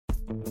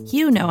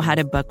You know how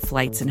to book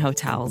flights and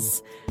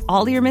hotels.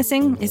 All you're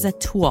missing is a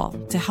tool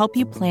to help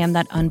you plan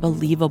that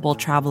unbelievable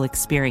travel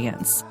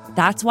experience.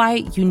 That's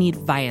why you need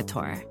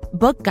Viator.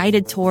 Book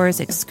guided tours,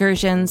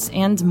 excursions,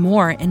 and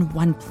more in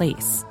one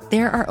place.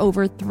 There are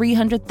over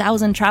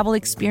 300,000 travel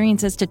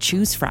experiences to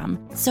choose from,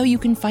 so you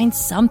can find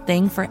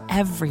something for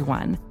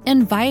everyone.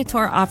 And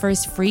Viator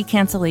offers free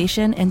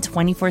cancellation and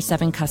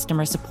 24/7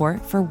 customer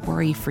support for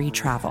worry-free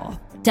travel.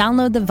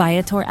 Download the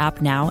Viator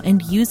app now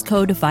and use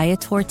code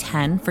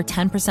Viator10 for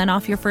 10%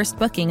 off your first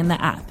booking in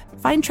the app.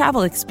 Find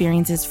travel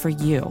experiences for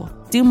you.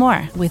 Do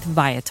more with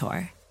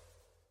Viator.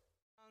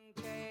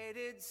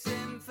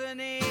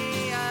 Symphony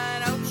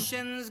and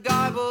ocean's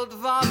garbled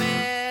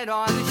vomit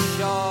on the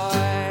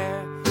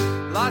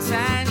shore. Los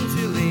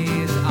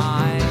Angeles,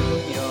 I'm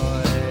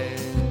yours.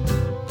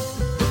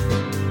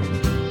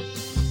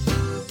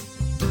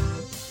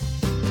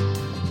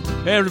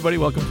 Hey everybody,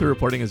 welcome to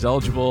Reporting is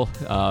Eligible.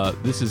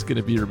 This is going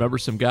to be Remember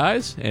Some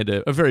Guys and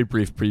a very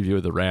brief preview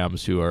of the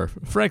Rams, who are,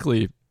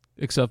 frankly,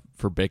 except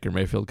for Baker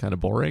Mayfield, kind of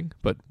boring,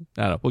 but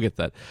I don't know, we'll get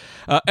to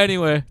that.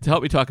 Anyway, to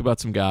help me talk about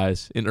some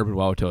guys in Urban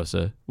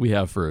Wauwatosa, we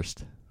have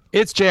first...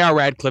 It's J.R.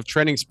 Radcliffe,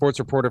 trending sports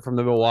reporter from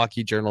the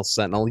Milwaukee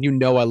Journal-Sentinel. You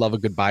know I love a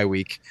good bye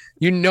week.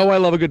 You know I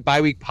love a good bye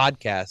week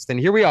podcast. And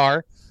here we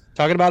are,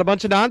 talking about a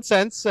bunch of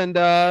nonsense and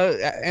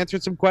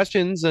answered some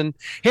questions. And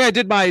hey, I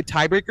did my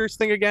tiebreakers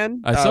thing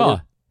again. I saw.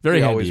 Very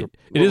handy.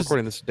 We're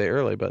recording this a day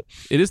early, but...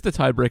 It is the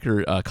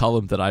tiebreaker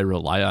column that I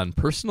rely on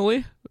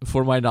personally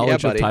for my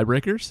knowledge of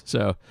tiebreakers.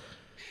 So...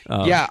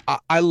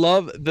 I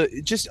love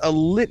just a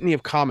litany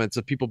of comments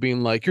of people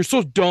being like, "You're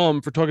so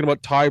dumb for talking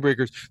about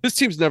tiebreakers. This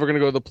team's never going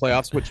to go to the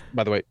playoffs," which,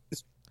 by the way,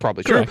 is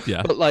probably true. Correct,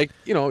 yeah. But I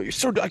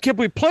can't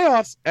believe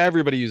playoffs.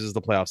 Everybody uses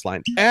the playoffs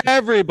line.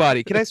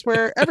 Everybody. Can I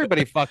swear?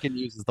 Everybody fucking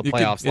uses the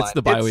playoffs line. It's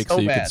the bye week, so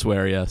you can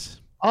swear. Yes.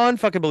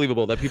 Unfucking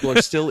believable that people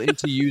are still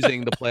into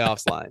using the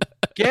playoffs line.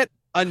 Get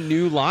a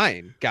new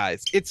line,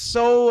 guys.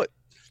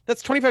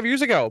 That's 25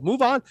 years ago.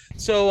 Move on.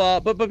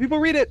 So, but people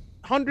read it.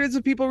 Hundreds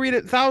of people read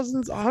it.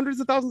 Thousands, hundreds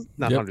of thousands.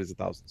 Not hundreds of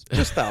thousands.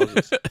 Just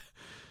thousands.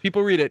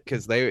 People read it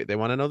because they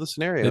want to know the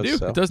scenarios. They do.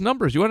 So. It does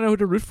numbers. You want to know who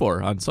to root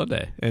for on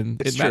Sunday,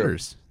 and it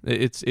matters.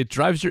 It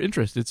drives your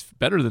interest. It's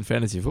better than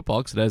fantasy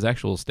football because it has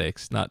actual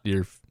stakes, not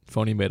your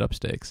phony made up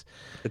stakes.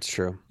 It's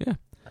true. Yeah.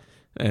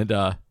 And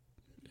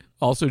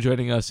also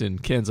joining us in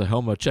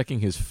Kansahoma,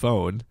 checking his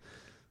phone.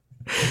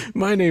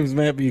 My name's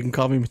Matt, but you can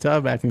call me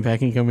Matab, Acme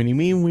Packing Company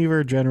Meme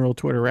Weaver, General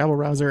Twitter Rabble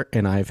Rouser,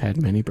 and I've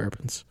had many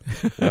bourbons.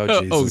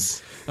 Oh,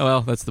 Jesus. Oh,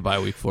 well, that's the bye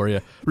week for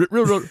you.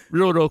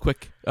 Real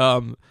quick.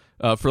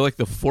 For like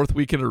the fourth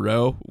week in a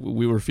row,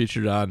 we were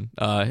featured on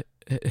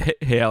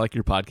Hey, I Like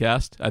Your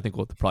Podcast. I think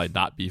we'll probably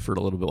not be for a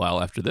little bit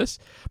while after this,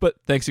 but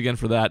thanks again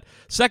for that.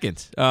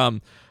 Second,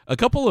 a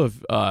couple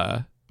of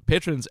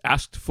patrons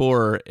asked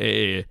for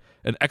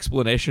an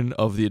explanation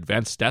of the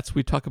advanced stats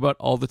we talk about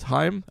all the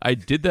time. I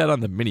did that on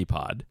the mini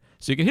pod,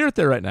 so you can hear it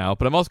there right now,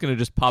 but I'm also going to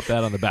just pop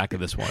that on the back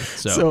of this one.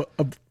 So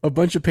a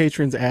bunch of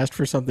patrons asked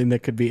for something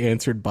that could be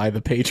answered by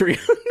the Patreon.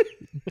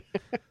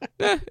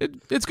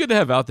 It's good to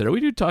have out there.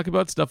 We do talk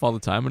about stuff all the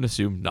time and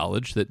assume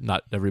knowledge that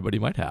not everybody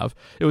might have.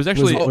 It was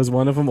actually was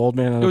one of them Old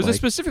Man on It was bike?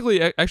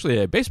 Specifically actually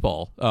a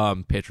baseball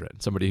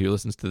patron, somebody who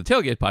listens to the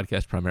Tailgate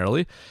podcast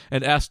primarily,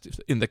 and asked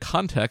in the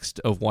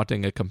context of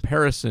wanting a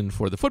comparison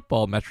for the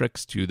football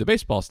metrics to the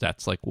baseball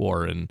stats like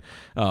WAR and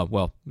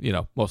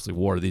mostly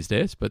WAR these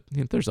days, but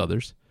there's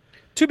others.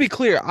 To be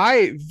clear,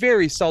 I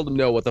very seldom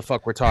know what the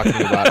fuck we're talking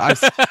about.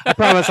 I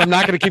promise I'm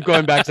not going to keep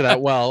going back to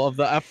that well of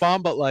the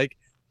F-bomb, but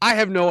I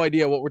have no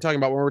idea what we're talking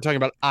about when we're talking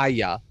about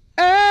Aya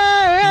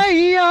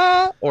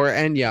or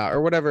Enya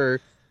or whatever,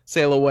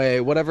 sail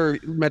away, whatever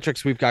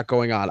metrics we've got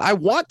going on. I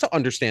want to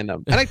understand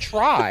them, and I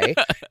try,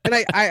 and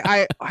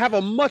I have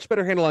a much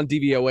better handle on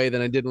DVOA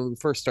than I did when we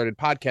first started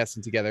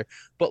podcasting together.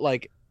 But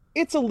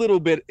it's a little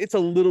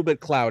bit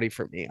cloudy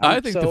for me. I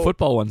think the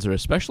football ones are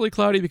especially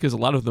cloudy because a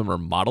lot of them are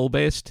model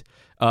based.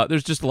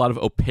 There's just a lot of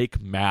opaque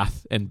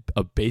math and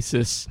a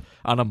basis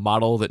on a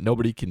model that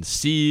nobody can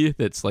see.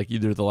 That's like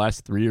either the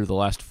last 3 or the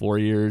last 4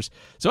 years.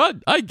 So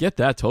I get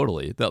that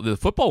totally. The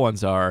football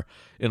ones are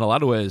in a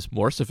lot of ways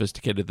more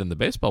sophisticated than the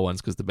baseball ones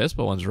because the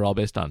baseball ones are all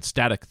based on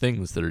static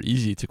things that are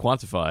easy to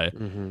quantify.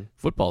 Mm-hmm.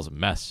 Football's a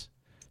mess.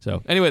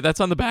 So anyway,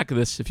 that's on the back of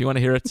this. If you want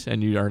to hear it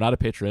and you are not a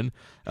patron,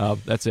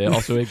 that's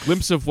also a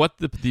glimpse of what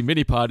the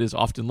mini-pod is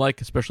often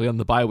like, especially on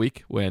the bye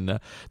week. When,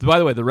 by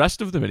the way, the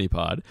rest of the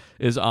mini-pod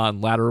is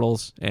on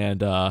laterals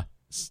and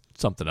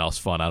something else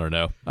fun. I don't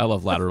know. I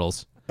love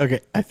laterals. Okay,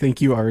 I think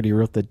you already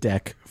wrote the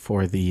deck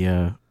for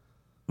the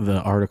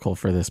article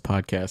for this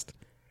podcast.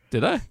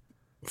 Did I?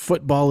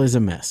 Football is a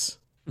mess.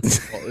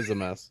 Football is a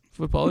mess.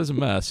 Football is a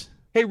mess.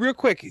 Hey, real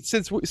quick,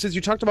 since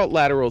you talked about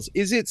laterals,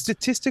 is it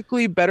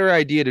statistically better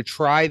idea to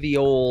try the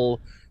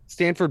old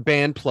Stanford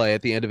band play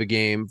at the end of a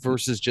game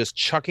versus just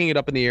chucking it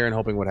up in the air and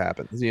hoping what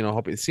happens.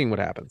 Seeing what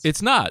happens.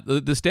 It's not.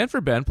 The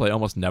Stanford band play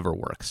almost never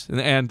works.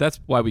 And that's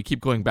why we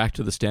keep going back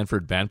to the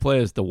Stanford band play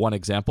as the one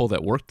example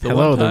that worked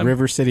Hello, one time. the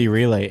River City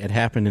Relay. It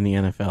happened in the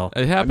NFL.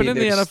 It happened in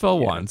the there's- NFL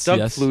yeah, once. Doug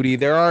yes. Flutie.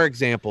 There are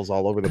examples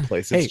all over the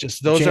place. It's Hey,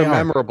 just those JR. are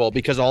memorable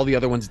because all the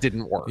other ones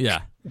didn't work.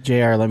 Yeah.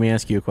 JR, let me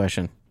ask you a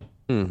question.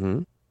 Mm-hmm.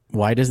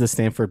 Why does the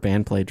Stanford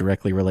band play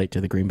directly relate to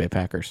the Green Bay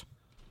Packers?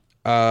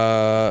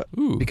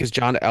 Ooh. Because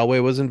John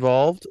Elway was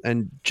involved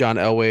and John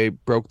Elway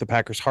broke the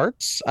Packers'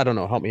 hearts. I don't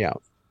know. Help me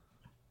out.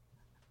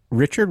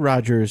 Richard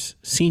Rodgers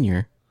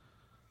Sr.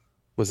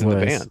 Was in the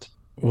band.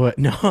 What?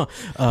 No,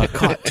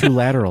 caught 2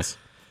 laterals.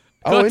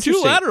 Got 2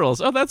 interesting.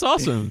 laterals. Oh, that's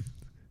awesome.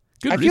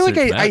 Good I feel like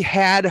research, I Matt.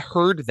 had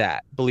heard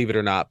that, believe it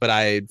or not, but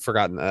I had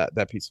forgotten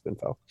that piece of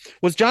info.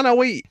 Was John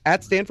Elway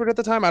at Stanford at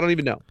the time? I don't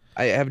even know.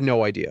 I have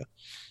no idea.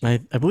 I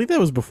believe that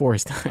was before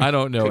his time. I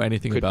don't know Could-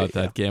 anything could about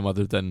be, that game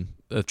other than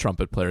a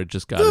trumpet player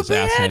just got the his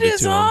ass band handed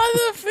is to him. on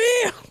the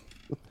field.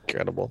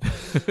 Incredible.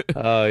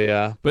 Oh,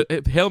 yeah.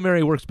 But Hail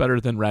Mary works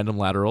better than random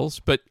laterals.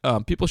 But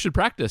people should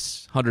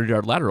practice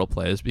 100-yard lateral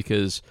plays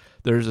because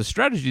there's a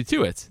strategy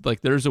to it.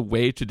 Like there's a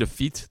way to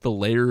defeat the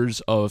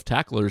layers of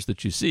tacklers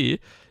that you see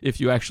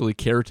if you actually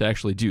care to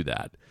actually do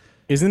that.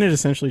 Isn't it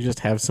essentially just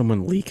have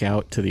someone leak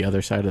out to the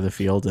other side of the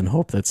field and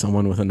hope that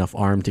someone with enough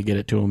arm to get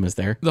it to him is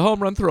there? The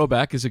home run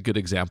throwback is a good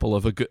example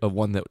of of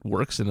one that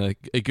works and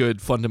a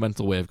good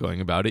fundamental way of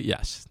going about it.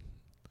 Yes.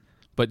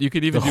 But you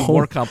could even The do home-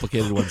 more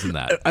complicated ones than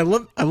that. I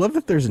love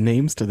that there's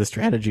names to the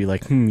strategy.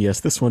 Like, yes,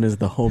 this one is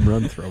the home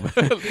run throwback.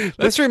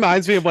 This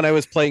reminds me of when I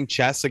was playing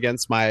chess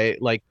against my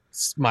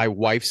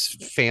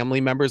wife's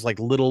family members, like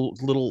little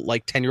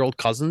like 10-year-old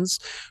cousins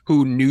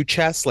who knew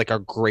chess, like are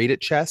great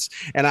at chess.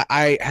 And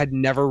I had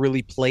never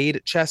really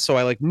played chess. So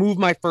I like move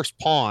my first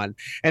pawn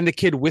and the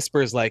kid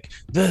whispers like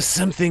the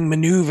something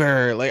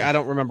maneuver. Like, I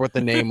don't remember what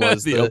the name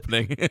was. the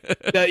opening.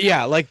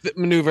 Like the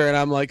maneuver. And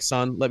I'm like,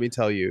 son, let me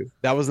tell you,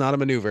 that was not a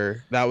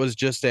maneuver. That was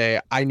just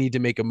I need to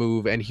make a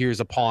move. And here's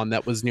a pawn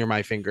that was near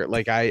my finger.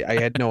 Like I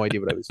had no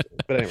idea what I was doing.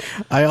 But anyway.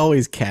 I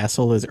always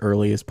castle as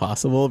early as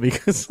possible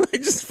because I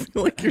just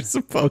feel like you're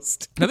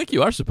supposed to. I think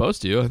you are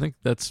supposed to. I think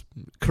that's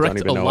correct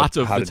even a know lot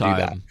of how the to do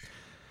that. time.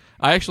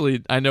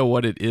 I know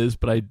what it is,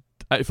 but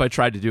if I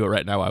tried to do it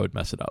right now, I would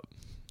mess it up.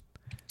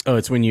 Oh,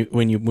 it's when you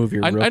move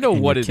your rook I know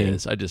and what your it king.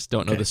 is. I just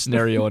don't know Okay. the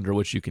scenario under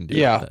which you can do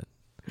Yeah. it.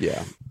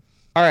 Yeah.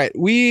 All right.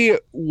 We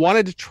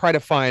wanted to try to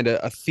find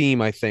a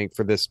theme, I think,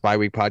 for this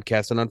bi-week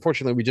podcast. And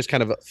unfortunately, we just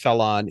kind of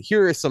fell on.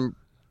 Here is some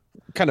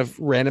kind of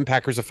random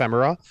Packers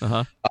ephemera.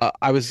 Uh-huh.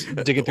 I was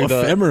digging through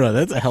the Ephemera.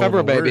 That's a hell of a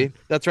ephemera, baby. word.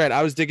 That's right.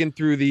 I was digging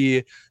through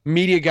the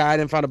media guide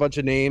and found a bunch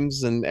of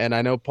names. And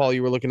I know, Paul,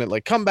 you were looking at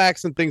like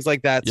comebacks and things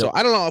like that. So Yep.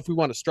 I don't know if we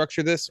want to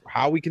structure this,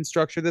 how we can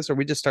structure this, or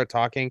we just start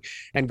talking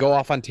and go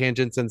off on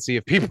tangents and see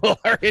if people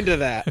are into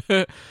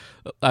that.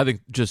 I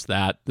think just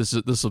that.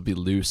 This will be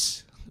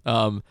loose.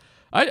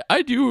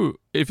 I do,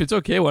 if it's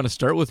okay, want to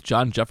start with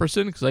John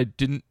Jefferson because I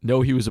didn't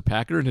know he was a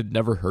Packer and had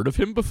never heard of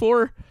him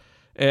before,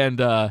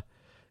 and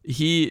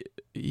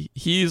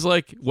he's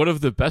like one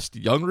of the best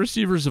young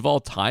receivers of all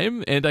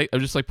time, and I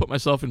just like put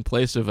myself in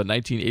place of a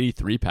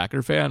 1983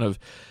 Packer fan of.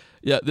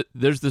 Yeah,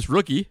 there's this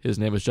rookie. His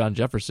name is John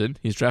Jefferson.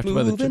 He's drafted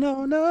by the. Moving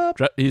on up.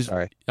 He's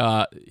Sorry.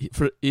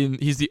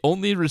 he's the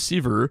only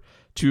receiver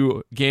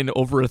to gain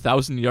over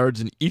 1,000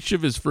 yards in each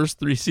of his first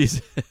 3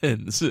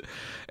 seasons,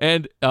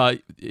 and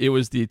it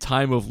was the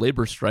time of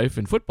labor strife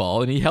in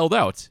football, and he held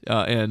out,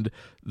 and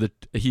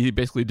he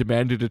basically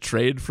demanded a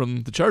trade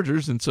from the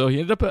Chargers, and so he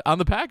ended up on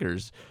the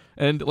Packers,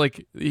 and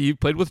like he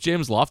played with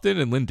James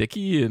Lofton and Lynn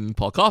Dickey and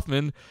Paul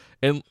Kaufman,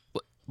 and.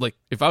 Like,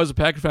 if I was a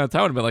Packer fan at the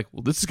time, I'd be like,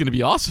 well, this is going to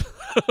be awesome.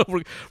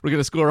 we're going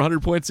to score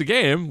 100 points a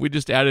game. We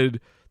just added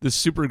this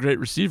super great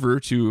receiver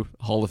to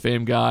Hall of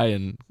Fame guy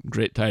and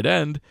great tight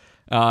end.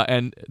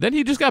 And then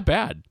he just got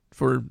bad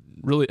for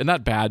really,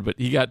 not bad, but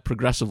he got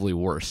progressively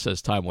worse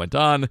as time went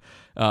on.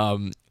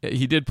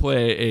 He did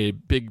play a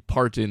big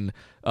part in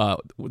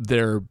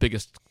their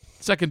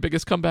second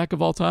biggest comeback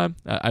of all time.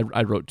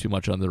 I wrote too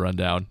much on the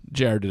rundown.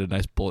 JR did a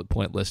nice bullet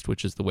point list,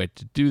 which is the way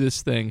to do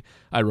this thing.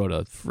 I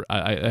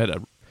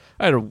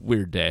had a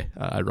weird day.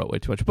 I wrote way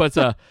too much, but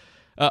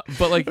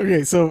like,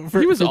 Okay, so for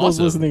He was those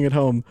awesome. listening at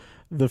home,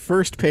 the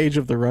first page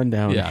of the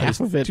rundown, Yeah, half it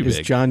was of it too is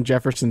big. John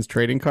Jefferson's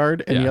trading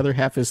card, and Yeah. the other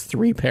half is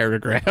 3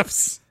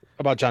 paragraphs.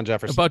 About John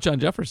Jefferson. about John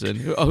Jefferson,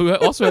 who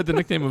also had the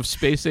nickname of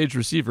Space Age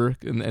Receiver,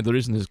 and the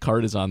reason his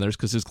card is on there is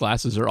because his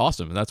glasses are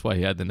awesome, and that's why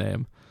he had the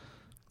name.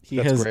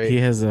 That's great. He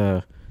has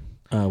a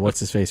what's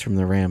his face from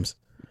the Rams.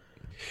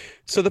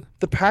 So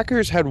the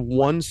Packers had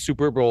one one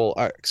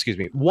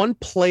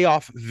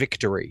playoff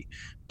victory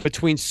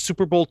between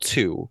Super Bowl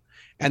II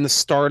and the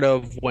start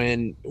of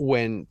when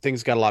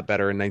things got a lot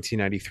better in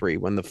 1993,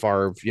 when the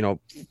Favre, the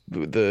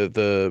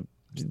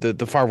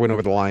Favre went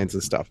over the Lions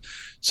and stuff.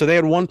 So they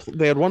had one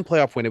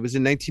playoff win. It was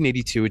in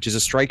 1982, which is a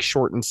strike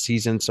shortened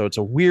season, so it's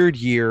a weird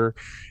year.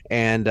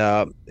 And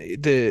the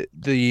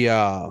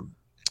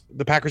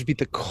the Packers beat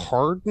the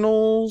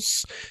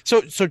Cardinals.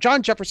 So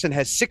John Jefferson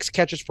has 6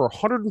 catches for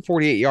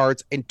 148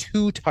 yards and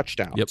 2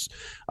 touchdowns,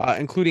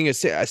 including a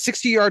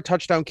 60-yard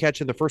touchdown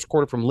catch in the first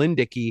quarter from Lynn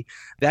Dickey.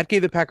 That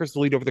gave the Packers the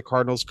lead over the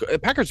Cardinals.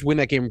 Packers win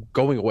that game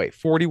going away,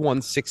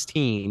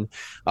 41-16.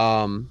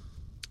 And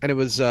it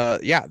was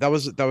that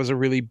was a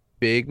really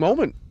big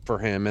moment for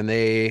him. And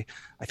I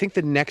think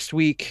the next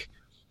week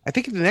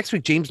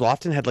James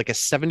Lofton had like a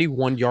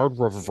 71-yard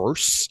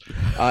reverse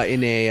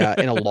in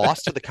a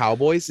loss to the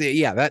Cowboys.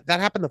 Yeah, that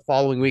happened the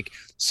following week.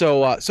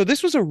 So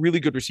this was a really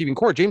good receiving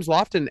core. James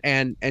Lofton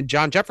and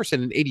John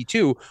Jefferson in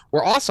 82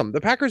 were awesome.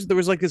 The Packers, there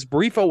was like this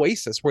brief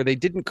oasis where they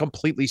didn't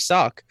completely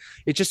suck.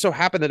 It just so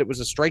happened that it was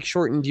a strike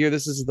shortened year.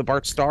 This is the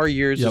Bart Starr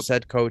years as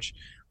head coach.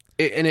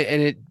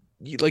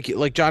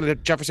 Like John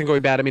Jefferson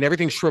going bad. I mean,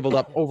 everything shriveled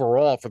up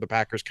overall for the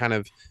Packers kind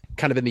of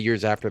in the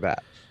years after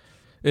that.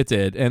 It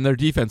did, and their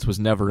defense was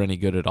never any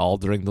good at all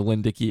during the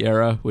Lynn Dickey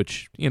era,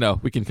 which,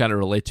 we can kind of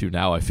relate to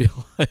now, I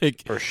feel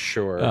like. For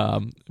sure.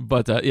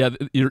 But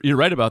you're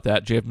right about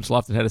that. James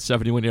Lofton had a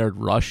 71-yard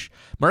rush.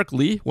 Mark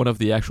Lee, one of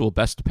the actual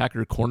best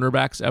Packer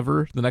cornerbacks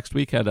ever, the next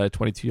week had a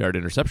 22-yard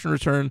interception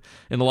return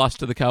in the loss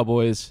to the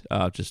Cowboys.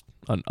 Just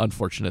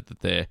unfortunate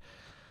that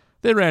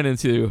they ran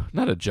into,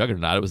 not a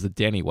juggernaut, it was the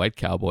Danny White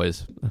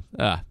Cowboys.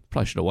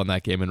 Probably should have won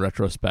that game in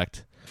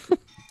retrospect.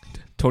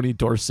 Tony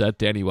Dorsett,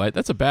 Danny White.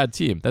 That's a bad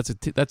team. That's a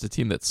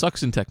team that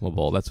sucks in Tecmo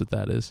Bowl. That's what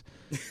that is.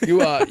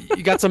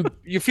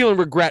 You're feeling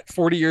regret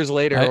 40 years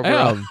later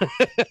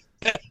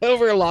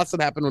over a loss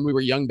that happened when we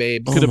were young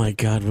babes. Oh my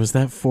God, was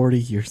that 40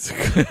 years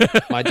ago?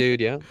 My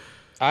dude, yeah.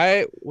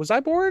 Was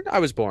I born? I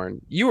was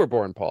born. You were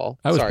born, Paul.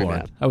 I was Sorry, born.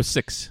 man. I was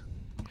 6.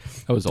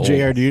 I was old.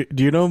 JR, do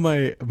you know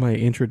my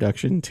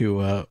introduction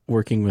to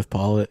working with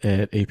Paul at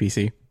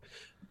APC?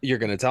 You're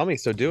going to tell me,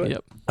 so do it.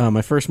 Yep.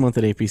 My first month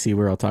at APC, we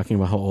were all talking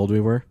about how old we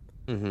were.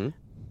 Mm-hmm.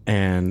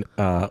 And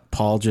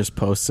Paul just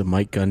posts a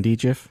Mike Gundy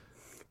gif.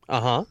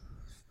 I'm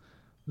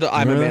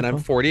a man, I'm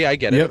 40. I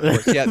get it, of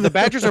course. Yeah, the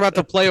Badgers are about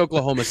to play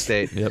Oklahoma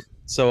State. Yep.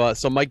 So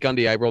Mike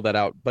Gundy, I rolled that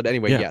out. But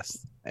anyway,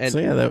 yes. And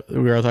we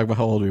were all talking about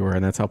how old we were,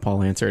 and that's how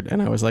Paul answered. And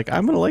I was like,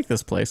 I'm going to like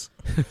this place.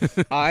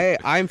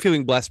 I'm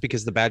feeling blessed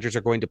because the Badgers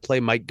are going to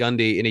play Mike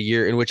Gundy in a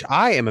year in which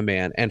I am a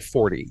man and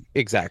 40.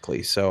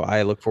 Exactly. So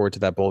I look forward to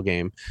that bowl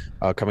game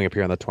coming up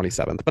here on the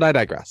 27th. But I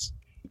digress.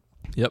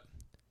 Yep.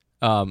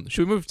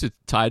 Should we move to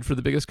tied for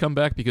the biggest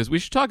comeback? Because we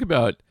should talk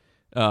about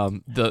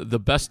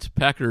the best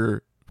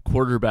Packer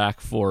quarterback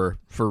for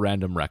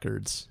random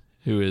records,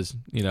 who is,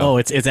 Oh,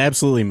 it's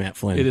absolutely Matt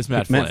Flynn. It is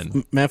Matt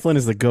Flynn. Matt Flynn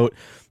is the GOAT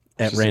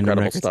at random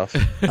records. Stuff.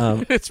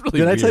 It's really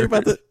did weird.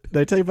 Did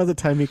I tell you about the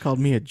time he called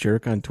me a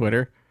jerk on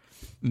Twitter?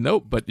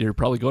 Nope, but you're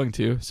probably going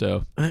to.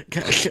 So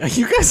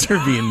you guys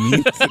are being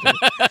mean today.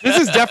 This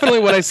is definitely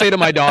what I say to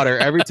my daughter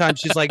every time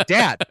she's like,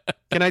 "Dad,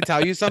 can I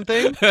tell you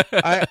something?"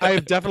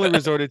 I've definitely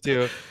resorted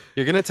to,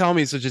 "You're gonna tell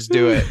me, so just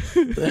do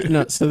it."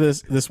 No, so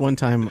this one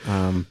time,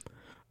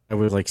 I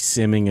was like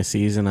simming a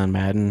season on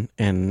Madden,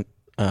 and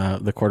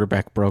the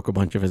quarterback broke a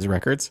bunch of his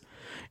records,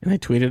 and I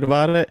tweeted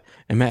about it,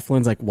 and Matt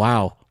Flynn's like,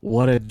 "Wow,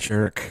 what a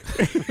jerk."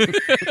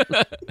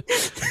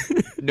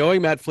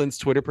 Knowing Matt Flynn's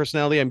Twitter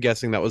personality, I'm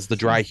guessing that was the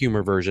dry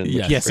humor version.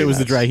 Yes, it was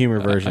the dry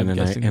humor version,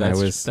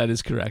 that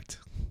is correct.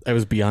 I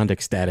was beyond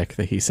ecstatic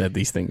that he said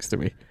these things to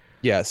me.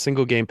 Yeah,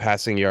 single game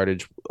passing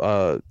yardage,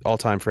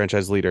 all-time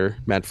franchise leader,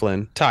 Matt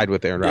Flynn, tied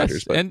with Aaron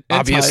Rodgers. But and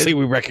obviously,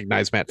 we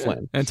recognize Matt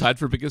Flynn. And tied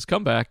for biggest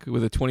comeback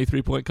with a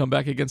 23-point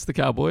comeback against the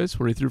Cowboys,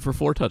 where he threw for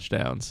 4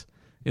 touchdowns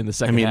in the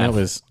second half. That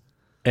was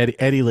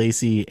Eddie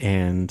Lacy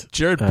and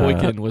Jared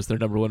Boykin was their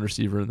number 1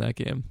 receiver in that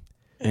game.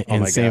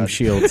 And Sam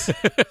Shields.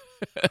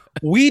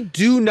 We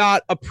do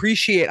not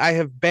appreciate, I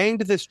have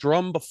banged this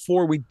drum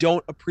before, we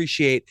don't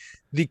appreciate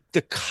the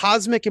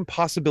cosmic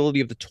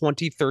impossibility of the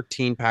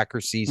 2013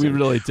 Packers season. We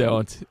really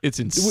don't. It's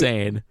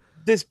insane.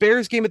 This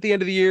Bears game at the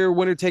end of the year,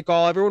 winner take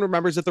all, everyone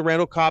remembers that the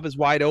Randall Cobb is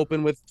wide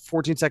open with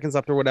 14 seconds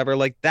left or whatever.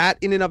 Like that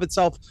in and of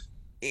itself,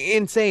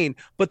 insane.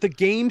 But the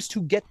games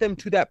to get them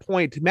to that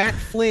point, Matt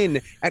Flynn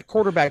at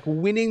quarterback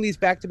winning these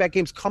back-to-back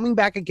games, coming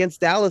back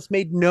against Dallas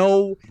made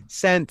no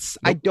sense.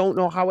 Nope. I don't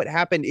know how it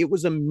happened. It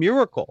was a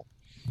miracle.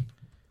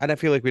 And I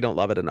feel like we don't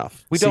love it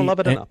enough. We don't love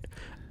it enough.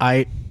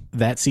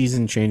 That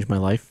season changed my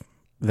life.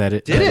 Did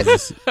it?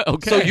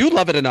 Okay. So you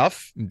love it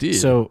enough. Indeed.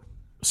 So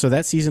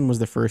that season was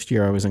the first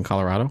year I was in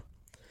Colorado.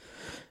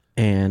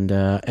 And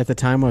at the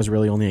time I was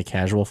really only a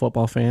casual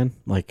football fan.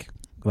 Like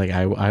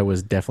I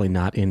was definitely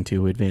not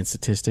into advanced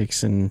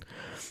statistics, and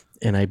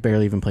I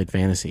barely even played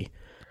fantasy.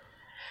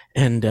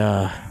 And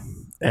I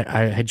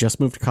had just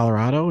moved to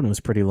Colorado, and it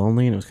was pretty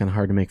lonely, and it was kind of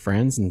hard to make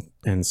friends.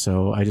 And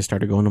so I just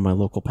started going to my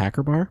local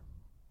Packer bar,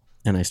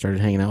 and I started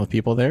hanging out with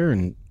people there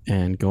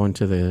and going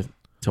to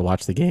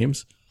watch the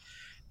games.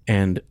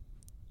 And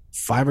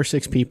 5 or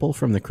 6 people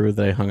from the crew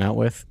that I hung out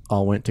with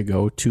all went to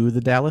go to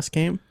the Dallas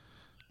game.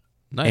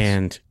 Nice.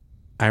 And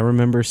I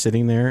remember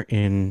sitting there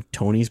in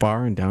Tony's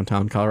bar in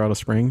downtown Colorado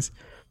Springs,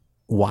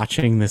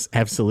 watching this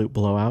absolute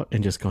blowout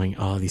and just going,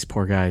 "Oh, these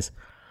poor guys."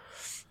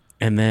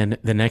 And then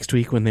the next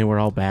week when they were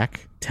all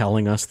back,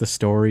 telling us the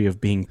story of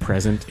being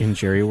present in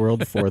Jerry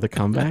World for the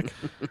comeback.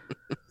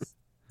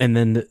 And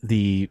then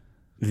the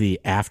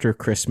after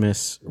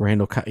Christmas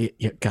Randall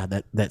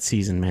God, that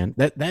season, man.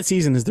 That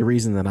season is the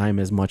reason that I'm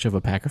as much of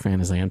a Packer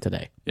fan as I am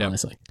today,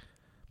 honestly.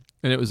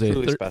 And it was a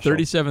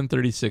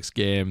 37-36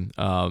 game.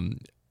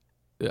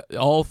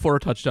 All 4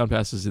 touchdown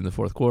passes in the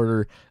fourth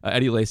quarter.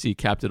 Eddie Lacy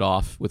capped it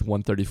off with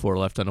 1:34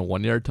 left on a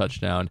 1-yard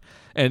touchdown.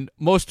 And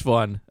most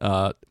fun,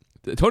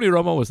 Tony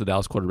Romo was the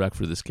Dallas quarterback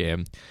for this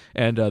game,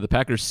 and the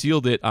Packers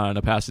sealed it on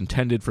a pass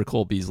intended for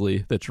Cole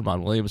Beasley that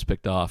Tramon Williams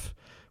picked off,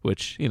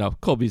 which,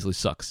 Cole Beasley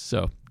sucks,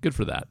 so good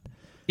for that.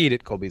 Eat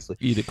it, Cole Beasley.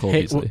 Eat it, Cole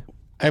Beasley.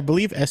 I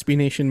believe SB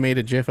Nation made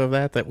a GIF of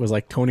that was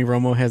like Tony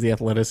Romo has the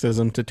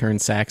athleticism to turn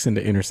sacks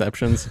into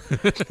interceptions,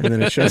 and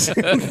then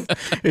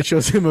it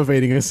shows him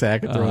evading a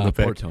sack and throwing the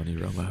pick. Poor Tony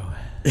Romo.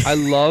 I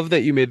love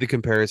that you made the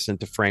comparison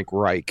to Frank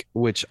Reich,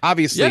 which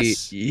obviously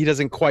he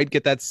doesn't quite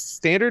get that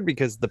standard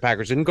because the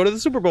Packers didn't go to the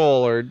Super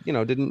Bowl or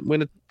didn't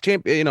win a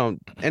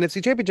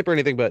NFC championship or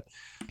anything. But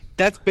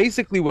that's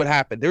basically what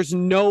happened. There's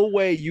no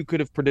way you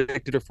could have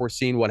predicted or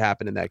foreseen what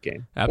happened in that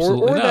game,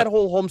 Absolutely or not. that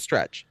whole home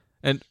stretch.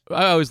 And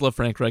I always love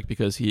Frank Reich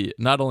because he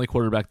not only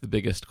quarterbacked the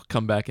biggest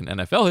comeback in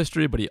NFL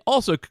history, but he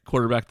also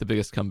quarterbacked the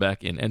biggest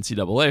comeback in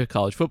NCAA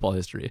college football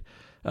history.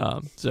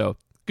 So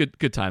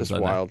good times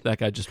on that. That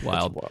guy just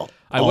wild.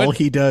 All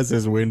he does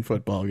is win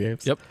football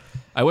games. Yep.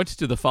 I went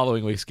to the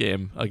following week's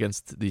game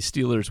against the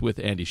Steelers with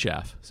Andy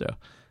Schaff. So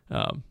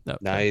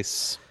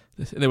nice.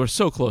 They were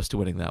so close to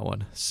winning that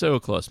one. So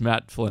close.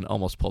 Matt Flynn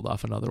almost pulled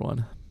off another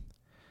one.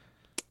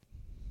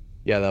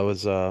 Yeah, that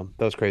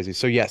was crazy.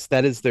 So yes,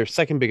 that is their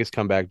second biggest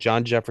comeback.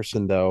 John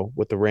Jefferson, though,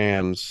 with the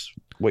Rams.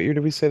 What year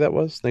did we say that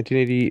was?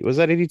 1980? Was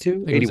that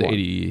 82? 81.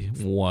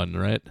 81,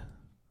 right?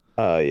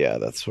 Yeah,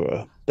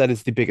 that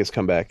is the biggest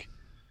comeback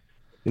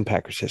in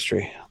Packers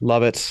history.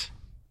 Love it.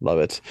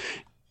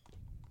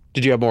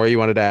 Did you have more you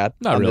wanted to add?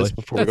 Not really. This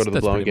before we go to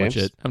the blown games.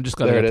 Much it. I'm just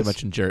glad I got to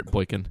mention Jarrett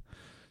Boykin.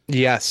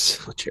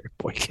 Yes, Jarrett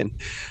Boykin.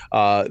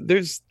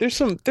 There's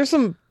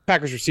some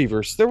Packers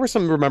receivers. There were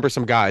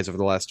some guys over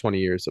the last 20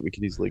 years that we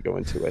could easily go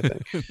into, I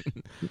think.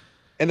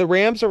 And the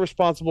Rams are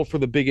responsible for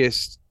the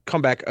biggest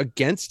comeback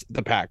against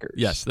the Packers.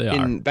 Yes, they are.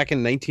 Back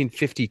in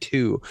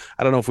 1952.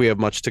 I don't know if we have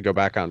much to go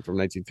back on from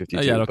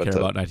 1952. Yeah, I don't care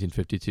about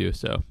 1952,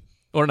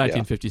 or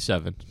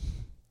 1957.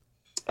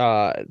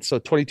 So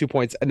 22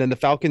 points. And then the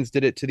Falcons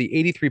did it to the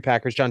 83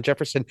 Packers. John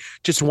Jefferson,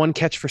 just one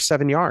catch for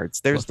 7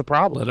 yards. There's the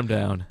problem. Let him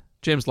down.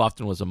 James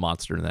Lofton was a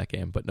monster in that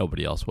game, but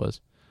nobody else was.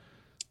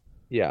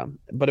 Yeah,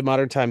 but in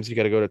modern times, you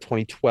got to go to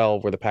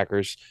 2012, where the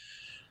Packers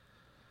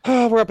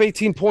were up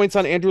 18 points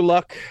on Andrew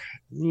Luck.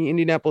 The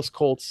Indianapolis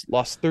Colts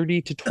lost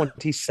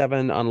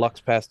 30-27 on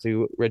Luck's pass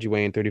to Reggie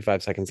Wayne.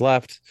 35 seconds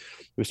left.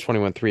 It was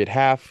 21-3 at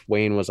half.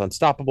 Wayne was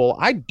unstoppable.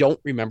 I don't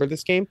remember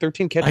this game.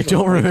 13 catches. I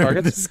don't remember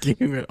this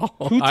game at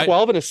all.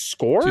 212 and a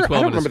score. I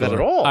don't remember that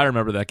at all. I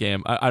remember that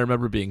game. I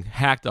remember being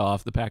hacked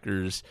off. The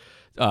Packers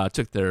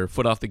took their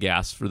foot off the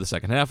gas for the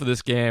second half of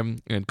this game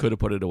and could have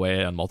put it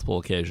away on multiple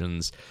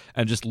occasions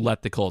and just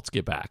let the Colts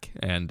get back.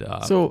 And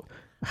so,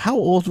 how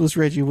old was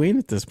Reggie Wayne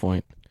at this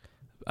point?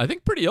 I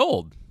think pretty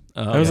old.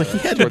 I was like, he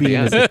had to be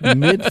in his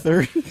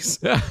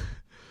mid-30s. Yeah.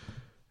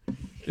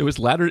 It was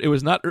latter. It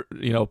was not,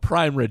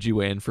 prime Reggie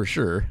Wayne for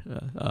sure.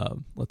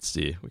 Let's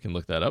see. We can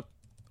look that up.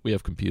 We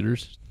have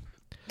computers.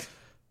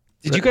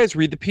 Did you guys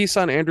read the piece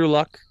on Andrew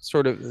Luck?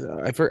 Sort of.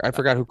 I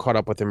forgot who caught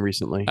up with him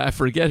recently. I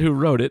forget who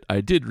wrote it.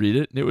 I did read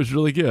it, and it was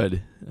really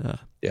good.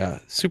 Yeah,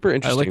 super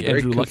interesting. I like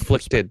very Andrew Luck's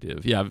conflicted.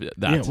 perspective.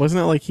 Yeah,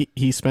 wasn't it like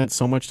he spent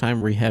so much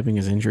time rehabbing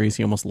his injuries,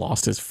 he almost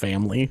lost his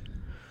family?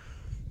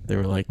 They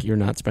were like, "You're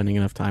not spending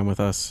enough time with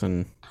us,"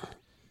 and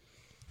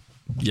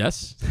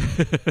yes.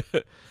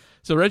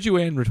 So Reggie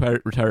Wayne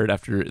retired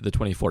after the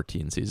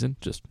 2014 season.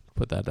 Just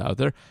put that out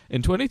there.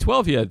 In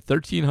 2012, he had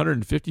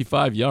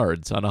 1,355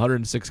 yards on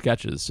 106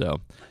 catches. So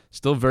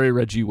still very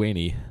Reggie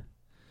Wayne-y.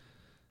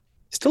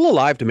 Still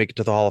alive to make it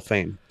to the Hall of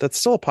Fame. That's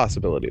still a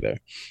possibility there.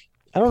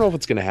 I don't know if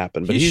it's going to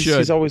happen, but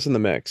he's always in the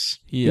mix.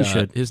 He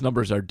should. His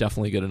numbers are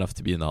definitely good enough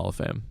to be in the Hall of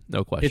Fame.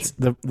 No question. It's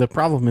the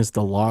problem is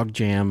the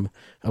logjam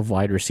of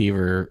wide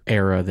receiver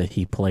era that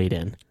he played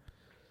in.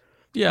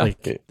 Yeah,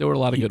 there were a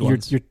lot of good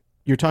ones.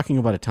 You're talking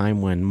about a time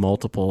when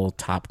multiple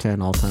top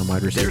 10 all-time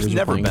wide receivers. There's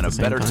never been a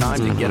better time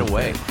to get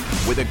away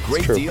with a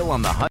great deal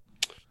on the hunt.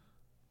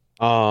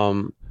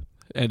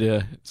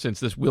 And since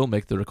this will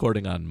make the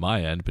recording on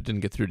my end, but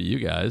didn't get through to you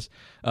guys,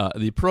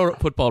 the Pro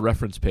Football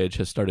Reference page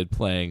has started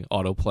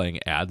auto-playing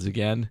ads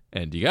again,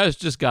 and you guys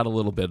just got a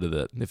little bit of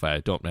it if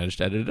I don't manage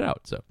to edit it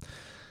out. So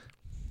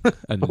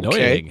annoying.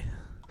 Okay.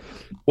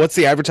 What's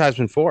the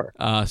advertisement for?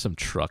 Some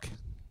truck.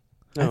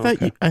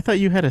 I thought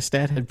you had a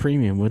StatHead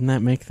Premium. Wouldn't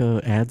that make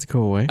the ads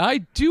go away? I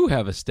do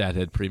have a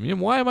StatHead Premium.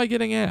 Why am I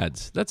getting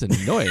ads? That's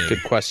annoying.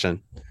 Good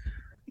question.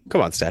 Come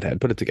on, StatHead,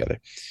 put it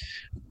together.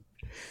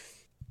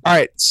 All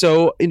right.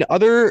 So in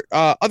other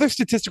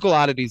statistical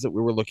oddities that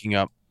we were looking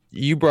up,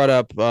 you brought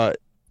up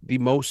the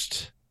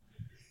most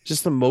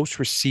just the most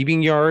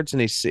receiving yards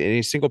in a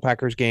single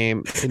Packers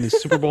game in the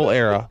Super Bowl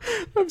era.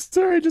 I'm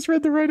sorry, I just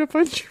read the write-up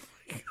on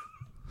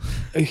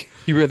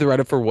You read the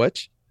write-up for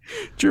which?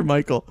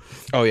 Jermichael.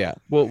 Oh yeah,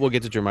 we'll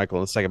get to Jermichael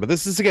in a second. But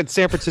this is against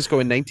San Francisco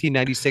in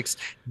 1996.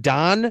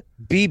 Don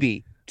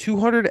Beebe,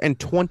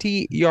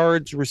 220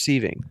 yards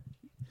receiving.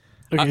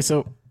 Okay,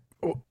 so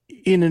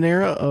in an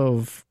era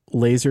of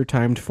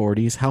laser-timed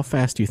 40s, how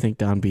fast do you think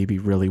Don Beebe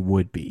really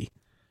would be?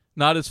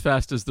 Not as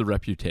fast as the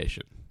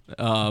reputation.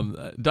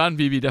 Don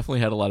Beebe definitely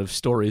had a lot of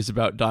stories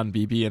about Don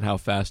Beebe and how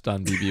fast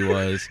Don Beebe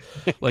was.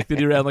 Like that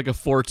he ran like a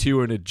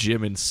 4.2 in a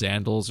gym in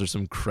sandals or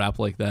some crap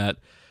like that.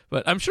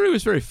 But I'm sure he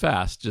was very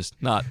fast,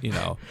 just not,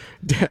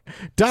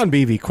 Don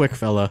Beebe, quick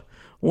fella,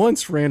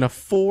 once ran a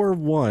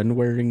 4.1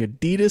 wearing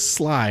Adidas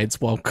slides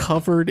while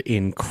covered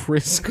in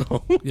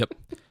Crisco. Yep.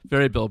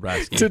 Very Bill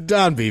Bradsky. To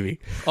Don Beebe.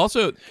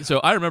 Also, so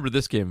I remember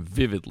this game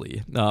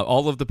vividly.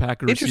 All of the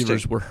Packer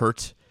receivers were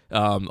hurt.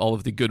 All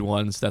of the good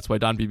ones. That's why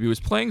Don Beebe was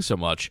playing so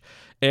much.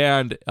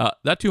 And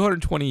that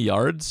 220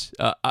 yards,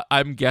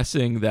 I'm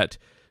guessing that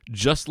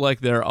just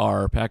like there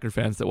are Packer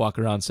fans that walk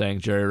around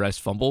saying Jerry Rice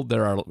fumbled,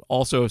 there are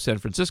also San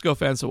Francisco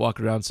fans that walk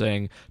around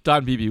saying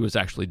Don Beebe was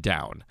actually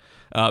down.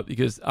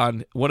 Because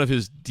on one of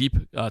his deep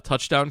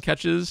touchdown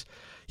catches,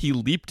 he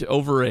leaped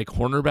over a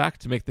cornerback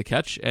to make the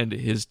catch, and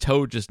his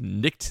toe just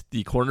nicked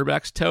the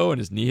cornerback's toe, and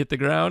his knee hit the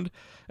ground.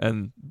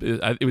 And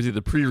it was either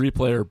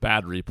pre-replay or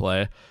bad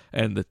replay,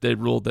 and that they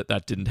ruled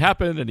that didn't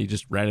happen, and he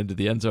just ran into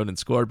the end zone and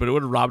scored. But it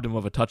would have robbed him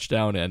of a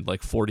touchdown and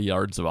like 40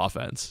 yards of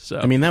offense. So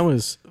I mean, that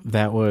was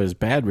bad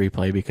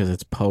replay because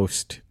it's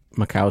post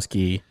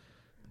Mikowski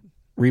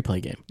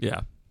replay game.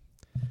 Yeah.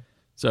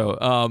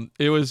 So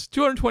it was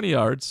 220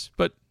 yards,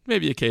 but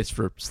maybe a case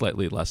for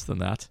slightly less than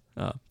that.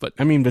 But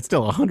I mean, but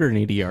still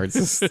 180 yards.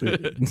 Is still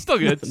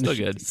good. Still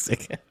good.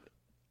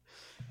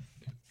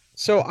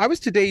 So I was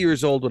today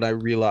years old when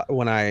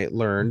I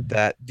learned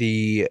that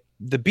the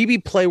Beebe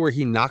play where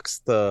he knocks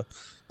the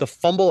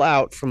fumble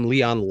out from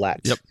Leon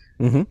Lett. Yep.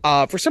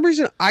 Mm-hmm. For some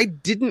reason, I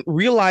didn't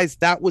realize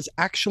that was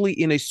actually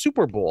in a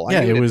Super Bowl.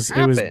 Yeah, I mean, it was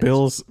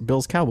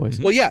Bills Cowboys.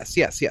 Well, yes.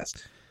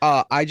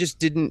 I just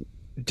didn't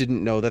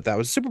know that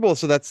was Super Bowl.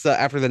 So that's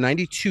after the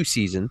 92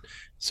 season.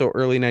 So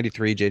early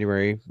 93,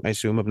 January, I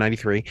assume, of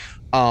 93.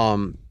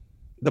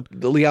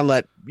 The Leon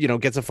Lett,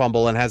 gets a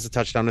fumble and has a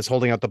touchdown, is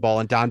holding out the ball,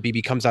 and Don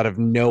Beebe comes out of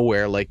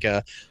nowhere like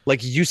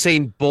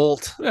Usain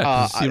Bolt.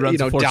 Yeah, he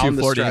runs a 4.2 down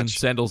the 40 in stretch.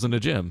 sandals in a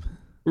gym.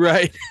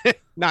 Right.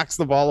 Knocks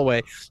the ball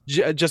away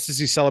just as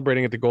he's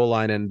celebrating at the goal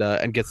line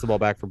and gets the ball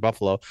back for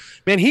Buffalo.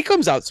 Man, he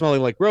comes out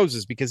smelling like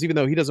roses because even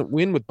though he doesn't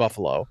win with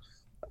Buffalo,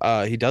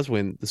 he does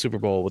win the Super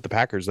Bowl with the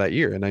Packers that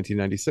year in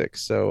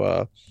 1996.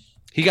 So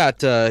he got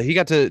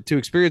to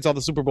experience all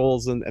the Super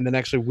Bowls and then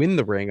actually win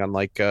the ring,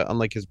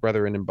 unlike his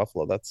brethren in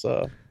Buffalo. That's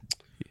a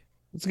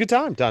good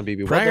time, Don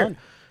Beebe.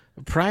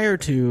 Prior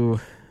to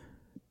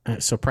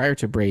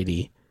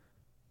Brady,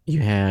 you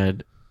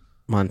had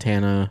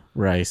Montana,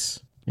 Rice,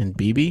 and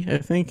Beebe, I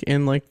think,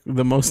 in like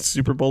the most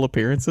Super Bowl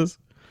appearances.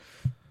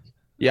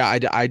 Yeah,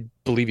 I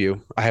believe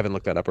you. I haven't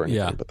looked that up or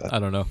anything. Yeah, but that. I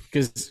don't know.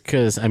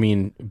 Because I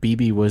mean,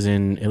 Beebe was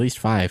in at least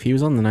 5. He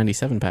was on the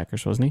 97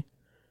 Packers, wasn't he?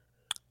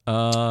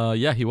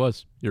 Yeah, he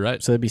was. You're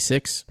right. So that'd be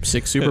 6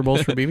 Super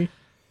Bowls for Beebe.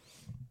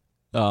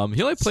 He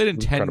only played in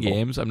 10 incredible.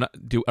 games.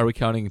 Are we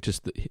counting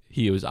just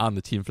he was on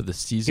the team for the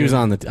season? He was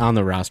on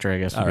the roster, I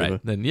guess. All right,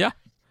 then yeah.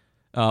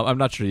 I'm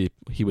not sure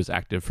he was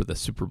active for the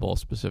Super Bowl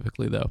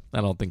specifically, though.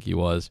 I don't think he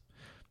was.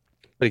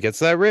 But he gets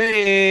that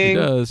ring. He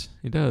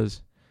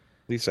does.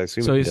 At least I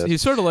assume So he does.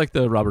 he's sort of like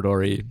the Robert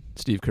Horry,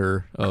 Steve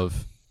Kerr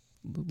of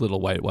little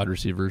white wide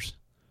receivers.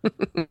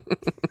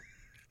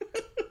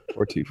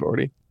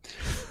 4-2-40.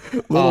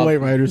 Little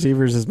White Wide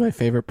Receivers is my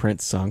favorite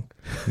Prince song.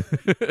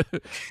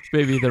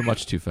 Maybe they're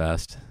much too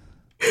fast.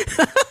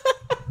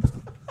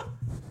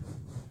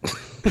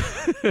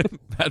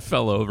 That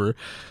fell over.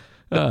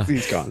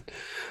 He's gone.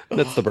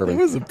 That's the That bourbon.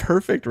 was a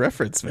perfect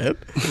reference, man.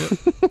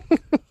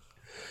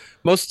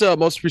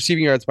 Most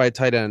receiving yards by a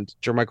tight end,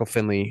 Jermichael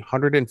Finley,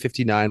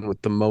 159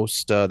 with the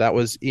most. That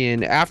was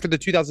in after the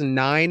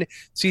 2009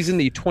 season,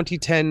 the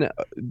 2010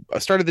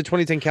 started the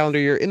 2010 calendar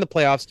year in the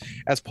playoffs.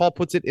 As Paul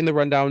puts it in the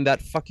rundown,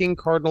 that fucking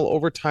Cardinal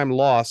overtime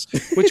loss,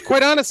 which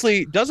quite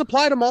honestly does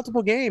apply to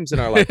multiple games in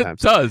our It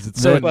lifetimes. does.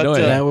 It's so But,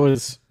 annoying. That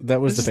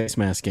was the face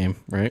mask game,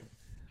 right?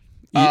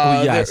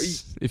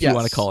 Yes, if you yes.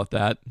 want to call it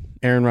that.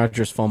 Aaron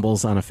Rodgers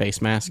fumbles on a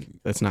face mask.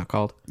 That's not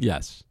called.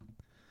 Yes.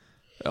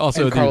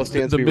 Also, And Carlos the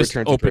Dansby missed returns it for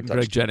a open touchdown.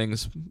 Greg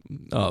Jennings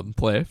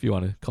play, if you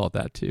want to call it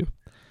that too.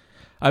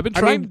 I've been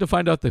trying to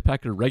find out the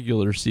Packer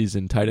regular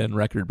season tight end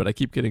record, but I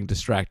keep getting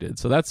distracted.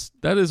 So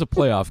that is a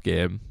playoff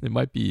game. It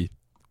might be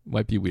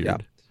weird. Yeah.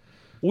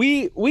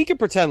 We could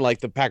pretend like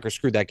the Packers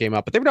screwed that game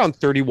up, but they were down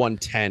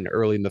 31-10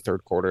 early in the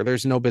third quarter.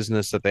 There's no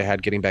business that they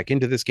had getting back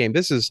into this game.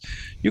 This is,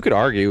 you could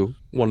argue,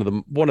 one of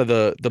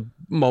the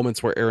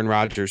moments where Aaron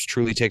Rodgers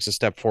truly takes a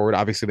step forward.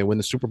 Obviously, they win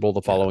the Super Bowl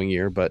the following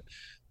year, but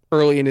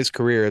early in his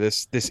career,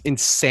 this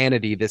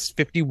insanity, this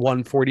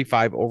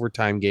 51-45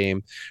 overtime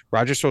game.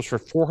 Rodgers throws for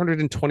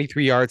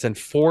 423 yards and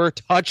 4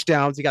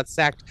 touchdowns. He got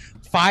sacked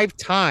 5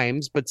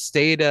 times, but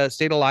stayed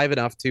alive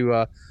enough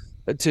to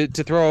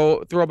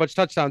throw a bunch of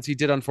touchdowns. He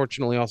did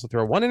unfortunately also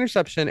throw 1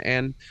 interception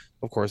and,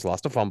 of course,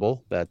 lost a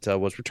fumble that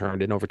was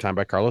returned in overtime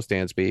by Carlos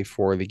Dansby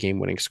for the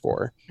game-winning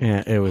score.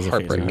 Yeah, it was a face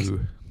Heartbreaking.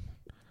 mask.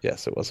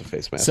 Yes, it was a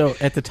face mask. So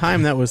at the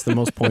time, that was the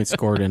most points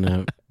scored in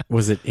a.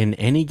 Was it in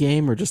any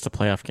game or just a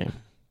playoff game?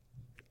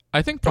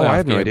 I think I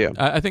have no game- idea.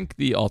 I think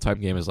the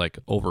all-time game is like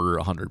over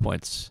 100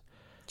 points.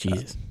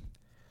 Jesus.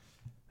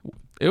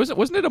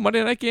 Wasn't it a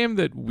Monday night game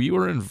that we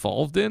were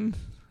involved in?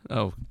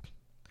 Oh,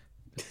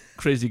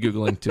 crazy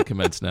Googling to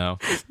commence now.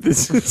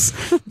 This is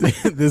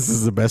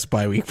the best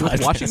bye week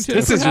podcast. Washington?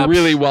 This is Perhaps?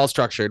 really well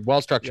structured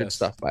Yes.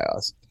 stuff by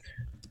us.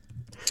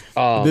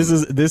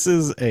 This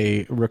is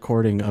a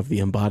recording of the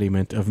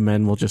embodiment of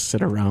men will just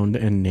sit around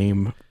and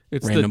name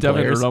It's the random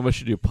Devin players. Aroma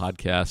should do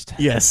podcast.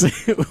 Yes,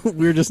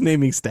 we're just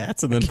naming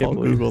stats and then Paul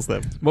believe Googles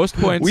them. Most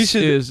points We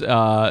should- is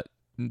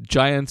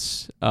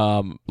Giants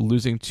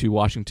losing to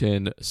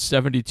Washington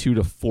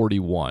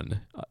 72-41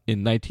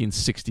 in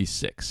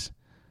 1966.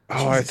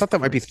 Oh, I thought that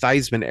might be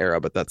Theismann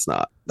era, but that's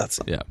not.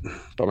 Yeah.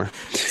 Bummer.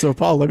 So,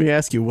 Paul, let me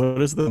ask you,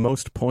 what is the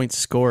most points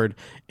scored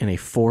in a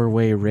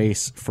 4-way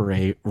race for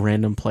a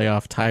random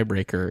playoff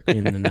tiebreaker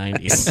in the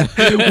 90s?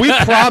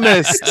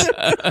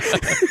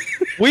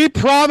 We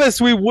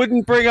promised we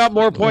wouldn't bring up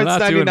more We're points.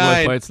 not doing 99.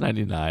 more points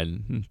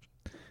 99.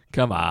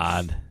 Come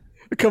on.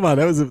 Come on,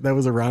 that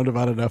was a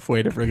roundabout enough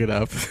way to bring it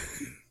up.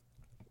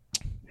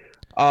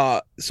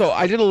 So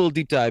I did a little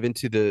deep dive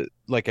into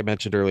like I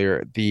mentioned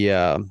earlier,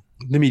 the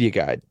media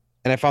guide,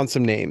 and I found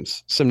some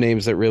names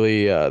that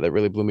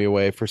really blew me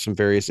away for some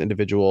various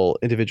individual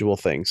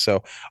things.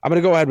 So I'm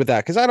gonna go ahead with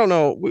that because I don't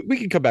know. We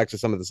can come back to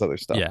some of this other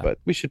stuff, Yeah. but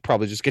we should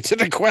probably just get to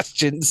the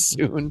questions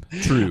soon.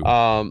 True.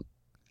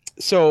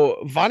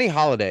 So Vonnie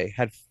Holliday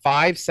had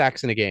 5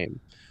 sacks in a game.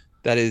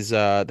 That is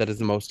the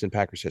most in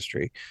Packers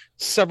history.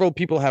 Several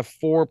people have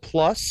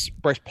 4+.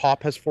 Bryce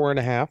Paup has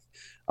 4.5.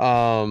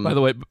 By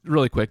the way,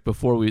 really quick,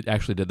 before we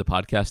actually did the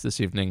podcast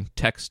this evening,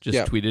 Tex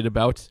just tweeted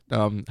about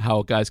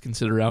how guys can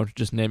sit around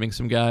just naming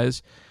some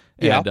guys.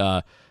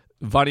 And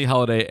Vonnie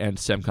Holliday and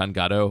Samkon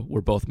Gado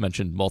were both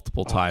mentioned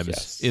multiple times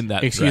yes. in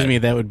that Excuse thread. me,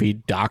 that would be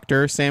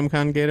Dr.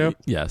 Samkon Gado?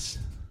 Yes.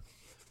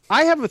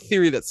 I have a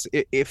theory that's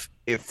if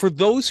for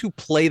those who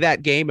play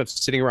that game of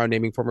sitting around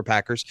naming former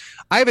Packers,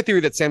 I have a theory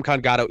that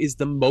Samkon Gado is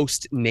the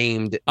most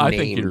named I name.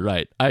 think you're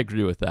right. I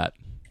agree with that.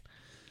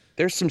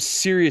 There's some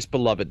serious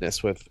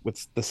belovedness with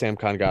the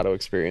Samkon Gado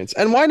experience.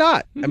 And why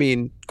not? I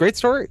mean, great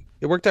story.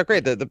 It worked out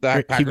great. The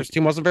Packers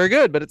team wasn't very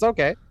good, but it's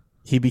okay.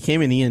 He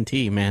became an ENT,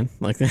 man.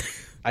 Like that.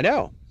 I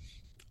know.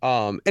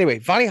 Anyway,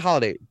 Vonnie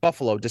Holliday,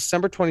 Buffalo,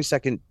 December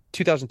 22nd,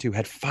 2002,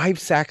 had 5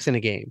 sacks in a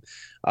game.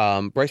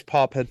 Bryce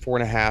Paup had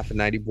 4.5 and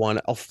 91.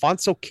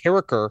 Alfonso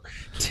Carricker,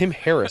 Tim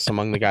Harris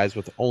among the guys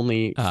with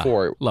only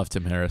 4. Love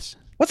Tim Harris.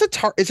 What's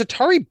is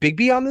Atari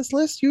Bigby on this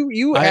list?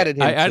 You added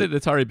him. I added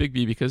Atari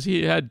Bigby because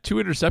he had 2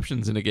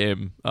 interceptions in a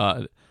game,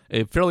 a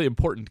fairly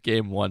important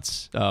game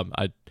once.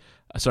 I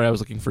was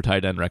looking for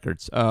tight end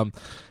records. I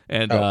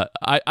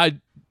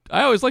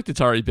always liked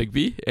Atari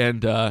Bigby,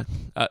 and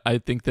I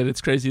think that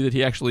it's crazy that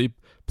he actually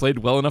played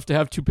well enough to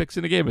have 2 picks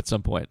in a game at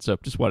some point. So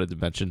just wanted to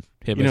mention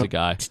him as a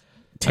guy.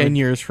 10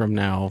 years from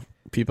now,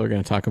 people are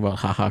going to talk about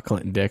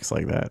Clinton Dix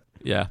like that.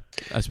 Yeah,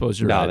 I suppose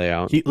you're No, right. they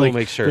don't. We'll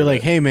make sure. They're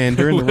like, hey man,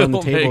 during the run the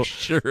We'll table, make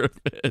sure of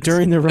it.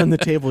 during the run the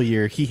table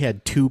year, he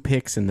had 2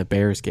 picks in the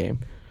Bears game.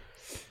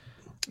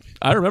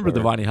 I remember the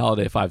Vonnie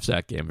Holliday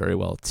 5-sack game very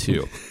well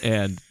too,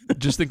 and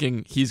just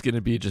thinking he's going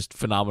to be just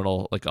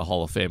phenomenal, like a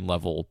Hall of Fame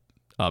level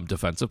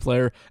defensive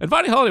player. And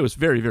Vonnie Holliday was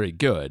very, very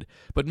good,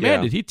 but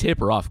man, did he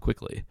taper off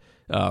quickly.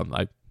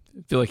 I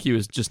feel like he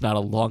was just not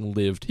a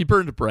long-lived. He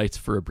burned bright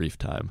for a brief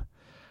time.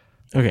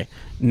 Okay,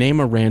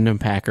 name a random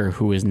Packer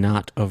who is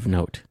not of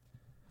note.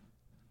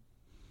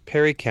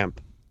 Perry Kemp.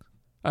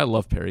 I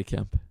love Perry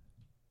Kemp.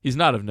 He's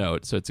not of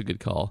note, so it's a good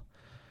call.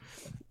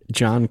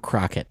 John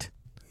Crockett.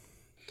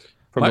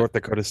 From North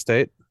Dakota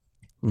State.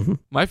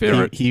 My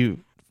favorite. He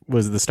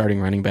was the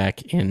starting running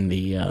back in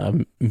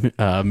the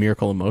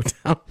Miracle in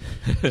Motown.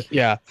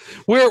 Yeah,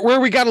 where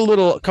we got a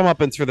little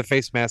comeuppance for the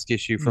face mask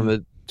issue from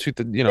the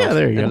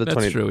there you end go. of the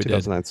That's true, we did.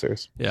 2009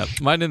 series. Yeah,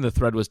 mine in the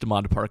thread was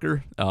DeMond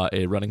Parker,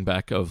 a running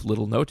back of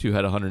Little Note who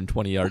had a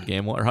 120-yard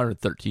game or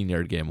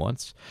 113-yard game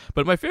once.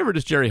 But my favorite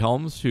is Jerry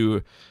Holmes,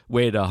 who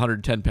weighed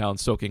 110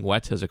 pounds soaking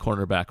wet as a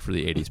cornerback for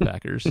the 80s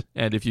Packers.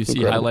 And if you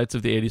see highlights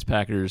of the 80s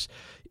Packers,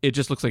 it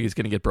just looks like he's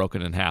going to get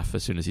broken in half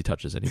as soon as he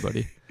touches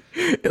anybody.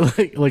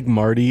 like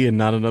Marty and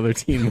Not Another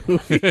Teen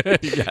Movie.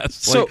 Yes,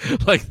 So-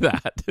 like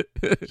that.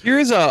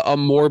 Here's a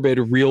morbid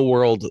real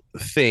world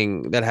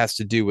thing that has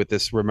to do with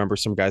this Remember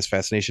Some Guys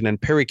fascination, and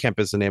Perry Kemp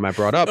is the name I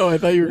brought up. Oh, I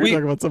thought you were going We- to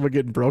talk about someone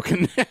getting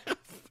broken.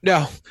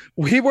 No,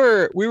 we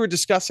were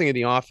discussing in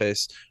the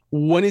office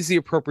when is the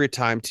appropriate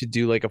time to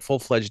do like a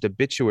full-fledged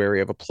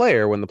obituary of a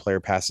player when the player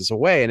passes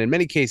away. And in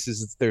many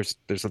cases, there's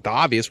the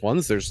obvious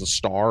ones. There's the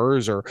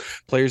stars or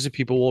players that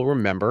people will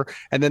remember,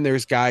 and then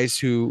there's guys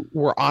who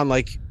were on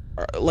like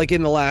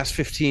in the last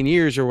 15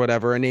 years or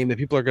whatever, a name that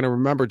people are going to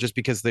remember just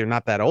because they're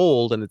not that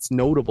old and it's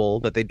notable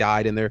that they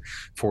died in their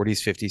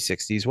 40s, 50s,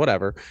 60s,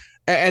 whatever.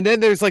 And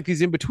then there's like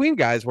these in between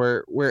guys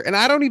where and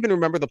I don't even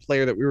remember the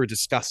player that we were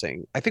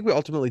discussing. I think we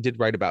ultimately did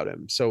write about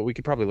him, so we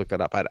could probably look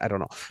that up. I don't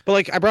know, but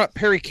like I brought up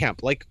Perry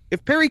Kemp. Like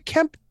if Perry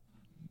Kemp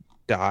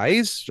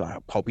dies,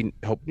 hope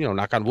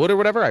knock on wood or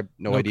whatever. I have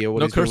no idea what.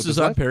 No he's doing with curses his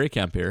on life. Perry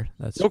Kemp here.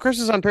 That's No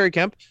curses on Perry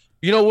Kemp.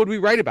 Would we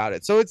write about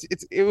it? So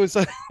it was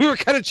we were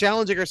kind of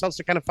challenging ourselves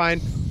to kind of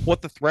find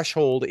what the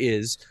threshold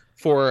is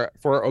for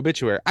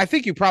obituary. I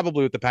think you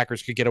probably with the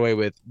Packers could get away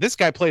with this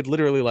guy played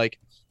literally like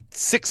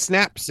 6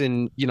 snaps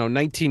in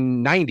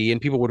 1990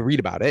 and people would read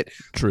about it.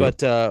 true.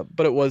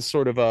 But it was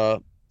sort of a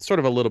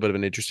little bit of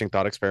an interesting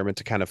thought experiment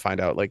to kind of find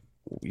out like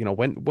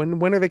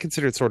when are they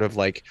considered sort of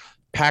like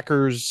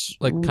Packers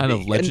like kind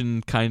of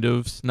legend, kind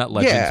of not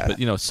legends,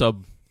 Yeah. but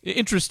sub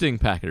interesting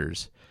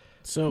Packers.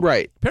 So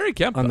right. Perry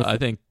Kemp, I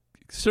think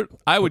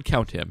I would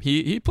count him.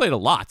 He played a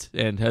lot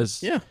and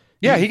has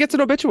Yeah, he gets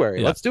an obituary.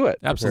 Yeah, Let's do it.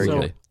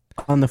 absolutely.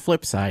 on the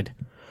flip side,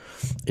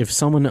 if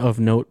someone of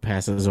note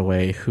passes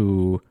away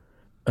who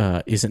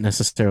isn't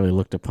necessarily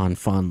looked upon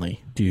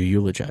fondly, do you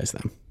eulogize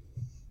them?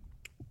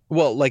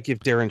 Well, like if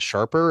Darren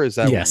Sharper, is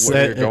that Yes, what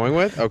you're going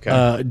with? Okay.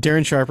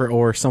 Darren Sharper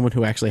or someone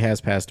who actually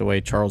has passed away,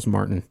 Charles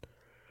Martin.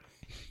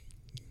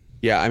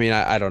 Yeah, I mean,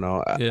 I don't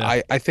know.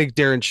 Yeah. I think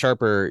Darren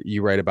Sharper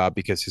you write about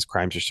because his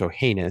crimes are so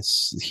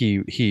heinous.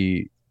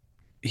 He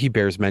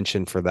bears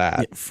mention for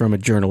that. From a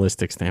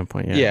journalistic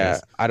standpoint, yeah. Yeah,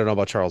 I don't know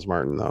about Charles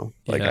Martin though.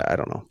 Like Yeah. I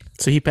don't know.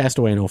 So he passed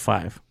away in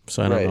 2005.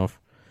 So I don't Right. know if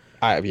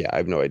I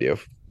have no idea.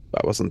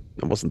 I wasn't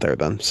there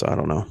then, so I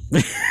don't know.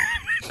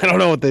 I don't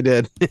know what they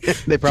did.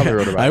 They probably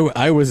wrote about it.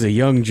 I was a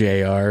young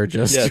JR.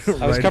 Just Yes, I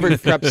was writing- covering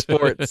prep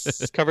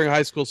sports, covering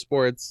high school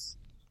sports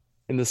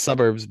in the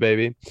suburbs,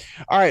 baby.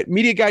 All right,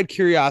 media guide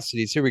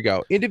curiosities. Here we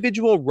go.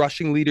 Individual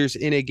rushing leaders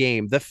in a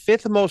game. The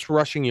 5th most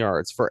rushing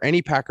yards for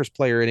any Packers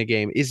player in a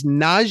game is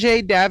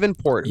Najee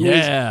Davenport, who is,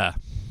 Yeah.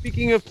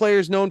 speaking of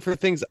players known for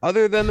things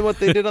other than what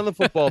they did on the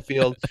football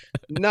field,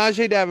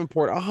 Najee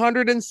Davenport,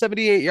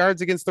 178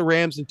 yards against the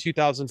Rams in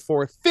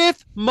 2004,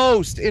 5th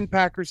most in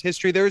Packers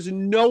history. There is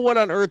no one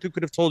on earth who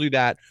could have told you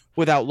that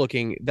without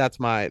looking. That's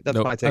my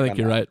Nope, my take. I think on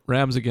you're that. right.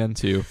 Rams again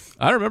too.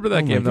 I remember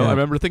that Oh my game though. God. I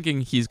remember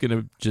thinking he's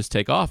gonna just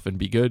take off and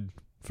be good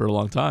for a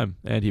long time,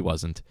 and he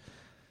wasn't.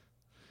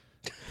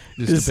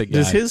 Just a big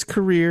Does guy. his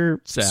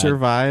career Sad.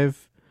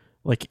 survive?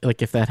 Like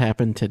if that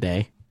happened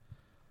today,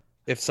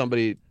 If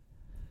somebody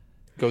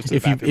goes to the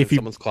If you- bathroom if in you-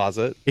 someone's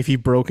closet, if he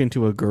broke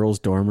into a girl's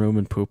dorm room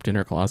and pooped in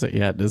her closet,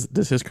 yeah,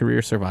 does his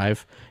career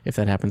survive if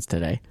that happens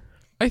today?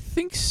 I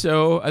think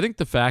so. I think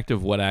the fact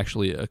of what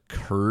actually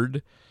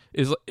occurred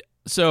is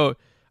so.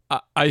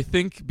 I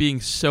think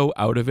being so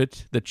out of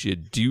it that you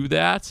do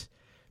that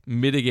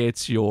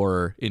mitigates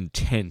your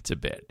intent a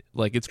bit.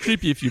 Like it's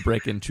creepy if you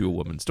break into a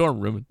woman's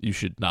dorm room. You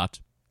should not.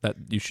 That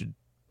you should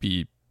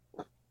be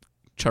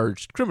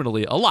charged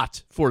criminally a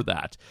lot for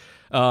that.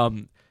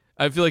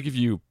 I feel like if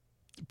you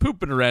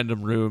poop in a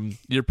random room,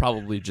 you're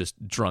probably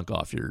just drunk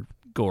off your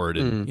gourd,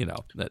 and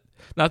that.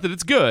 Not that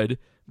it's good,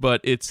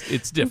 but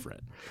it's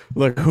different.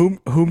 Look,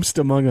 whomst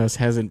among us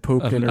hasn't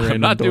pooped in a random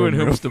I'm not dorm doing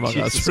room? whomst among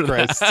us Jesus for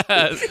Christ.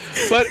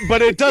 that.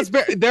 but it does.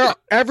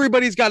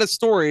 Everybody's got a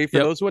story. For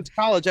Yep. those who went to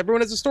college, everyone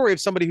has a story of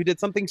somebody who did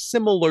something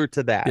similar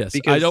to that. Yes,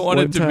 because I don't want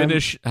to one time-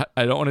 diminish.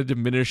 I don't want to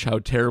diminish how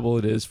terrible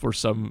it is for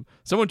someone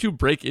to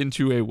break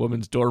into a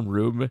woman's dorm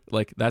room.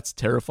 Like that's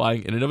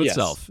terrifying in and of Yes.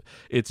 itself.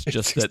 It's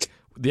just that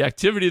the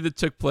activity that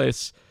took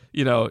place,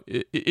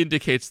 it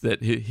indicates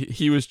that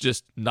he was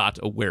just not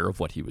aware of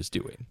what he was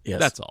doing. Yes.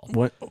 That's all.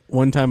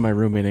 One time, my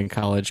roommate in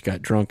college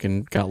got drunk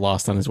and got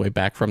lost on his way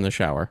back from the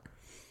shower.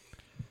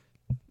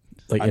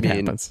 Like it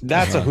happens.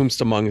 That's a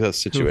whomst among us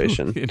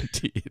situation.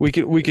 Indeed. We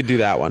could do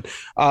that one.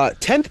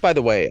 10th, by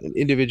the way, an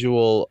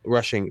individual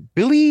rushing.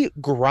 Billy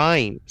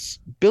Grimes.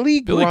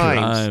 Billy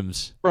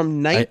Grimes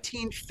from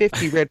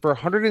 1950 ran for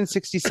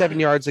 167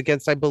 yards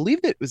against, I believe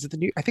it was the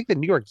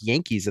New York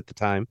Yankees at the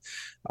time.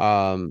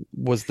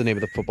 Was the name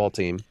of the football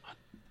team.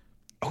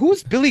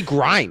 Who's Billy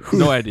Grimes?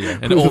 No idea.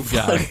 An Who the old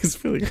fuck guy. is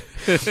Billy-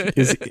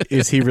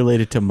 is he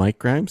related to Mike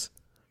Grimes?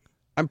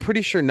 I'm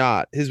pretty sure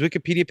not. His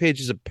Wikipedia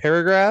page is a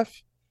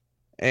paragraph.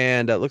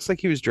 And it looks like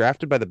he was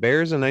drafted by the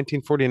Bears in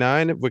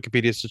 1949.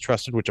 Wikipedia is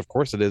trusted, which of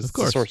course it is. It's the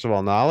course. source of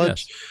all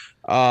knowledge.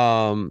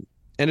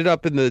 Ended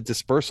up in the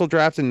dispersal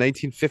draft in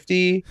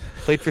 1950.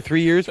 Played for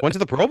 3 years. Went to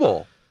the Pro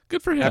Bowl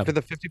Good for him. after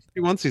the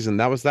 50-51 season.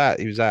 That was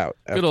that. He was out.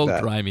 Good after old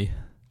that. Grimy.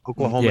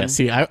 Oklahoma. Yeah.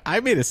 See, I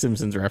made a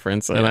Simpsons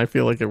reference, and I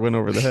feel like it went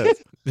over the head.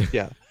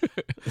 Yeah.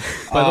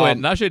 By the way,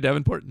 Najee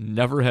Davenport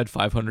never had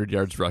 500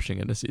 yards rushing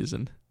in a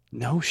season.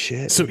 No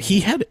shit. So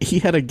he had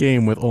a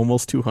game with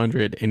almost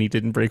 200, and he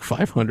didn't break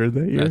 500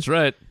 that year. That's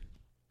right.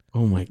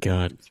 Oh my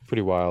god. It's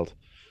pretty wild.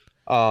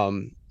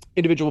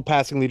 Individual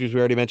passing leaders, we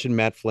already mentioned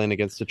Matt Flynn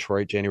against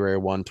Detroit, January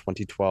 1,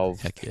 2012.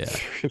 Heck yeah.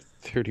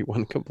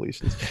 31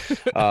 completions.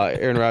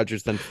 Aaron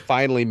Rodgers then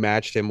finally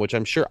matched him, which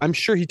I'm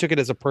sure he took it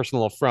as a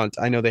personal affront.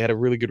 I know they had a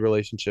really good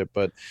relationship,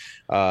 but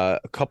a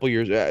couple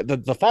years,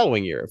 the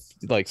following year,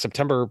 like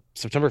September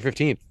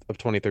 15th of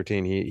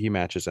 2013, he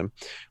matches him.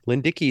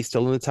 Lynn Dickey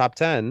still in the top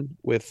 10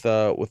 with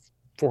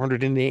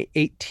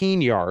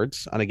 418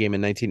 yards on a game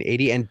in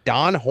 1980, and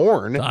Don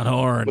Horn.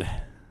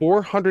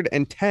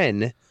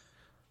 410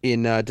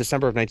 in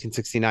December of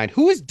 1969.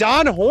 Who is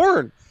Don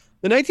Horn?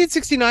 The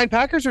 1969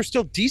 Packers are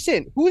still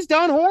decent. Who is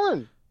Don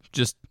Horn?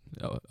 Just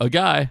a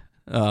guy.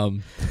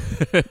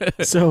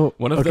 So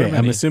one of okay, the I'm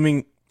many.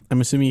 assuming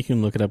you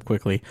can look it up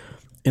quickly.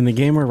 In the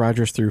game where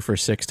Rodgers threw for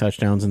 6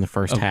 touchdowns in the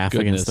first half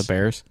goodness. against the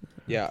Bears,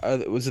 Yeah,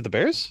 was it the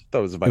Bears? That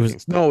was the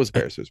Vikings. No, it was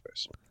Bears. It was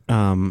Bears.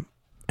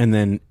 and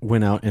then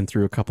went out and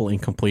threw a couple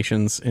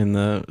incompletions in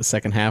the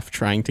second half,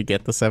 trying to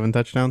get the 7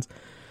 touchdowns.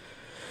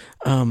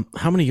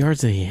 How many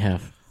yards did he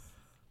have?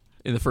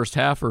 In the first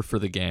half or for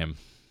the game?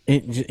 I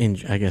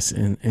guess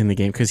in the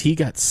game, because he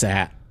got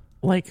sat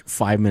like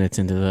 5 minutes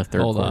into the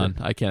third Hold quarter. on.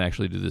 I can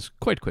actually do this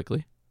quite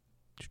quickly.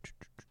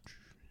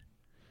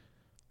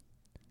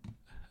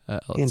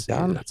 Let's see.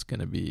 Don- That's going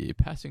to be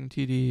passing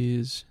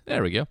TDs.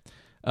 There we go.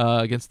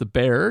 Against the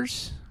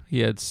Bears, he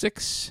had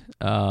 6.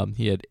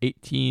 He had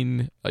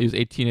 18. He was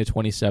 18 to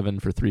 27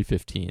 for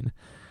 315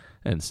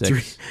 and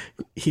 6.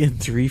 He had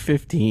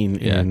 315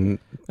 Yeah. in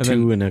And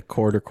 2 and a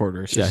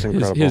quarters. Yeah, Just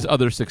incredible. his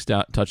other 6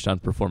 touchdown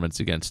performance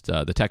against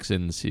the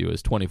Texans, he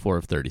was 24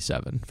 of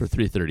 37 for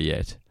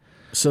 338.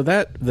 So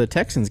the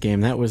Texans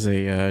game, that was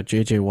a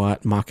J.J.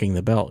 Watt mocking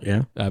the belt,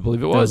 yeah? I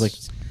believe it That was.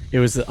 was it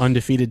was the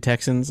undefeated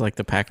Texans, like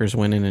the Packers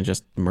went in and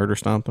just murder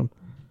stomped them.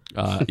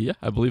 Yeah,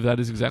 I believe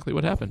that is exactly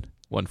what happened.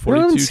 We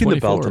haven't seen the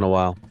belt in a 142-24.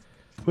 while.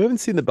 We haven't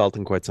seen the belt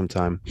in quite some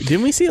time.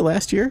 Didn't we see it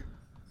last year?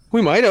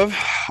 We might have.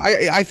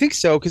 I think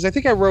so, because I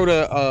think I wrote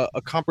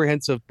a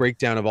comprehensive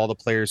breakdown of all the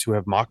players who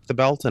have mocked the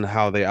belt and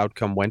how the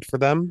outcome went for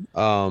them.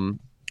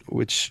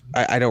 Which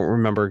I don't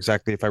remember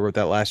exactly if I wrote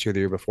that last year or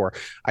the year before.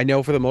 I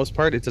know for the most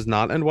part it does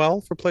not end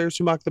well for players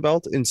who mock the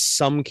belt. In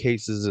some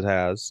cases it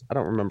has. I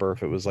don't remember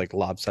if it was like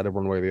lopsided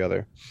one way or the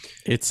other.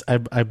 It's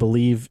I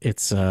believe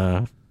it's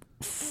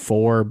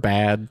 4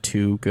 bad,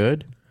 2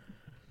 good.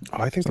 Oh,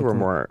 I think there were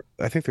more.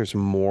 I think there's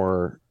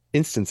more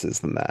instances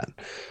than that.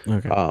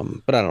 Okay.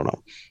 But I don't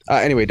know.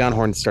 Anyway, Don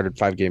Horn started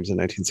 5 games in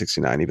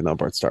 1969, even though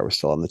Bart Starr was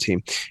still on the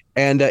team.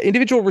 And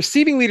individual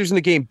receiving leaders in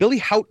the game: Billy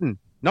Houghton,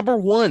 number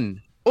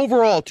 1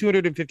 overall,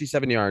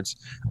 257 yards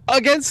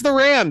against the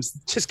Rams.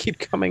 Just keep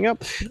coming up.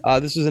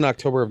 This was in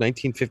October of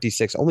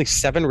 1956. Only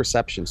 7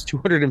 receptions,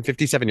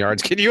 257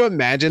 yards. Can you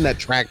imagine that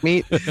track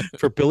meet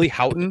for Billy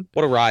Houghton?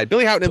 What a ride!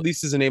 Billy Houghton, at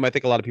least, is a name I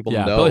think a lot of people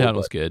Yeah, know. Billy Houghton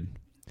was good.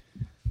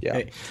 Yeah.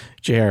 Hey,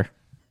 JR,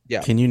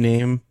 Yeah. can you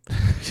name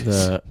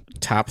the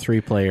top 3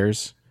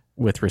 players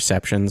with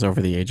receptions over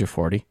the age of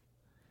 40?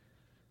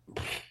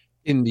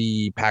 In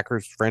the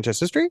Packers franchise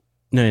history?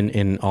 No,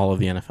 in all of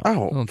the NFL.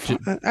 Oh,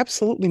 Well,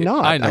 absolutely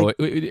not. I know.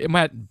 It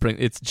might bring.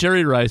 It's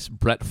Jerry Rice,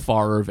 Brett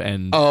Favre,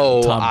 and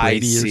Oh, Tom I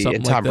Brady or see. something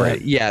And Tom like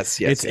Brady. Yes.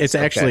 It's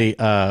okay. actually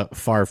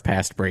Favre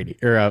past Brady,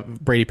 or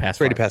Brady past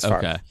Brady Favre. past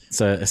that.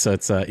 Favre. Okay.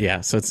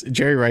 So it's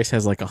Jerry Rice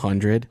has like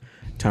 100,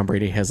 Tom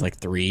Brady has like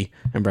 3,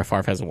 and Brett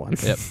Favre has 1.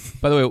 Yep.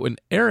 By the way, when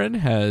Aaron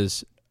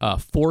has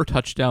 4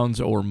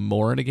 touchdowns or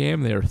more in a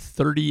game, they are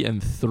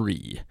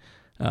 30-3,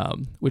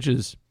 which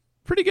is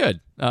pretty good.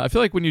 I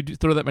feel like when you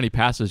throw that many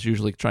passes, you're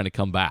usually trying to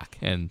come back,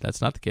 and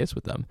that's not the case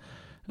with them.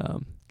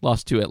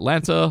 Lost to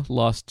Atlanta,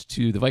 lost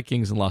to the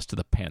Vikings, and lost to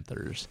the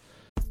Panthers.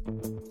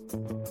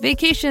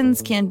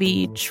 Vacations can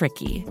be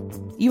tricky.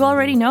 You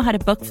already know how to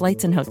book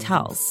flights and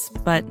hotels,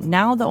 but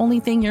now the only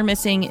thing you're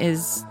missing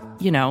is,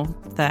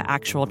 the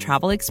actual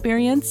travel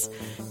experience.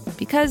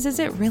 Because is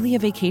it really a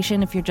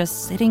vacation if you're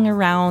just sitting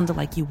around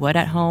like you would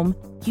at home?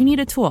 You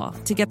need a tool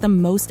to get the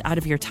most out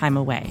of your time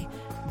away.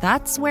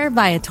 That's where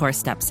Viator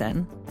steps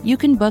in. You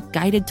can book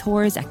guided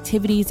tours,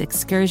 activities,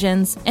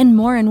 excursions, and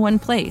more in one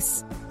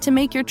place to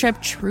make your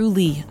trip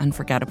truly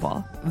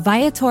unforgettable.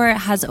 Viator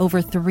has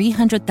over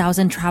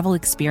 300,000 travel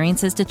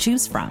experiences to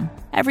choose from.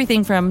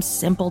 Everything from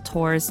simple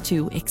tours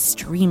to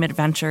extreme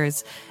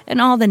adventures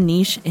and all the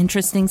niche,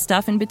 interesting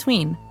stuff in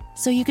between.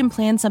 So you can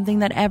plan something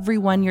that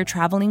everyone you're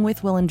traveling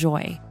with will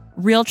enjoy.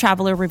 Real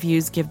traveler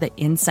reviews give the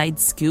inside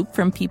scoop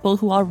from people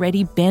who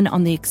already been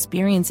on the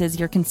experiences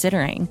you're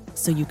considering,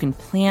 so you can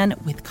plan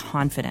with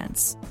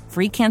confidence.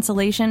 Free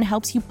cancellation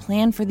helps you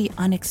plan for the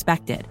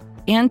unexpected.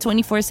 And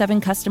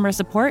 24/7 customer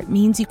support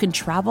means you can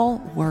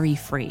travel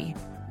worry-free.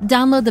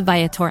 Download the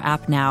Viator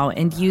app now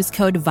and use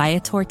code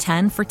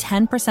Viator10 for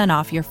 10%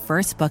 off your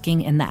first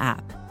booking in the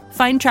app.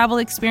 Find travel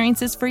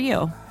experiences for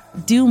you.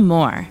 Do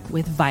more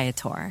with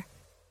Viator.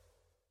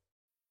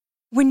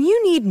 When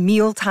you need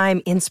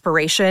mealtime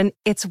inspiration,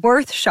 it's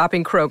worth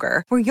shopping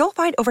Kroger, where you'll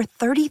find over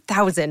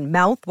 30,000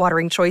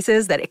 mouth-watering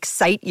choices that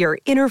excite your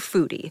inner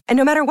foodie. And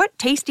no matter what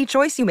tasty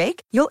choice you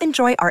make, you'll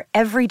enjoy our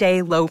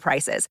everyday low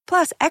prices,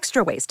 plus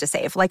extra ways to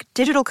save, like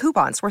digital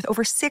coupons worth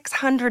over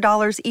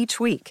 $600 each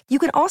week. You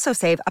can also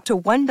save up to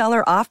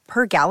 $1 off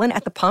per gallon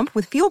at the pump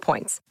with fuel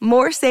points.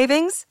 More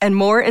savings and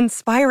more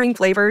inspiring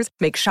flavors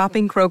make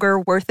shopping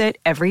Kroger worth it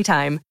every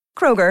time.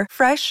 Kroger,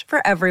 fresh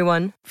for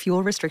everyone.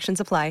 Fuel restrictions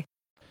apply.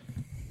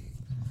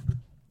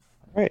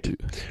 All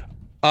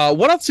right.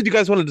 What else did you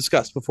guys want to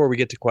discuss before we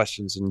get to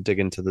questions and dig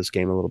into this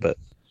game a little bit?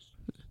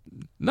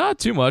 Not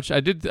too much. I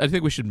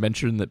think we should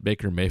mention that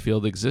Baker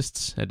Mayfield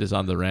exists and is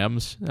on the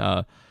Rams.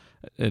 I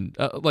don't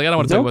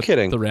want to talk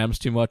about the Rams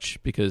too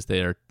much because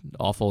they are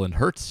awful and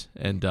hurt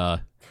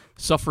and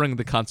suffering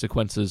the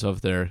consequences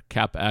of their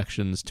cap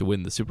actions to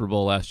win the Super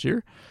Bowl last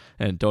year,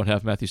 and don't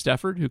have Matthew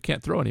Stafford, who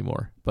can't throw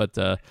anymore. But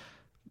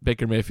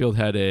Baker Mayfield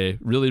had a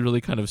really,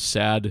 really kind of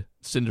sad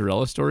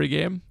Cinderella story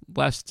game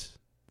last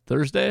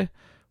Thursday,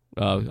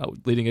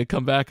 leading a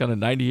comeback on a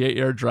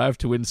 98-yard drive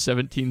to win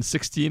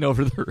 17-16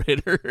 over the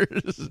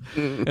Raiders.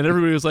 And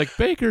everybody was like,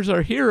 Baker's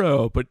our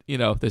hero. But,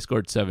 they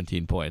scored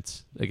 17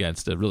 points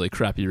against a really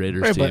crappy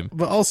Raiders team.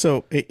 But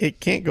also, it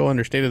can't go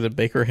understated that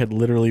Baker had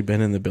literally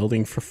been in the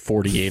building for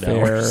 48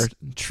 hours.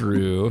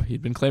 True.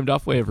 He'd been claimed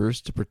off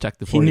waivers to protect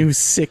the 49ers. He knew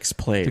 6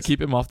 plays. To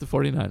keep him off the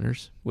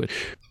 49ers, which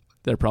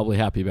they're probably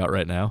happy about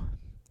right now.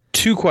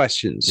 2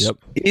 questions. Yep.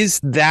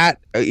 Is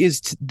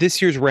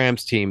this year's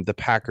Rams team the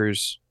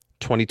Packers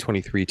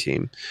 2023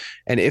 team?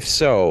 And if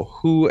so,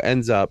 who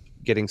ends up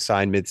getting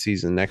signed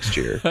midseason next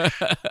year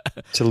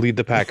to lead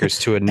the Packers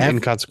to an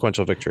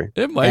inconsequential victory?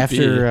 It might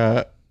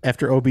be.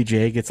 After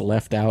OBJ gets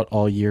left out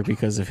all year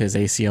because of his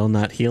ACL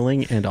not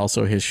healing and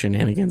also his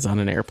shenanigans on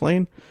an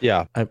airplane,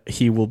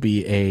 he will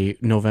be a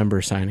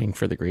November signing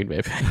for the Green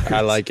Bay Packers.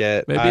 I like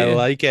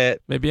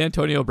it. Maybe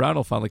Antonio Brown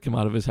will finally come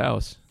out of his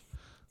house.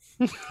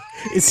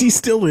 Is he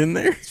still in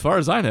there? As far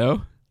as I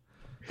know.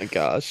 My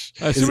gosh.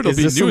 I assume it'll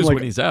be news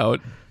when he's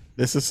out.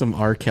 This is some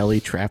R. Kelly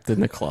trapped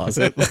in the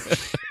closet.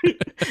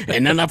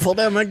 And then I pulled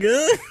out my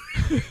gun.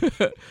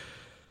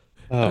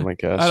 Oh my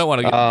gosh. I don't want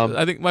to get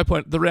I think my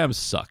point, the Rams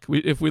suck.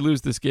 If we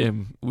lose this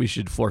game, we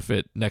should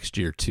forfeit next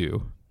year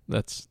too.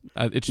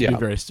 It should be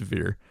very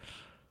severe.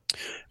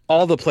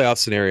 All the playoff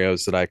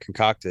scenarios that I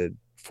concocted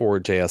for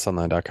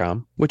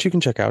jsonline.com, which you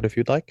can check out if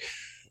you'd like.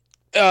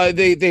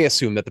 They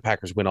assume that the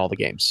Packers win all the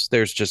games.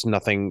 There's just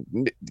nothing,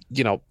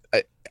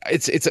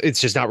 it's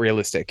just not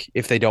realistic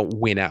if they don't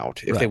win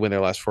out, if they win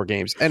their last 4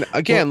 games. And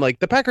again,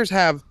 the Packers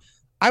have,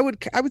 I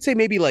would say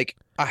maybe like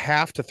a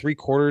half to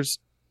 3/4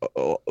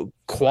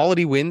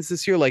 quality wins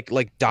this year,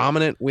 like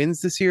dominant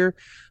wins this year.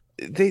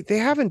 They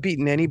haven't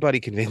beaten anybody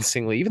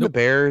convincingly. Even the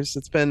Bears,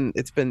 it's been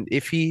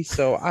iffy.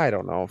 So I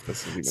don't know if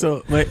this is even...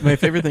 So my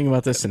favorite thing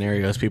about this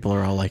scenario is people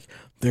are all like,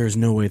 there's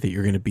no way that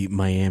you're going to beat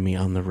Miami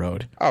on the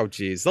road. Oh,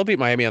 geez. They'll beat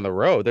Miami on the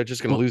road. They're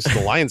just going to lose to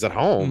the Lions at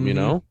home,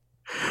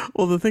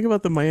 Well, the thing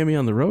about the Miami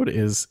on the road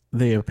is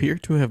they appear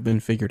to have been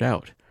figured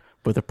out.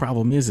 But the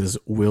problem is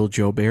will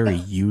Joe Barry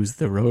use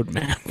the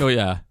roadmap? Oh,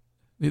 yeah.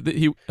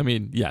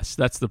 Yes,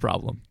 that's the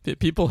problem.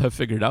 People have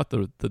figured out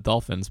the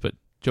Dolphins, but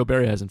Joe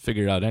Barry hasn't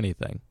figured out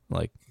anything.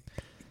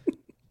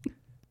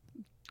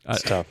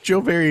 It's tough.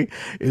 Joe Barry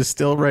is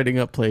still writing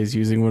up plays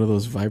using one of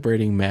those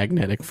vibrating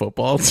magnetic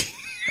football teams.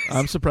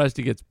 I'm surprised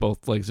he gets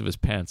both legs of his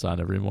pants on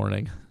every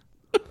morning.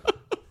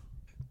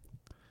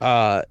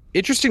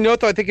 Interesting note,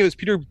 though, I think it was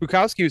Peter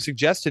Bukowski who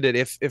suggested it.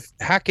 If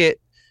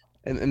Hackett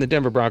and the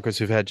Denver Broncos,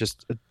 who've had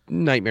just a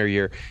nightmare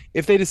year,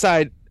 if they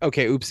decide,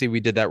 okay, oopsie, we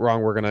did that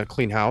wrong, we're going to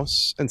clean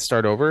house and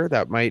start over,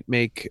 that might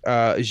make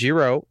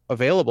Giro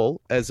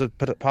available as a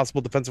possible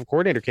defensive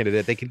coordinator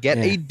candidate. They could get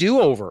a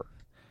do-over.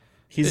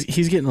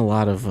 He's getting a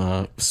lot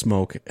of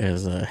smoke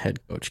as a head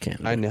coach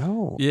candidate. I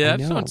know. Yeah, I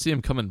just don't see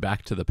him coming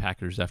back to the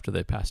Packers after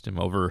they passed him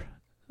over.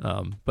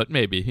 But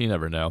maybe. You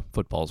never know.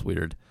 Football's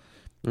weird.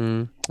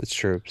 It's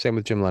true. Same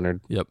with Jim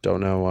Leonard. Yep. Don't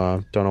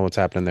know what's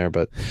happening there,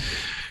 but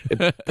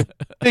it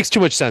makes too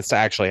much sense to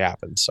actually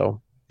happen.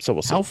 So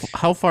we'll see.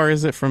 How far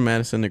is it from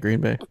Madison to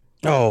Green Bay?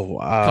 Oh,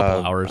 a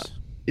couple hours.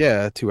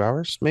 Yeah, 2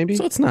 hours maybe.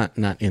 So it's not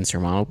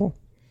insurmountable.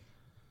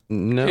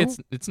 No,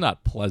 it's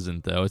not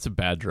pleasant though. It's a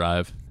bad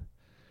drive.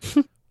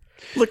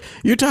 Look,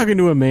 you're talking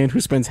to a man who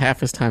spends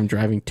half his time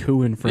driving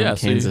to and from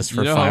Kansas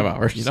for 5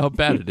 hours. You know how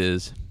bad it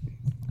is.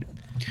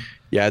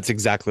 Yeah, it's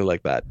exactly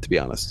like that, to be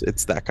honest.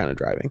 It's that kind of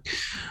driving.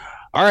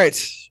 All right.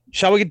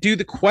 Shall we do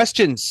the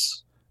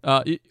questions?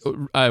 I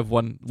have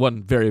one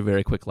very,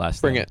 very quick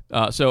last thing. Bring it.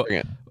 Bring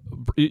it.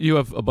 You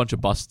have a bunch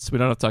of busts. We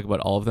don't have to talk about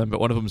all of them,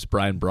 but one of them is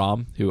Brian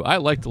Braum, who I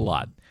liked a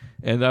lot.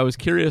 And I was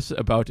curious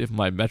about if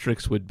my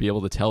metrics would be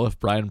able to tell if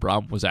Brian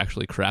Braum was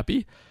actually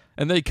crappy.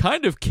 And they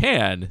kind of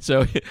can.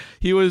 So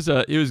he was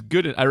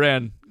good. I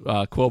ran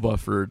Quoba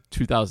for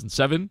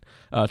 2007.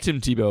 Tim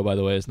Tebow, by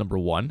the way, is number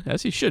 1,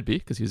 as he should be,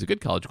 because he's a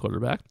good college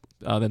quarterback.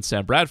 Then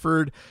Sam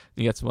Bradford.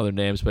 You got some other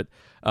names, but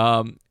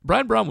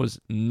Brian Braum was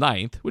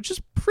 9th, which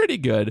is pretty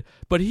good.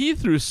 But he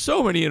threw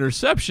so many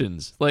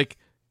interceptions.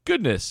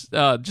 goodness.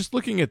 Just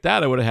looking at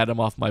that, I would have had him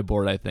off my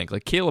board, I think.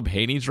 Like Caleb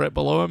Haney's right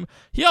below him.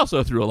 He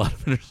also threw a lot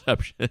of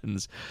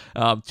interceptions.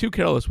 Too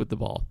careless with the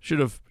ball. Should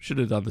have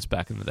done this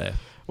back in the day.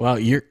 Wow,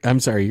 I'm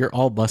sorry, your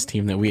all bus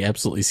team that we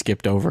absolutely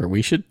skipped over.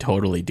 We should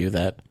totally do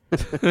that.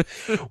 Well,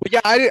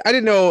 yeah, I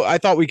didn't know. I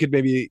thought we could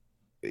maybe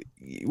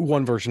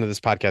one version of this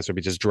podcast would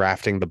be just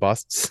drafting the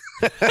busts,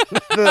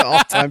 the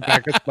all-time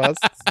Packers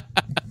busts.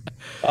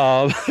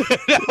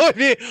 That would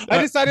be,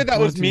 I decided that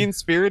was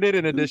mean-spirited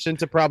in addition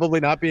to probably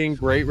not being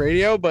great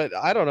radio, but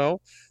I don't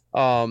know.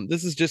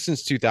 This is just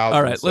since 2000.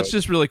 All right, let's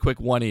just really quick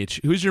one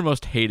each. Who's your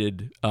most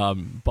hated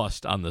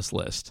bust on this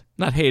list?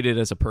 Not hated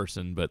as a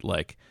person, but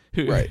like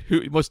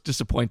who most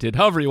disappointed,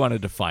 however you want to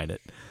define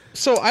it.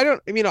 So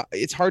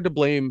it's hard to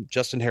blame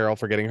Justin Harrell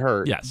for getting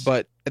hurt. Yes.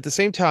 But at the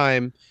same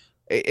time,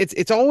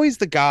 it's always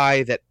the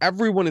guy that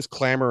everyone is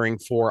clamoring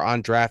for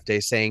on draft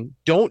day saying,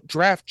 don't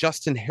draft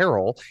Justin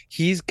Harrell.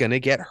 He's going to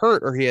get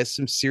hurt or he has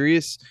some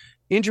serious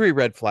injury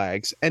red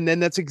flags. And then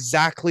that's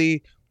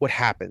exactly what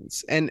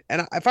happens. And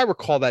if I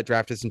recall, that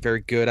draft isn't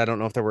very good. I don't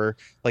know if there were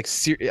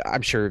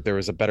I'm sure there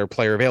was a better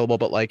player available,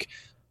 but like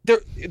there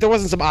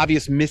wasn't some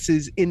obvious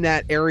misses in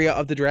that area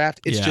of the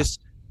draft. It's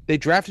just they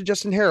drafted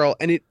Justin Harrell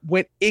and it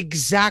went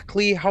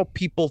exactly how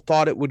people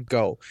thought it would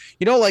go.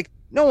 Like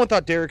no one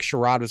thought Derek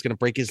Sherrod was going to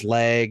break his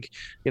leg.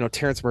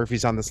 Terrence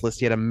Murphy's on this list.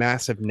 He had a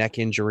massive neck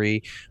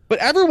injury, but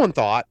everyone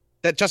thought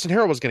that Justin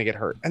Harrell was going to get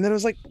hurt. And then it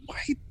was like,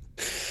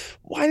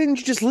 why didn't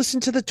you just listen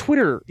to the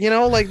Twitter?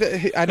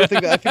 I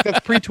think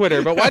that's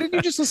pre-Twitter, but why didn't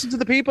you just listen to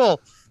the people?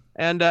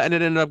 And it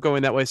ended up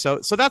going that way. So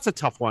that's a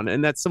tough one.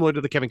 And that's similar to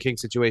the Kevin King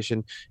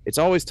situation. It's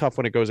always tough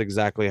when it goes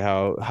exactly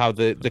how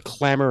the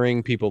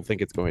clamoring people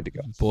think it's going to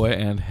go. Boy,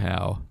 and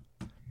how.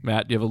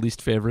 Matt, do you have a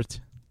least favorite?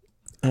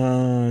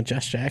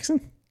 Josh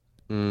Jackson.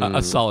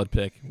 A solid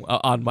pick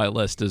on my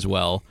list as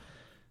well.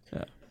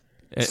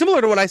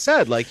 Similar to what I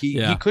said, like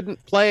he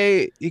couldn't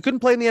play in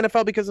the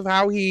NFL because of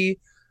how he's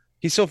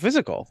so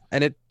physical,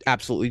 and it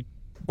absolutely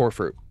bore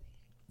fruit.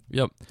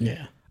 Yep.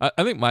 Yeah.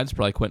 I think mine's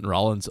probably Quentin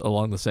Rollins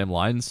along the same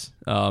lines,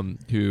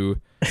 who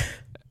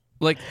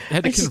like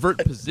had to convert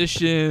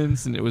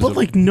positions, and it was.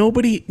 But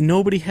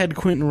nobody had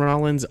Quentin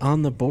Rollins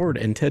on the board,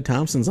 and Ted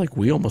Thompson's like,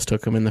 we almost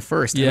took him in the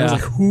first. Yeah. And I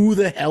was like, who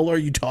the hell are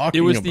you talking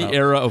about? It was the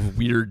era of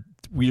weird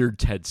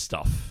Ted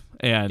stuff,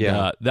 and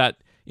that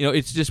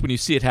it's just when you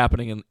see it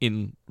happening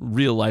in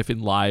real life, in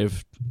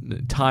live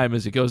time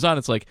as it goes on,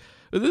 it's like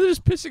they're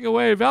just pissing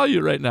away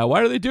value right now.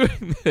 Why are they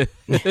doing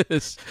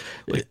this?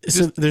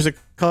 So there's a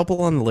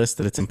couple on the list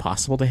that it's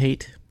impossible to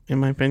hate, in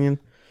my opinion.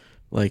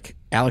 Like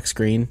Alex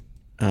Green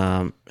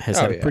has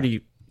had a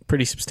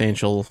pretty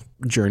substantial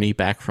journey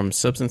back from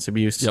substance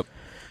abuse. Yep.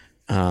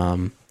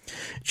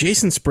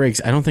 Jason Spriggs,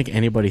 I don't think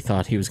anybody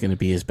thought he was going to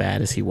be as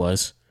bad as he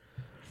was.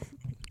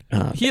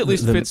 He at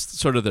least fits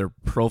sort of their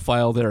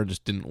profile there and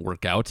just didn't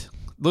work out.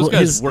 Those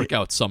guys work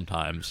out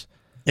sometimes.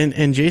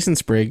 And Jason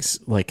Spriggs,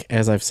 like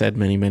as I've said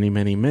many, many,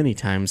 many, many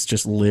times,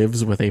 just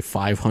lives with a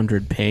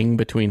 500 ping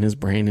between his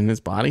brain and his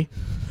body.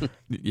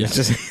 It's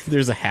just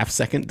there's a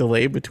half-second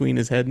delay between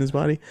his head and his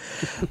body.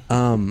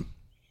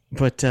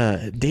 But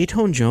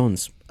Dayton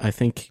Jones, I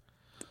think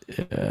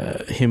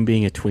him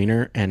being a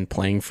tweener and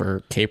playing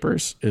for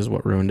Capers is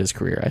what ruined his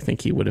career. I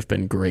think he would have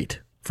been great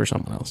for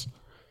someone else.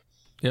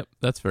 Yep,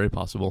 that's very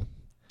possible.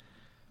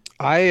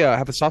 I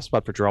have a soft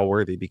spot for Jarrell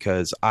Worthy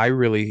because I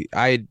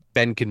had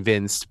been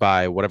convinced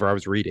by whatever I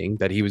was reading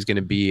that he was going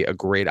to be a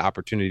great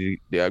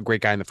opportunity, a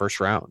great guy in the first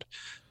round.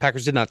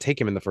 Packers did not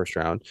take him in the first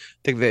round.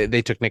 I think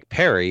they took Nick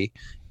Perry,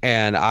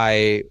 and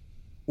I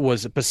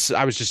was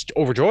just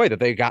overjoyed that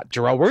they got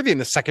Jarrell Worthy in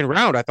the second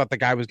round. I thought the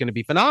guy was going to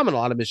be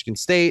phenomenal out of Michigan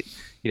State.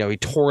 He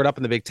tore it up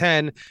in the Big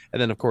Ten,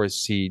 and then of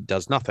course he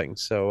does nothing.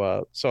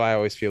 So I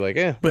always feel like,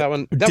 that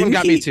one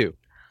got me too.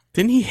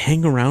 Didn't he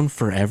hang around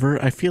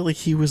forever? I feel like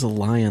he was a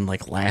Lion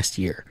like last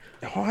year.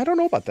 Oh, I don't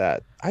know about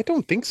that. I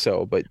don't think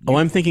so. But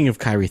I'm thinking of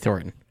Kyrie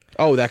Thornton.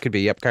 Oh, that could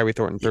be. Yep, Kyrie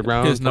Thornton, third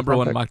round. His number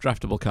one mock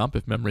draftable comp,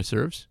 if memory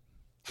serves.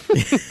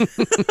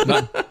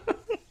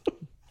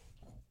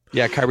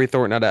 Yeah, Kyrie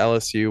Thornton out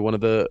of LSU. One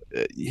of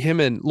him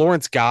and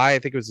Lawrence Guy, I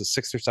think it was a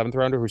 6th or 7th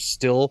rounder, who's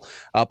still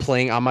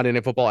playing on Monday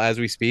Night Football as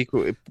we speak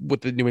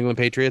with the New England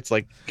Patriots.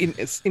 Like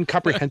it's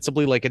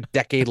incomprehensibly, like a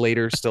decade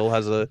later, still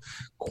has a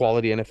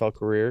quality NFL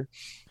career.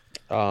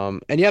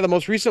 And the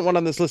most recent one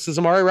on this list is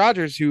Amari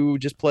Rodgers, who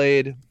just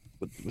played.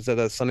 Was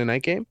that Sunday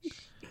night game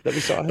that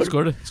we saw?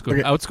 Outscored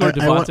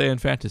Devontae in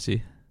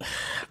fantasy.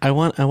 I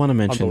want to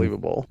mention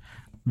unbelievable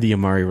the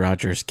Amari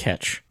Rodgers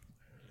catch.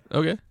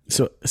 Okay.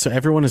 So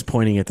everyone is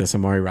pointing at this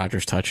Amari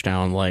Rodgers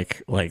touchdown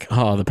like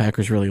the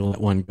Packers really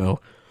let one go.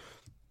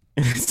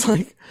 And it's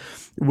like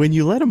when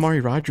you let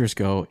Amari Rodgers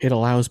go, it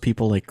allows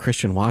people like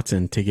Christian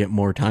Watson to get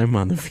more time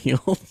on the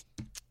field.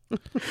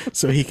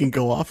 So he can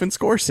go off and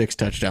score 6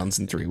 touchdowns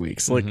in 3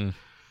 weeks. Like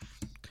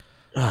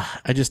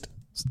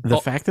the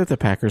fact that the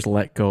Packers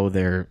let go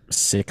their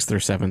 6th or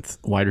 7th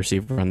wide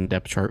receiver on the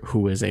depth chart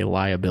who is a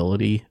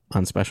liability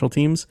on special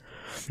teams,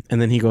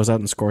 and then he goes out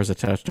and scores a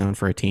touchdown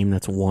for a team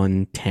that's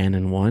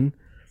 1-10-1.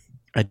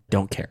 I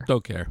don't care.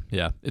 Don't care.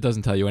 Yeah, it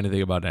doesn't tell you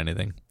anything about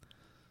anything.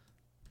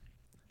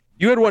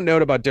 You had one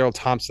note about Daryl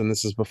Thompson.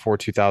 This is before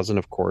 2000,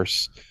 of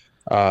course.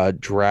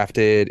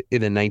 Drafted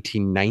in the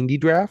 1990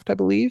 draft, I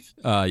believe.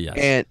 Yes.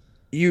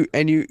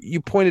 And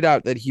you pointed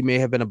out that he may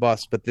have been a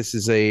bust, but this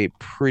is a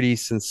pretty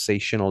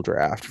sensational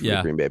draft for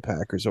the Green Bay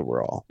Packers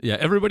overall. Yeah,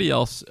 everybody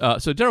else.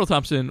 So Daryl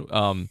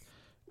Thompson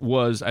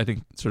was, I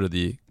think, sort of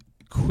the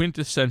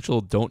quintessential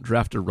don't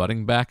draft a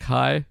running back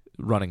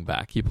running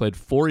back. He played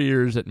 4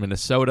 years at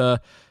Minnesota.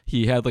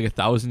 He had like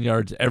 1,000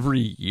 yards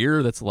every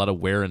year. That's a lot of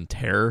wear and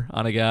tear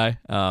on a guy.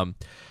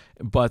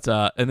 But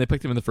they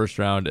picked him in the first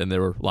round, and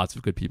there were lots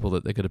of good people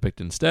that they could have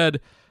picked instead.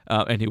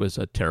 And he was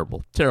a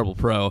terrible, terrible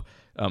pro.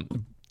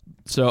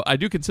 So I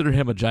do consider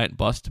him a giant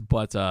bust,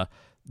 but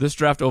this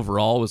draft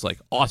overall was like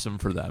awesome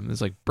for them.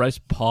 It's like Bryce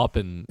Paup,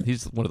 and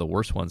he's one of the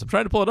worst ones. I'm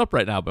trying to pull it up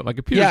right now, but my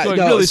computer's going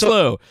really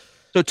slow.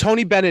 So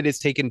Tony Bennett is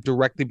taken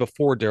directly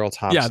before Daryl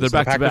Thompson. Yeah, they're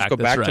so back to back. Go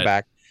back to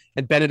back.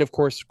 And Bennett, of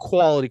course,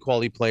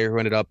 quality player who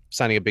ended up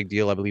signing a big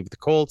deal, I believe, with the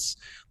Colts.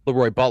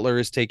 Leroy Butler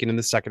is taken in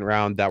the second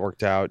round. That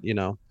worked out,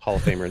 Hall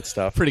of Famer and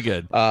stuff. Pretty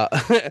good.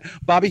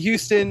 Bobby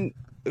Houston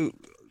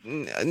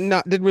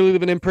didn't really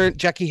leave an imprint.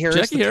 Jackie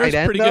Harris, tight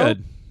end, pretty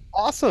good.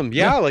 Awesome.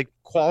 Yeah, like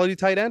quality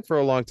tight end for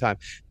a long time.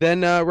 Then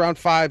round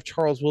 5,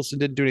 Charles Wilson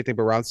didn't do anything,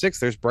 but round 6,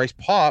 there's Bryce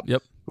Paup.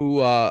 Yep. Who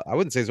I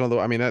wouldn't say is one of the.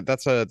 I mean,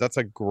 that's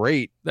a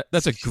great.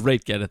 That's a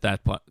great get at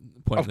that point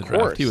in the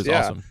draft. He was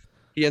awesome.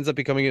 He ends up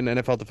becoming an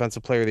NFL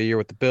Defensive Player of the Year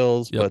with the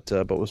Bills, but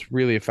was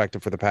really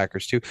effective for the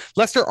Packers too.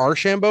 Lester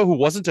Archambault, who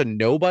wasn't a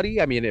nobody.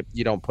 I mean,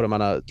 you don't put him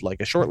on a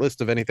short list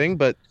of anything,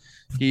 but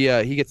he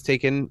gets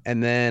taken.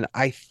 And then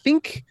I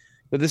think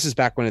this is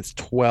back when it's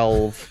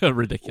 12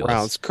 ridiculous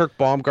rounds. Kirk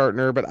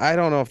Baumgartner, but I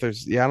don't know if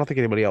there's. I don't think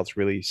anybody else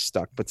really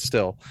stuck. But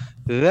still,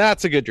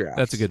 that's a good draft.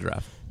 That's a good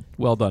draft.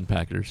 Well done,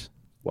 Packers.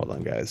 Well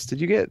done, guys.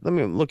 Did you get? Let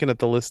me looking at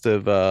the list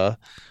of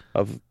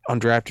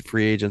undrafted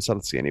free agents. I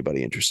don't see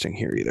anybody interesting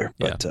here either.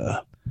 But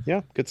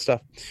good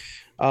stuff.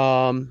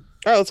 All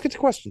right, let's get to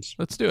questions.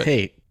 Let's do it.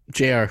 Hey,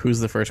 JR,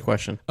 who's the first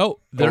question? Oh,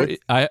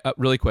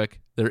 really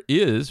quick. There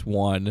is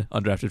one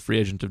undrafted free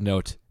agent of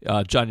note.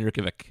 John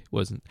Yurkovich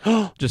wasn't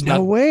just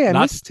no way. I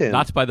missed him.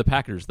 Not by the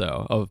Packers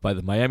though. By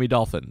the Miami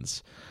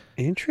Dolphins.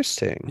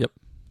 Interesting. Yep.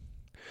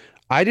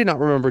 I did not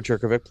remember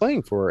Jerkovic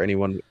playing for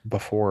anyone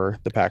before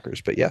the Packers,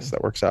 but yes,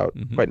 that works out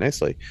quite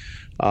nicely.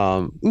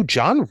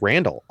 John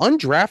Randall,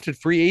 undrafted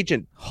free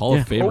agent, Hall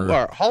of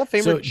Famer. Hall of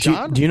Famer. So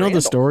John. Do you know Randall.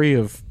 the story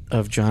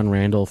of John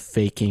Randall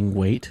faking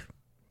weight?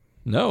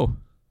 No.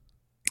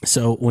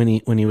 So when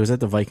he was at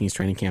the Vikings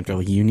training camp, they're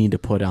like, you need to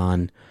put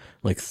on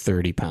like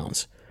 30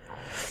 pounds,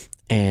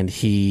 and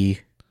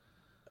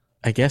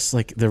I guess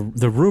like the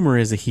rumor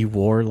is that he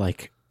wore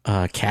like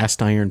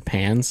cast iron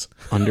pans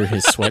under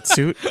his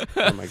sweatsuit.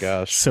 Oh my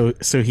gosh.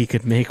 So he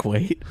could make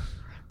weight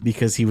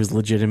because he was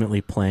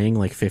legitimately playing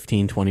like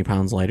 15, 20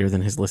 pounds lighter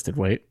than his listed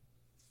weight.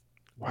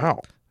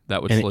 Wow.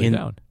 That would slow you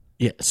down.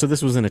 Yeah. So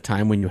this was in a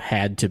time when you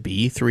had to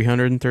be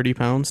 330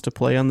 pounds to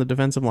play on the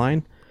defensive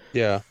line.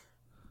 Yeah.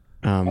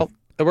 Well,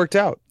 it worked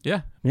out.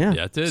 Yeah,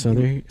 it did. So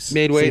they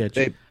made weight.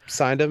 They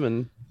signed him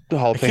and the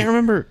Hall of Fame.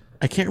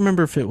 I can't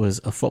remember if it was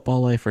a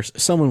Football Life or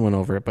someone went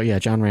over it, but yeah,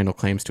 John Randall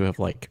claims to have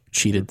like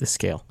cheated the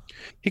scale.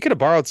 He could have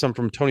borrowed some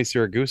from Tony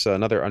Siragusa,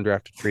 another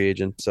undrafted free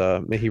agent.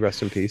 May he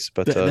rest in peace.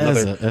 But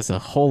that's a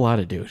whole lot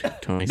of dude.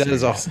 Tony. That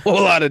is a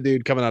whole lot of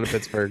dude coming out of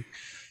Pittsburgh.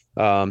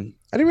 I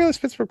didn't realize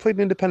Pittsburgh played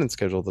an independent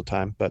schedule at the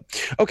time, but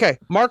okay.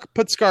 Mark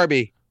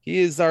Putscarby. He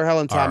is our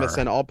Helen Thomas,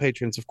 and all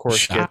patrons, of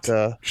course, get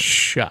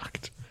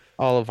shocked.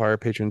 All of our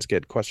patrons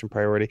get question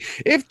priority.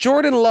 If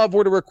Jordan Love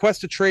were to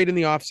request a trade in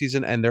the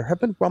offseason, and there have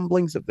been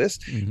rumblings of this,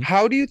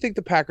 how do you think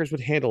the Packers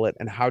would handle it,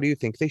 and how do you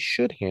think they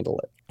should handle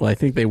it? Well, I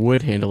think they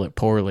would handle it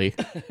poorly.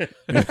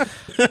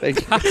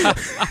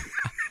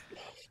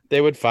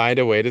 They would find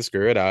a way to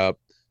screw it up.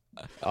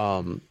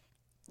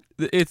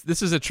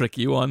 This is a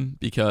tricky one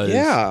because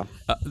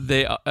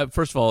they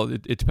first of all,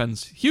 it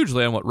depends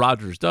hugely on what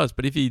Rodgers does.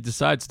 But if he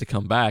decides to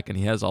come back and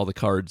he has all the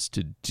cards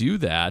to do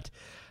that,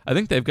 I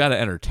think they've got to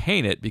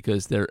entertain it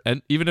because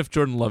even if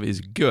Jordan Love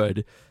is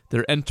good,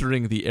 they're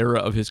entering the era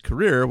of his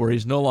career where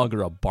he's no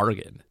longer a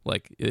bargain.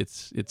 Like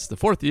it's the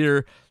fourth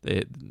year,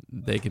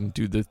 they can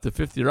do the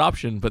fifth year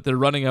option, but they're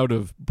running out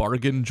of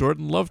bargain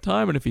Jordan Love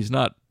time. And if he's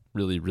not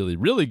really, really,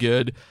 really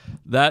good,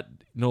 that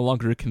no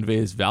longer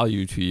conveys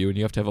value to you, and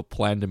you have to have a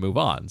plan to move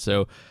on.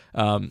 So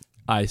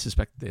I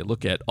suspect they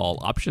look at all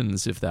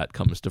options if that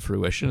comes to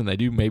fruition, and they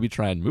do maybe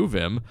try and move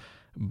him.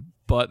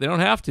 But they don't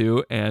have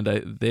to, and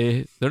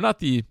they're not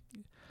the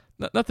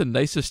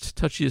nicest,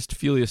 touchiest,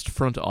 feeliest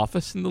front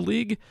office in the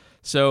league.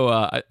 So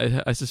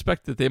I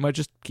suspect that they might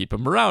just keep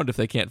him around if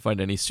they can't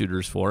find any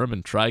suitors for him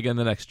and try again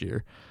the next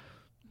year.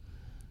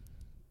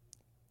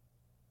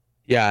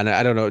 Yeah, and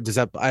I don't know.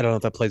 I don't know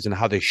if that plays into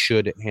how they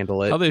should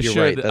handle it. How they You're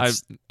should. Right,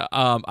 that's,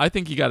 I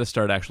think you got to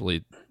start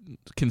actually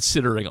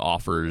considering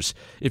offers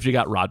if you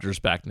got Rodgers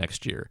back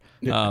next year.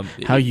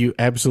 How you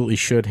absolutely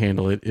should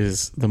handle it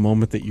is the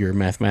moment that you're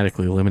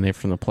mathematically eliminated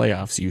from the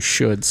playoffs, you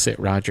should sit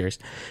Rodgers,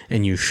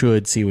 and you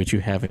should see what you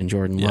have in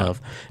Jordan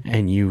Love,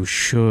 and you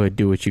should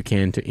do what you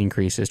can to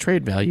increase his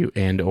trade value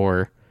and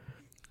or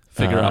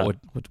figure out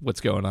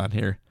what's going on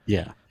here.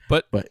 Yeah,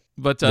 but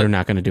they're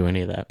not going to do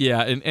any of that.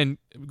 Yeah, and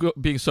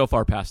being so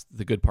far past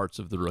the good parts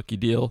of the rookie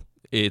deal,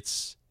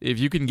 it's if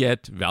you can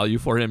get value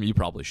for him, you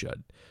probably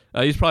should.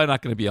 He's probably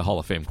not going to be a Hall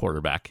of Fame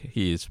quarterback.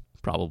 His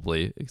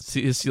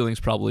ceiling's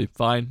probably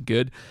fine,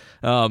 good.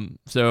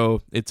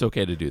 So it's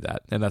okay to do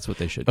that, and that's what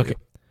they should do.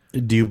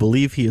 Do you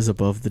believe he is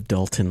above the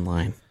Dalton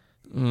line?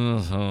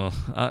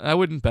 I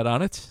wouldn't bet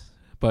on it,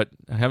 but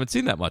I haven't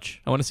seen that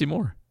much. I want to see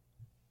more.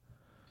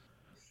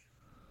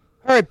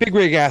 All right, Big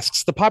Rig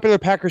asks, the popular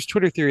Packers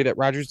Twitter theory that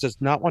Rodgers does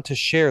not want to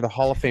share the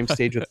Hall of Fame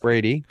stage with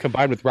Brady,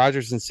 combined with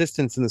Rodgers'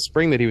 insistence in the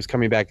spring that he was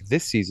coming back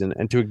this season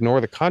and to ignore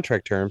the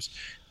contract terms.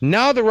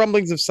 Now the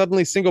rumblings of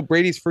suddenly single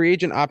Brady's free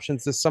agent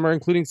options this summer,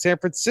 including San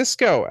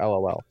Francisco,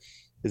 LOL.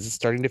 Is it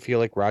starting to feel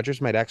like Rodgers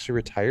might actually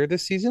retire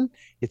this season?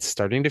 It's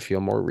starting to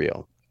feel more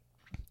real.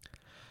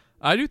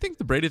 I do think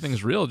the Brady thing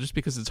is real just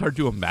because it's hard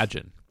to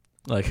imagine.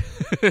 Like,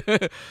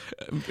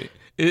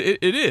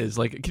 it is.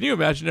 Like, can you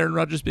imagine Aaron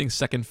Rodgers being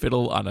second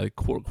fiddle on a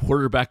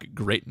quarterback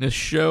greatness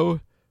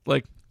show?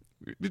 Like,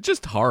 it's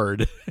just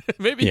hard.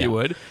 Maybe he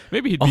would.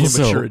 Maybe he'd be a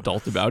mature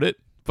adult about it.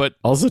 But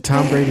also,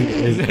 Tom Brady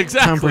is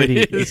exactly. Tom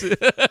Brady is,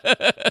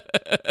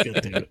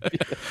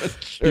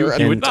 sure,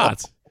 he would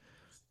not.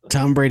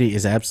 Tom Brady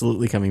is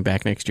absolutely coming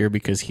back next year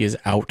because he is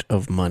out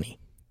of money.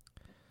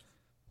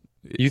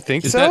 You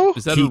think so?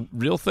 Is that a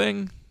real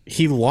thing?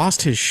 He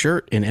lost his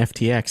shirt in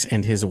FTX,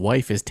 and his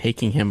wife is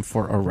taking him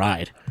for a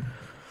ride.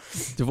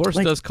 Divorce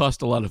does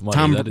cost a lot of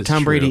money.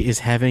 Tom Brady is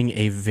having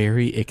a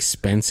very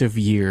expensive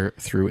year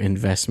through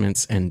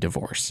investments and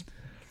divorce.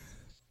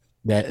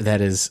 That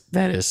is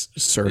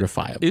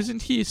certifiable.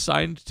 Isn't he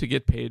signed to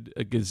get paid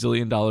a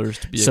gazillion dollars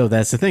to be? So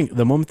that's the thing.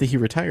 The moment that he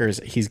retires,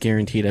 he's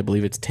guaranteed, I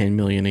believe it's $10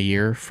 million a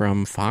year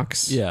from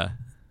Fox. Yeah,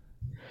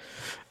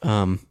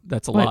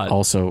 that's a lot.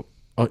 Also,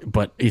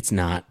 but it's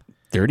not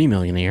 $30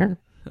 million a year.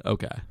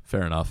 Okay,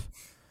 fair enough.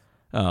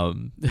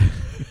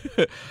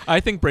 I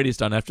think Brady's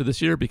done after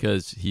this year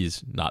because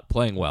he's not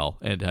playing well,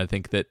 and I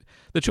think that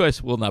the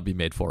choice will not be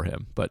made for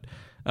him. But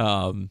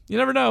you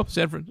never know.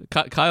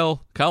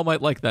 Kyle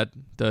might like that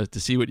to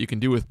see what you can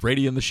do with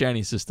Brady in the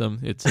Shanny system.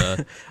 It's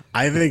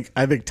I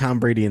think Tom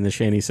Brady in the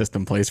Shanny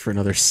system plays for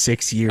another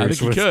 6 years I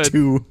think with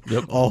two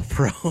All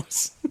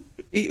Pros.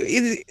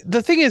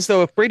 The thing is,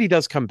 though, if Brady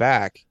does come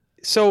back.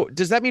 So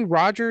does that mean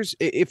Rodgers,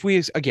 if we're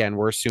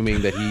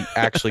assuming that he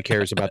actually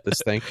cares about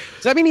this thing,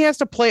 does that mean he has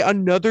to play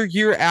another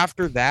year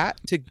after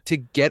that to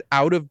get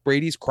out of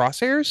Brady's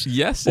crosshairs?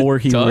 Yes, or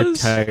he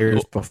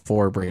retires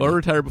before Brady. Or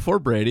retire before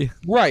Brady.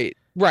 Right.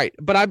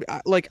 But I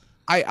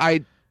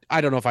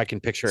don't know if I can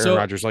picture Aaron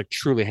Rodgers like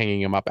truly hanging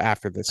him up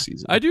after this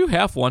season. I do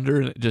half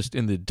wonder, just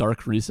in the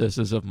dark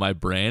recesses of my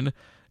brain,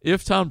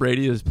 if Tom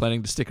Brady is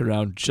planning to stick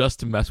around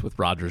just to mess with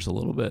Rodgers a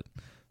little bit.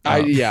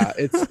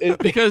 It's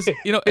because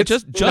it's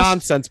just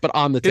nonsense, but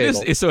on the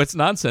table. It's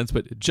nonsense,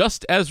 but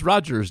just as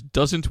Rodgers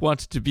doesn't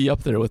want to be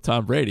up there with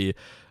Tom Brady,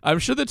 I'm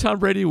sure that Tom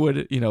Brady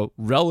would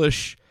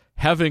relish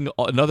having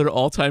another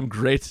all-time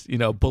great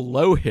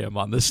below him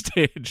on the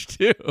stage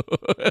too.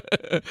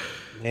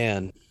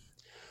 Man,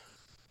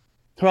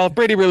 well, if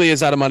Brady really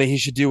is out of money, he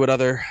should do what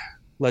other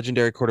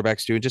legendary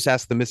quarterbacks do and just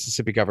ask the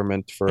Mississippi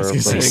government for a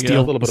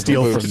little bit of a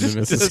boost. From the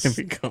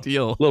Mississippi government.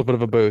 A little bit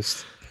of a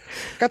boost.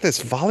 Got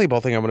this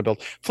volleyball thing I'm going to build.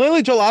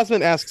 Flaley Joel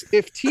Osmond asks,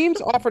 if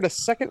teams offered a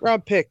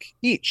second-round pick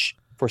each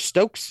for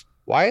Stokes,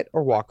 Wyatt,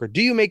 or Walker,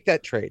 do you make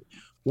that trade?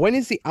 When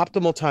is the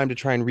optimal time to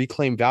try and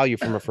reclaim value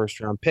from a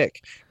first-round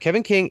pick?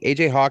 Kevin King,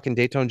 A.J. Hawk, and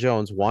Dayton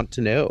Jones want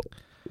to know.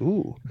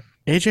 Ooh.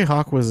 A.J.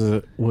 Hawk was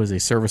a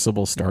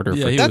serviceable starter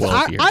for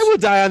 12 years. I will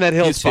die on that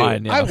hill, He's too.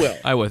 Fine, yeah.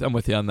 I will. I'm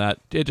with you on that.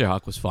 A.J.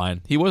 Hawk was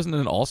fine. He wasn't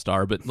an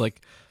all-star, but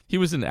he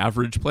was an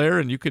average player,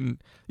 and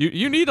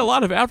you need a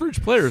lot of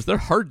average players. They're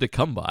hard to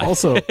come by.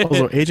 Also,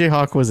 A.J.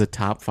 Hawk was a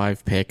top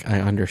 5 pick.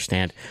 I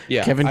understand.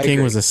 Yeah, Kevin King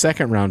agree. was a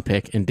second-round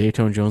pick, and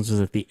Dayton Jones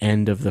was at the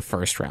end of the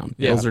first round.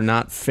 Yeah. Those are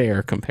not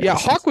fair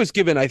comparisons. Yeah, Hawk was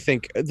given, I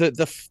think,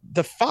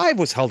 the 5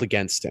 was held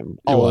against him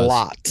a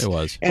lot. It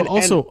was. And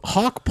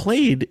Hawk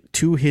played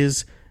to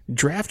his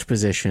draft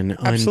position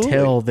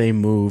until they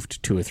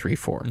moved to a 3-4.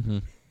 Mm-hmm.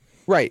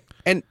 Right.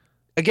 And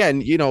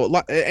again,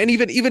 and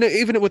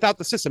even without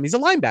the system, he's a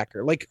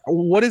linebacker. Like,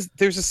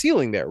 there's a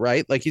ceiling there,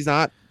 right? Like, he's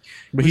not.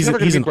 But he's never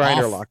going to be Brian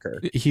off,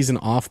 Urlacher. He's an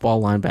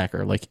off-ball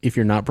linebacker. Like, if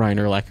you're not Brian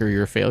Urlacher,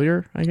 you're a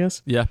failure, I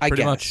guess. Yeah,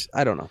 pretty much.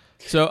 I don't know.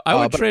 So I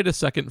would trade a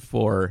second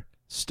for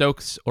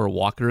Stokes or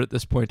Walker at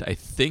this point. I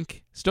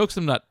think Stokes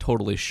I'm not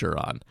totally sure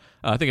on.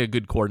 I think a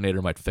good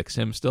coordinator might fix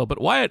him still,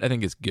 but Wyatt I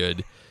think is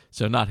good,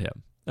 so not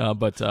him.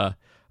 But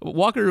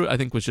Walker I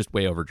think was just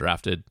way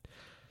overdrafted.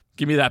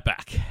 Give me that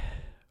back.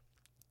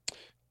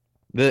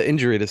 The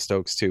injury to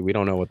Stokes too. We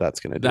don't know what that's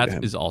going to do. to him.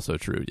 That is also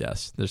true.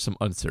 Yes, there's some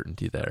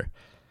uncertainty there,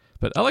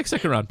 but I like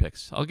second round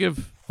picks. I'll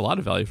give a lot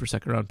of value for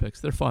second round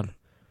picks. They're fun.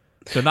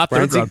 They're not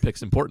third round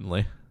picks.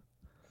 Importantly,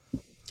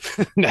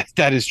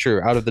 that is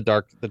true. Out of the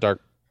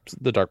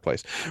dark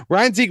place.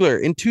 Ryan Ziegler,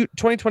 in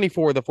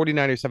 2024, the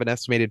 49ers have an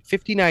estimated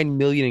 $59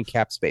 million in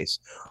cap space.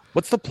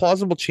 What's the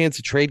plausible chance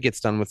a trade gets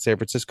done with San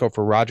Francisco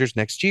for Rodgers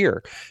next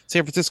year?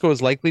 San Francisco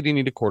is likely to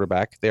need a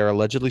quarterback. They are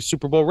allegedly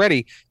Super Bowl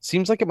ready.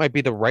 Seems like it might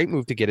be the right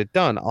move to get it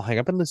done. I'll hang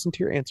up and listen to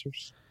your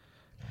answers.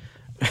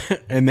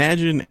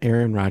 Imagine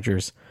Aaron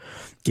Rodgers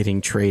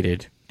getting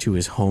traded to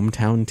his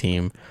hometown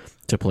team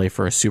to play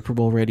for a Super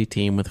Bowl ready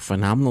team with a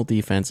phenomenal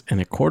defense and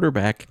a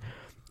quarterback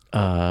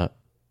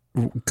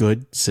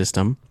good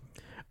system,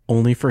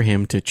 only for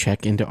him to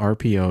check into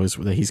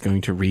RPOs that he's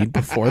going to read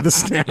before the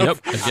snap.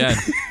 Yep, again.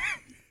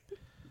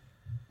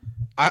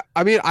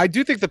 I mean, I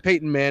do think the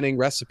Peyton Manning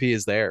recipe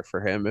is there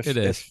for him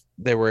if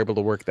they were able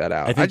to work that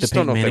out. I think just the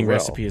Peyton don't know Manning if they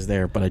recipe is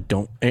there, but I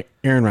don't.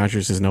 Aaron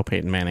Rodgers is no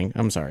Peyton Manning.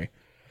 I'm sorry.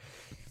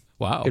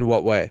 Wow. In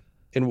what way?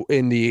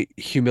 In the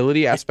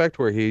humility aspect,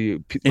 where he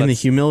in the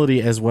humility,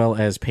 as well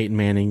as Peyton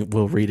Manning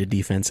will read a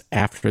defense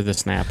after the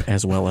snap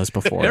as well as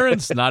before.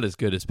 Aaron's not as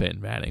good as Peyton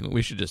Manning.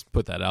 We should just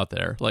put that out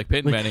there. Like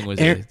Peyton Manning was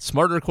a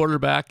smarter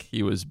quarterback.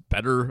 He was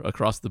better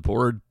across the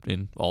board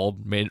in all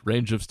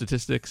range of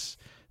statistics.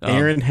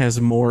 Aaron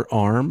has more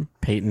arm.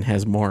 Peyton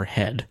has more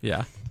head.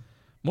 Yeah,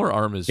 more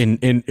arm is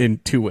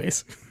in two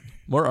ways.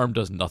 More arm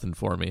does nothing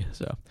for me.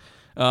 So.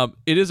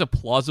 It is a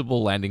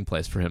plausible landing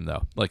place for him,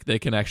 though. Like, they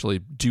can actually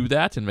do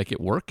that and make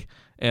it work,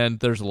 and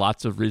there's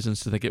lots of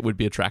reasons to think it would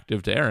be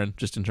attractive to Aaron,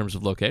 just in terms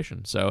of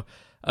location. So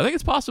I think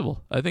it's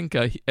possible. I think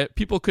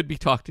people could be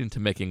talked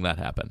into making that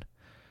happen.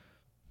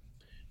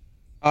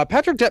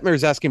 Patrick Detmer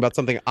is asking about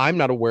something I'm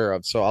not aware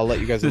of, so I'll let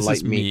you guys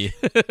enlighten me.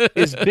 me.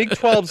 Is Big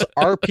 12's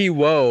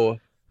RPWO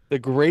the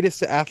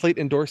greatest athlete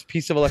endorsed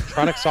piece of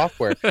electronic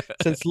software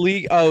since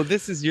Lee? Oh,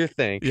 this is your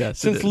thing. Yes,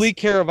 since Lee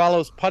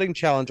Caravallo's putting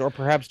challenge, or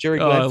perhaps Jerry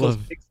Glanville's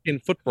pigskin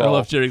football. I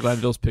love Jerry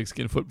Glanville's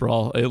pigskin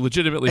football. A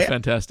legitimately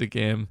fantastic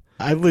game.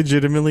 I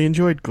legitimately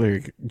enjoyed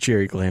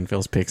Jerry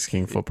Glanville's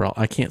pigskin football.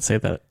 I can't say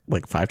that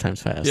like 5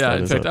 times fast. Yeah,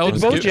 in fact, did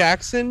Bo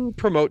Jackson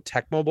promote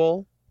Tecmo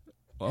Bowl?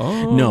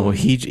 Oh. No,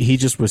 he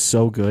just was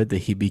so good that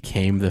he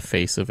became the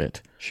face of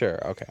it.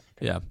 Sure. Okay.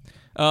 Yeah.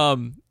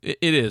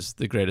 It is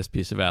the greatest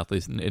piece of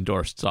athletes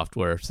endorsed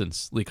software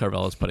since Lee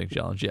Carvalho's putting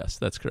challenge. Yes,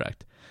 that's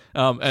correct.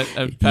 And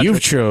Patrick,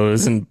 you've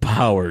chosen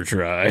Power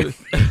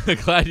Drive.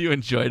 Glad you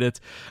enjoyed it.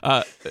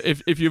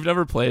 If you've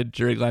never played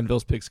Jerry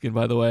Glanville's Pigskin,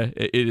 by the way,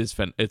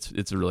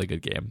 it's a really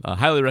good game.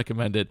 Highly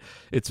recommend it.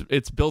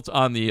 It's built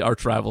on the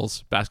Arch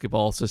Rivals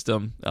basketball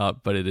system,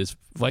 but it is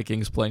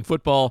Vikings playing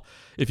football.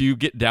 If you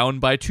get down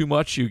by too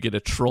much, you get a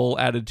troll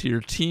added to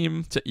your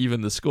team to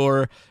even the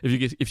score.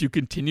 If you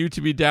continue to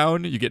be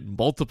down, you get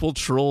multiple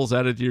trolls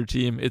added to your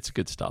team. It's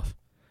good stuff.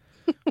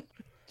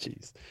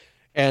 Jeez.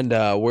 And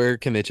where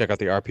can they check out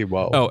the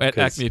RPWO? Oh, at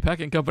Acme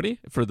Packing Company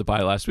for the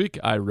buy last week.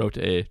 I wrote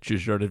a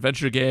Choose Your Own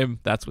Adventure game.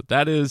 That's what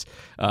that is.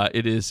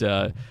 It is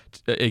a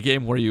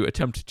game where you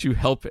attempt to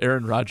help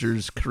Aaron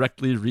Rodgers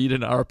correctly read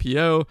an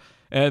RPO,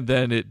 and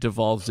then it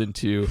devolves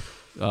into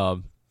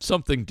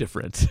something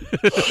different.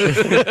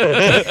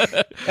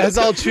 As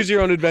all Choose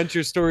Your Own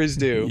Adventure stories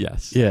do.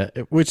 Yes. Yeah,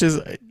 which is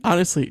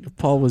honestly,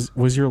 Paul,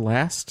 was your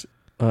last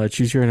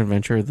Choose Your Own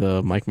Adventure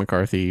the Mike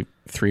McCarthy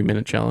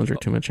 3-minute challenge or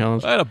 2-minute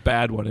challenge? I had a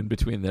bad one in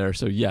between there,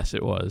 so yes,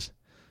 it was.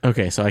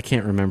 Okay, so I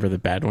can't remember the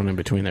bad one in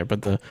between there,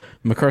 but the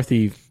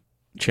McCarthy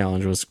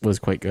challenge was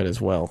quite good as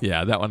well.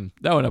 Yeah, that one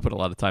I put a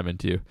lot of time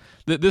into.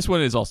 This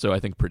one is also, I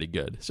think, pretty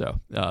good. So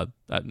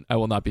I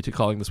will not be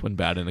calling this one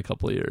bad in a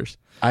couple of years.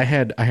 I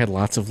had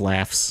lots of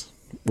laughs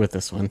with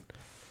this one.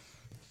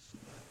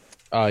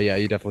 Yeah,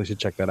 you definitely should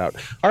check that out.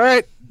 All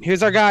right,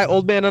 here's our guy,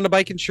 old man on a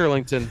bike in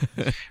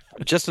Shirlington.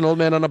 Just an old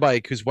man on a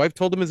bike whose wife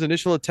told him his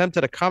initial attempt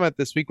at a comment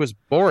this week was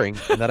boring,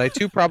 and that I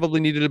too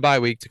probably needed a bye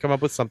week to come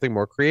up with something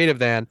more creative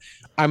than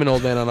I'm an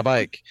old man on a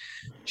bike.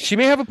 She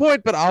may have a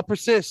point, but I'll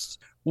persist.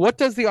 What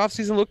does the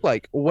offseason look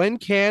like? When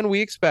can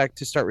we expect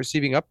to start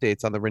receiving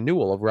updates on the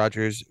renewal of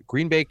Rodgers'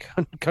 Green Bay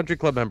Country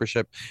Club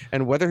membership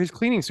and whether his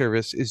cleaning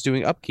service is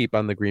doing upkeep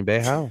on the Green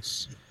Bay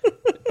house?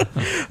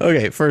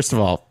 Okay, first of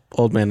all,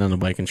 old man on a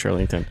bike in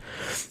Shirlington.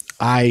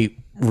 I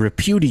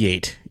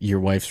repudiate your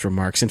wife's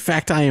remarks. In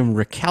fact, I am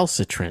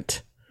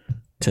recalcitrant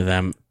to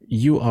them.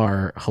 You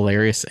are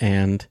hilarious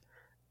and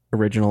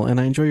original, and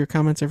I enjoy your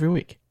comments every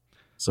week.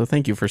 So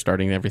thank you for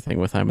starting everything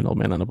with "I'm an old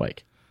man on a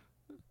bike."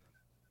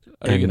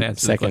 Are you going to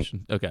answer the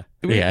question? Okay.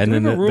 And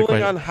then the ruling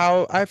question, on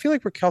how I feel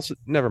like recalcitrant.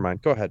 Never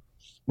mind. Go ahead.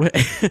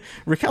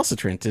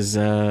 Recalcitrant is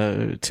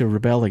to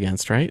rebel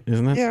against, right?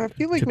 Isn't that? Yeah, I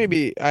feel like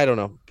maybe I don't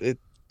know.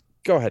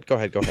 Go ahead.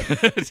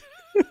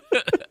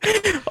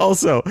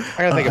 Also,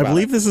 I about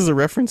believe this is a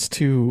reference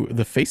to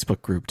the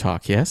Facebook group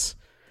talk. Yes,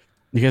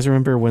 you guys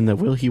remember when the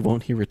 "will he,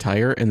 won't he"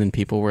 retire, and then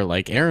people were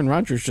like, "Aaron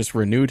Rodgers just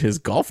renewed his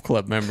golf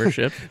club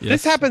membership." Yes.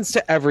 This happens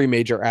to every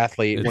major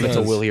athlete when it's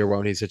a will he or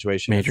won't he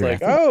situation. Major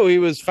it's like, athlete. oh, he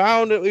was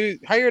found. We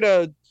hired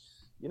a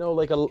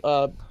like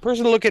a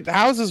person to look at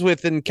houses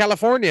with in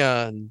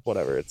California and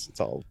whatever. It's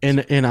all.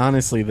 And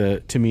honestly,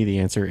 to me the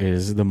answer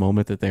is the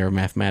moment that they are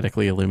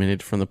mathematically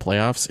eliminated from the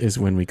playoffs is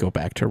when we go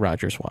back to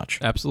Rodgers watch.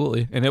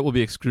 Absolutely, and it will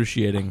be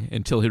excruciating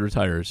until he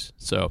retires.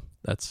 So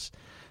that's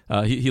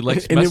he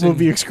likes and messing. it will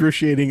be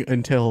excruciating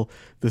until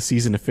the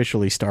season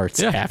officially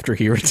starts after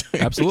he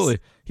retires. Absolutely,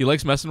 he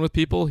likes messing with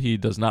people. He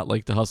does not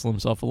like to hustle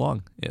himself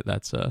along. Yeah,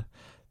 that's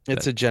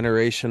It's a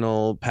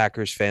generational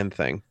Packers fan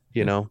thing.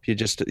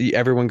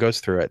 Everyone goes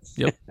through it.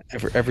 Yep.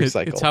 every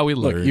cycle. It's how we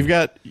learn.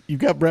 Look, you've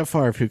got Brett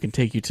Favre who can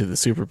take you to the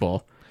Super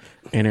Bowl,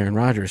 and Aaron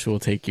Rodgers who will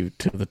take you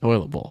to the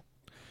toilet bowl.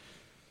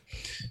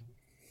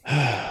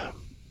 All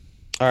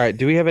right.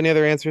 Do we have any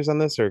other answers on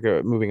this,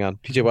 or moving on?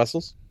 PJ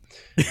Wessels.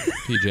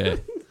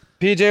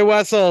 PJ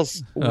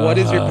Wessels. What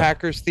is your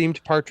Packers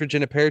themed partridge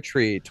in a pear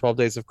tree? 12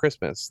 Days of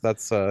Christmas.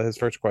 That's his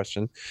first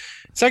question.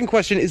 Second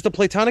question, is the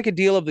platonic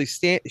ideal of the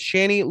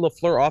Shanny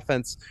LaFleur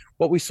offense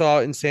what we saw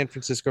in San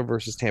Francisco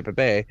versus Tampa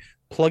Bay,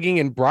 plugging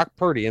in Brock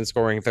Purdy and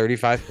scoring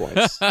 35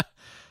 points?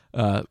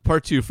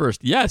 Part 2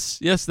 first. Yes,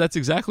 that's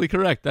exactly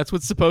correct. That's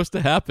what's supposed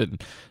to happen.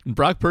 And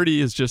Brock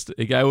Purdy is just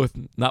a guy with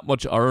not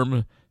much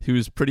arm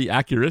who's pretty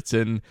accurate,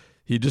 and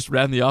he just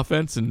ran the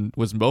offense and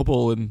was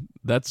mobile, and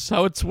that's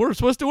how it's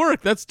supposed to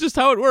work. That's just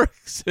how it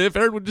works. If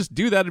Aaron would just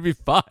do that, it'd be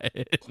fine.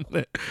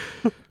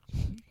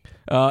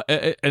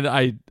 And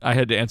I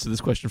had to answer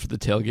this question for the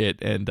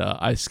tailgate, and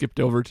I skipped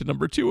over to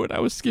number 2, and I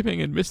was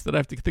skipping and missed that I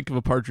have to think of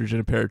a partridge in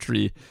a pear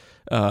tree.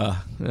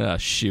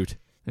 Shoot.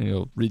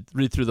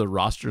 Read through the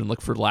roster and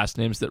look for last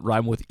names that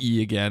rhyme with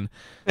E again.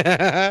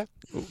 I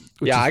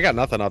got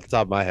nothing off the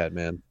top of my head,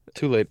 man.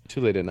 Too late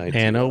at night.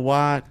 Hannah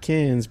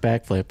Watkins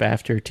backflip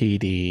after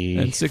TD.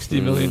 And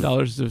 $60 million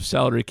of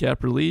salary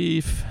cap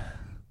relief.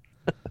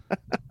 How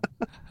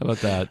about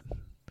that?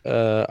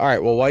 All right.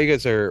 Well, while you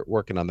guys are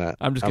working on that,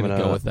 I'm just gonna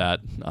go with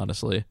that,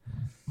 honestly.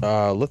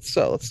 Let's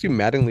do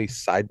Mattingly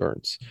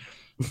sideburns.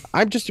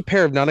 I'm just a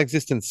pair of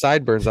non-existent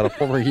sideburns on a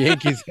former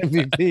Yankees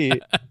MVP.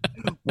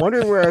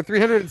 Wondering where our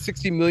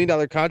 $360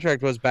 million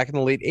contract was back in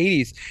the late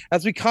 80s.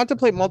 As we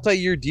contemplate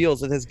multi-year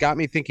deals, it has got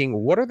me thinking,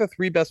 what are the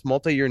 3 best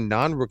multi-year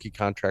non-rookie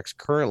contracts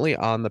currently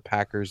on the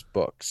Packers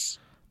books?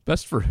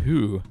 Best for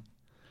who?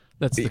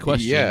 That's the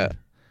question. Yeah.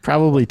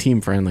 Probably team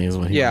friendly is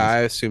what he was. I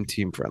assume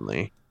team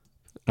friendly.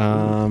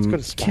 Let's go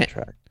to spot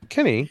track.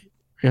 Kenny.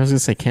 I was going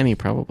to say Kenny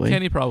probably.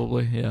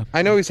 Yeah.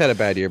 I know he's had a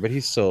bad year, but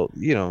he's still,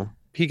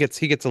 he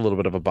gets a little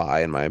bit of a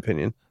bye, in my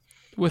opinion.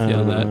 With you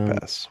on that.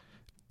 Pass.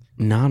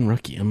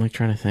 Non-rookie. I'm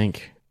trying to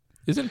think.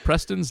 Isn't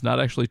Preston's not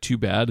actually too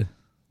bad?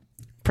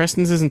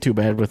 Preston's isn't too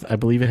bad. I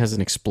believe it has an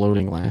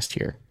exploding last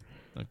year.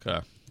 Okay.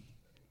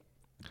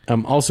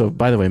 Also,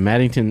 by the way,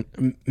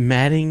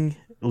 Mattingly's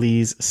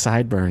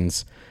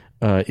sideburns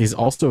is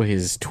also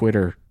his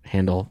Twitter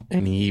handle,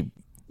 and he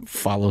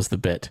follows the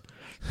bit.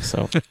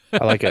 So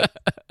I like it.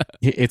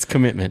 It's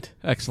commitment.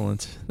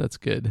 Excellent. That's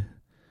good.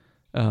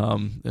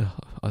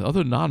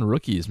 Other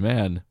non-rookies,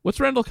 man. What's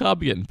Randall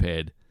Cobb getting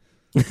paid?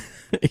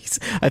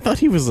 I thought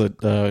he was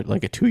like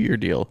a 2-year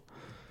deal.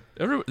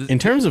 In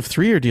terms of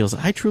 3-year deals,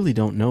 I truly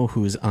don't know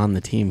who's on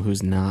the team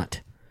who's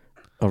not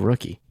a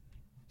rookie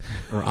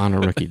or on a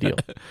rookie deal.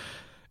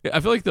 I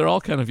feel like they're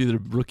all kind of either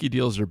rookie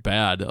deals or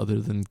bad, other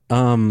than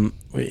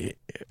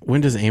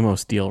when does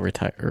Amos deal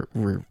retire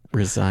or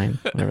resign?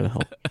 Whatever the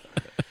hell.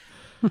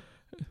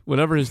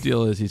 Whatever his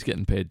deal is, he's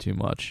getting paid too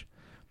much.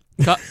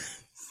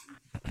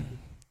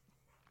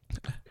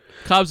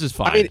 Cobb's is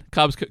fine. I mean,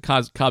 Cobb's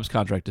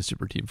contract is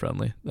super team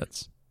friendly.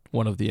 That's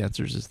one of the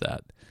answers. Is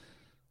that?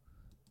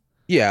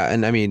 Yeah,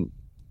 and I mean,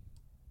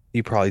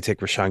 you probably take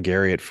Rashawn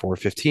Gary at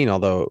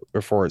 4.15,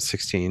 or 4 at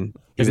 16.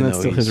 Isn't that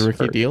still his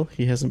rookie deal?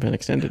 He hasn't been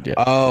extended yet.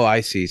 Oh,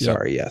 I see.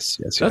 Sorry. Yep.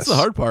 Yes. That's the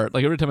hard part.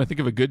 Like every time I think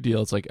of a good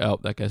deal, it's like, oh,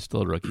 that guy's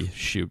still a rookie.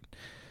 Shoot.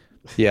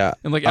 Yeah.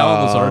 And like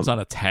Alan Lazard's on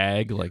a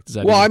tag. Like, does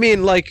that? Well, I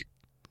mean, like,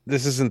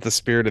 this isn't the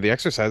spirit of the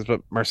exercise,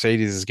 but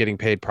Mercedes is getting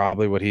paid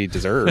probably what he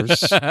deserves.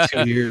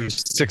 2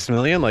 years, $6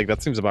 million. Like,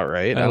 that seems about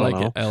right. I don't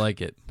know. I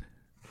like it.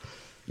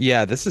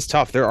 Yeah, this is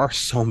tough. There are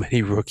so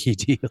many rookie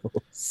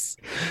deals.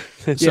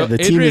 So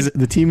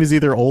the team is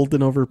either old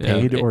and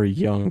overpaid or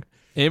young.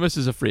 Amos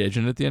is a free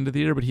agent at the end of the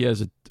year, but he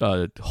has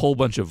a whole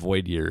bunch of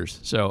void years.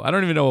 So I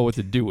don't even know what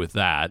to do with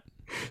that.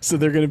 So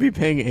they're going to be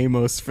paying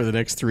Amos for the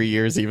next 3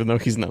 years, even though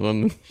he's not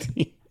on the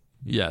team.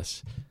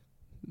 Yes,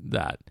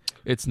 that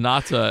it's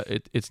not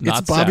it's not.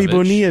 It's Bobby Savage.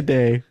 Bonilla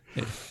Day.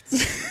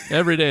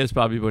 Every day is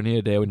Bobby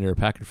Bonilla Day when you're a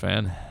Packer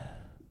fan.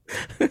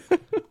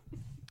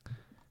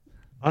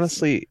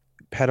 Honestly,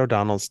 Pat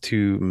O'Donnell's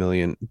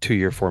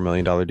 2-year, $4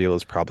 million deal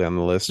is probably on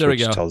the list, there we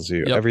which go. tells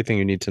you everything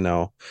you need to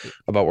know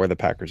about where the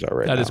Packers are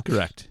right now. That is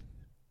correct.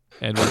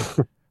 And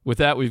with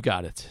that, we've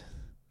got it.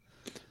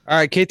 All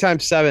right, K-Time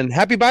 7.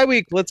 Happy bye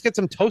week. Let's get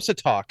some Tosa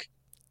talk.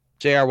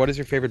 JR, what is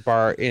your favorite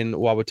bar in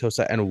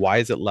Wauwatosa, and why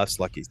is it less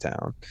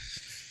Luckytown?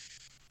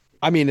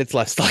 I mean, it's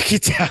less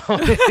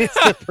Luckytown. It's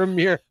the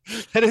premier.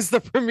 That is the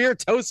premier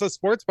Tosa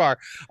sports bar.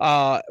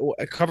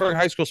 Covering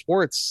high school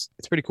sports.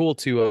 It's pretty cool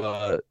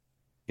to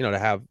to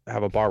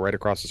have a bar right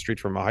across the street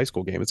from a high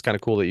school game. It's kind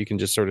of cool that you can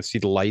just sort of see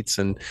the lights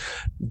and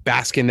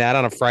bask in that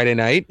on a Friday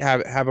night,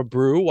 have a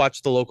brew,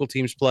 watch the local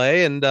teams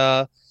play, and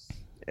a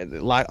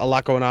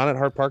lot going on at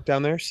Hart Park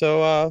down there.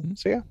 So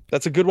yeah,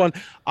 that's a good one.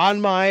 On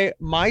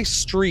my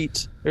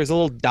street, there's a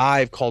little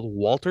dive called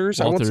Walters.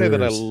 I won't say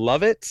that I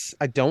love it.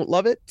 I don't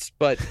love it,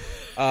 but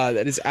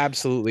that is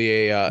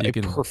absolutely a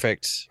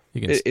perfect.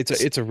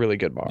 It's a really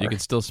good bar. You can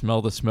still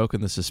smell the smoke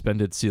in the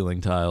suspended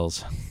ceiling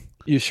tiles.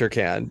 You sure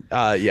can.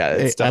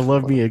 Yeah, I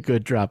love me a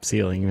good drop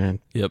ceiling, man.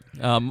 Yep.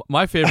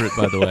 My favorite,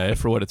 by the way,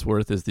 for what it's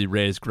worth, is the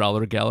Rays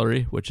Growler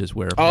Gallery, which is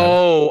where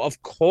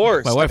of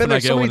course, my wife and I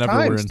go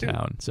whenever we're in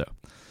town. So,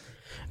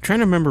 I'm trying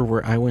to remember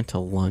where I went to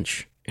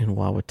lunch in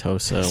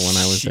Wauwatosa when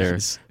I was there.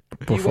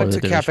 You went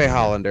to Cafe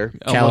Hollander.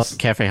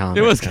 Cafe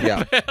Hollander. It was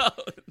Cafe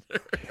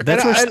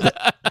Hollander.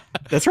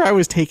 That's where I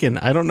was taken.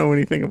 I don't know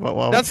anything about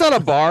Wauwatosa. That's not a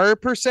bar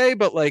per se,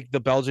 but like the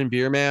Belgian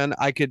beer, man,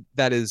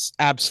 that is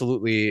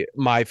absolutely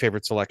my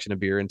favorite selection of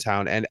beer in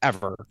town and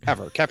ever.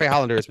 Cafe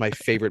Hollander is my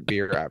favorite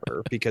beer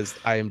ever because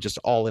I am just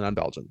all in on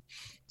Belgian.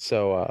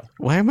 So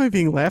why am I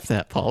being laughed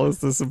at, Paul?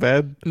 Is this a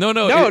bad? No.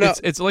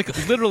 It's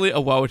like literally a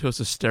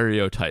Wauwatosa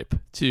stereotype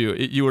too.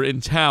 You were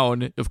in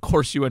town, of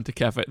course you went to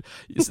cafe.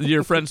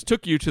 Your friends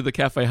took you to the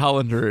Cafe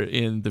Hollander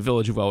in the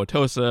village of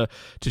Wauwatosa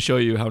to show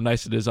you how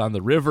nice it is on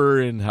the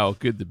river and how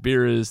good the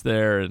beer is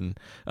there, and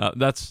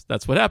that's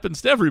what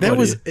happens to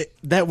everybody.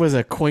 That was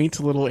a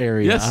quaint little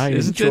area. Yes, I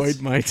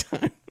enjoyed my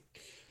time.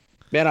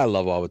 Man, I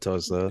love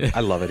Wauwatosa.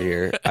 I love it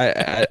here.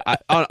 I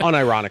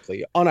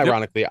unironically,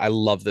 I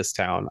love this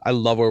town. I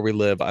love where we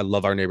live. I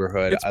love our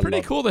neighborhood. It's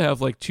pretty cool to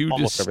have like two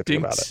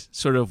distinct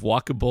sort of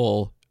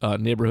walkable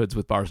neighborhoods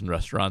with bars and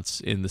restaurants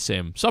in the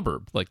same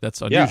suburb. Like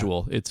that's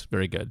unusual. Yeah. It's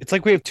very good. It's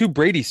like we have two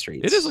Brady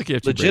Streets. It is like you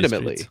have two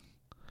legitimately. Brady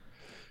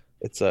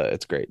Streets.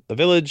 It's great. The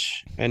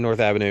Village and North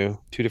Avenue,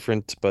 two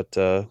different but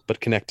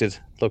connected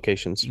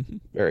locations. Mm-hmm.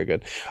 Very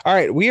good. All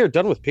right, we are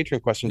done with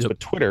Patreon questions, but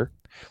Twitter.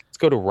 Let's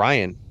go to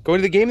Ryan. Going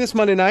to the game this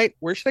Monday night.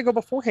 Where should I go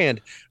beforehand?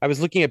 I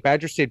was looking at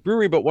Badger State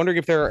Brewery, but wondering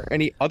if there are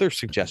any other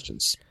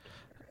suggestions.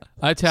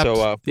 I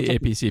tapped the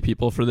APC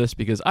people for this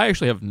because I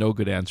actually have no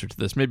good answer to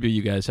this. Maybe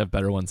you guys have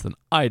better ones than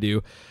I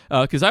do.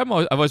 Because I've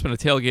always been a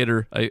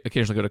tailgater. I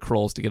occasionally go to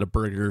Kroll's to get a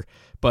burger,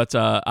 but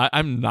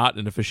I'm not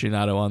an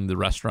aficionado on the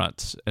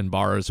restaurants and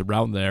bars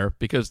around there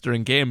because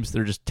during games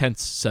they're just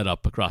tents set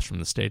up across from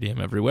the stadium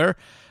everywhere.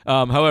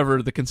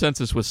 However, the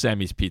consensus was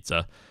Sammy's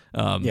Pizza.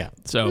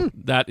 So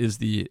that is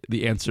the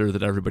answer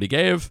that everybody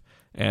gave.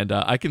 And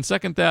I can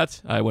second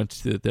that. I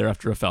went there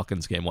after a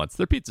Falcons game once.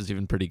 Their pizza's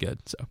even pretty good.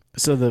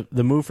 So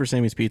the move for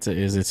Sammy's Pizza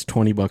is it's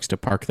 $20 to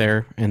park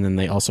there, and then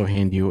they also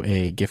hand you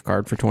a gift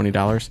card for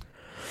 $20.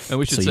 And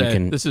we should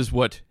say this is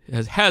what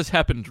has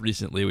happened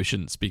recently. We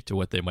shouldn't speak to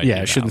what they might do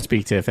now. Shouldn't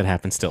speak to if it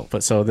happens still.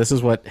 But so this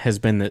is what has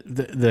been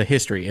the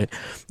history.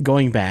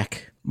 Going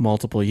back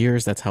multiple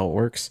years, that's how it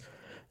works.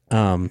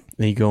 Then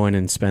you go in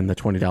and spend the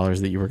 $20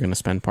 that you were going to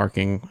spend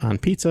parking on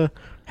pizza,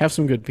 have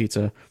some good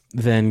pizza,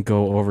 then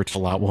go over to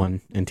Lot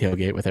 1 and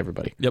tailgate with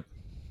everybody. Yep.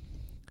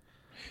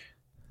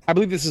 I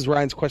believe this is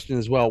Ryan's question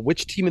as well.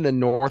 Which team in the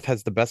North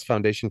has the best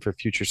foundation for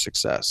future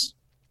success?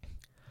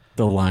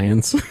 The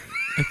Lions.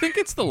 I think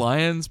it's the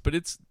Lions, but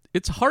it's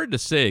hard to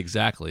say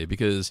exactly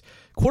because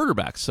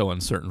quarterback's so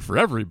uncertain for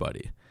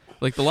everybody.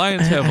 Like the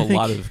Lions have a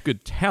lot of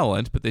good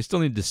talent, but they still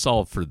need to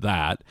solve for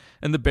that.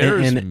 And the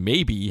Bears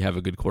maybe have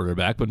a good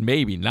quarterback, but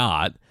maybe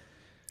not.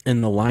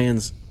 And the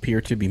Lions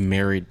appear to be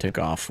married to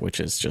Goff,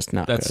 which is just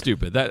not That's good.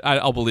 Stupid.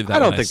 I'll believe that. I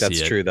don't think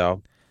that's true,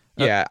 though.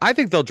 Yeah, I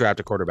think they'll draft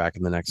a quarterback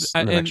in the next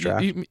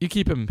draft. You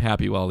keep him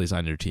happy while he's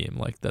on your team.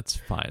 Like, that's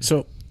fine.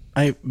 So,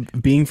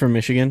 being from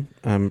Michigan,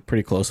 I'm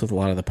pretty close with a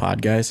lot of the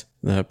pod guys,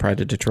 the Pride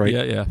of Detroit.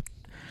 Yeah.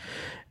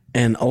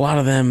 And a lot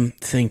of them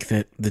think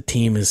that the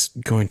team is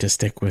going to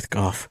stick with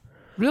Goff.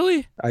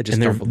 Really? I just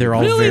they're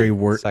all very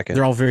worried.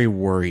 They're all very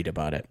worried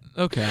about it.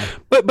 Okay.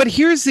 But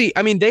here's they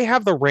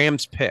have the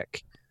Rams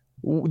pick.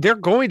 They're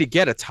going to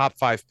get a top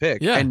 5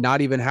 pick and not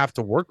even have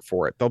to work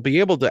for it. They'll be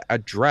able to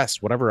address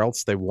whatever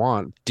else they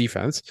want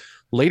defense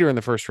later in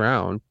the first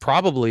round,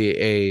 probably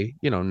a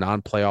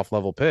non-playoff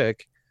level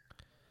pick.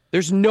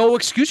 There's no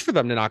excuse for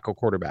them to not go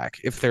quarterback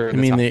if they're in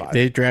the top 5.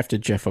 They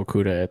drafted Jeff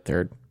Okudah at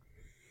 3rd.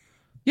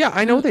 Yeah,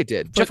 I know they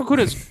did. Jeff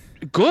Okudah's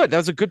good. That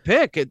was a good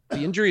pick. The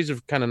injuries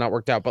have kind of not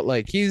worked out, but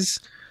like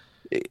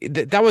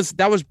that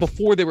was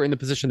before they were in the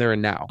position they're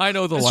in now. I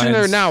know the position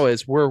they're in now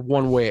is we're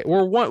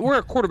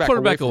a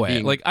quarterback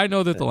away. Like I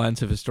know that the Lions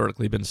have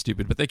historically been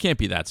stupid, but they can't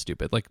be that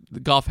stupid. Like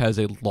Goff has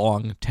a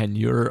long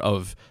tenure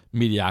of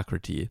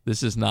mediocrity.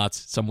 This is not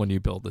someone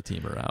you build the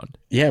team around.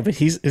 Yeah, but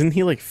isn't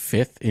he like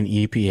 5th in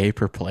EPA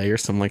per play or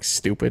something like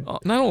stupid? I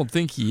don't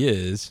think he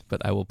is,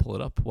 but I will pull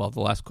it up while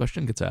the last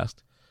question gets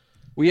asked.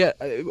 We had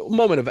a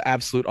moment of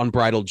absolute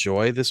unbridled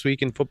joy this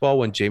week in football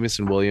when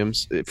Jameson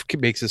Williams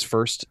makes his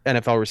first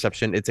NFL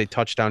reception. It's a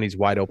touchdown. He's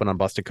wide open on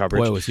busted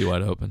coverage. Boy, was he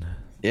wide open.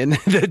 And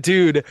the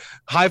dude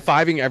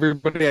high-fiving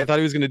everybody. I thought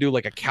he was going to do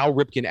like a Cal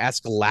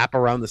Ripken-esque lap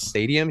around the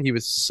stadium. He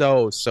was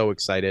so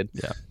excited.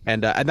 Yeah.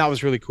 And that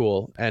was really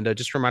cool. And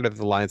just a reminder that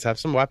the Lions have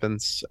some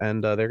weapons,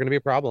 and they're going to be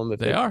a problem. If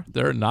They are.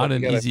 They're not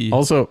an easy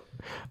Also,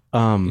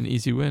 an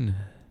easy win.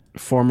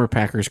 former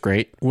Packers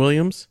great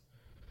Williams,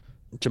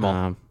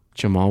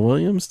 Jamal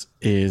Williams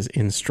is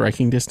in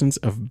striking distance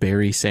of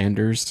Barry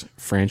Sanders'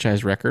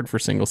 franchise record for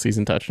single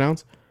season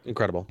touchdowns.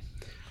 Incredible.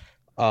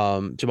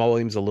 Jamal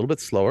Williams is a little bit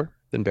slower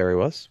than Barry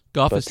was.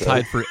 Goff is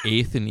tied for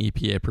 8th in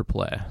EPA per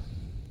play.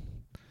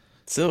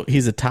 So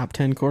he's a top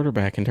 10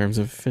 quarterback in terms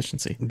of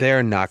efficiency.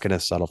 They're not going to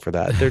settle for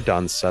that. They're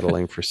done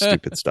settling for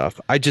stupid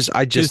stuff. I just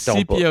His don't.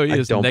 CPOE I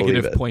is don't believe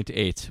negative it.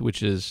 0.8,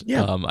 which is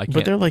Yeah, I can't.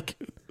 but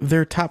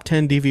they're top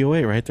 10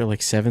 DVOA, right? They're like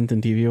 7th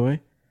in DVOA.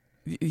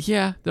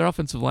 Yeah, their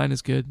offensive line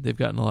is good. They've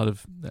gotten a lot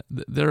of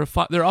their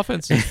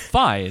offense is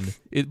fine.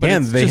 But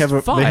And it's they just have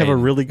a fine.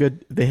 really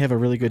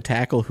good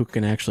tackle who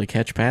can actually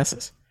catch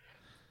passes.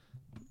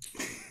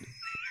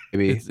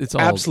 Maybe It's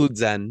all- absolute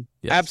zen.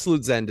 Yes.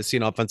 Absolute zen to see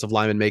an offensive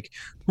lineman make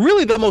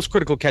really the most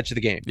critical catch of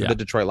the game for Yeah. the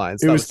Detroit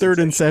Lions. It That was 3rd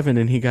and sensational. 7,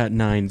 and he got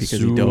 9 because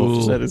he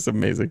dove. So- That is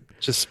amazing.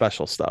 Just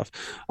special stuff.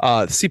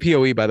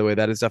 CPOE, by the way,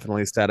 that is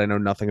definitely a stat I know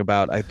nothing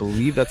about. I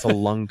believe that's a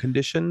lung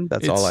condition.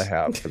 That's all I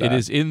have for that. It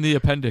is in the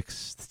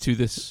appendix to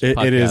this It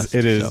podcast.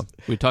 is So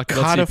we talked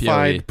about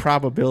Codified CPOE.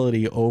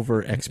 probability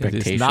over It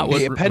expectation. is not what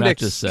The Matt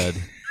appendix- just said.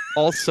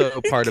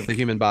 also part of the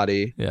human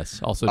body. Yes,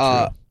 also true.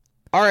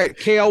 All right,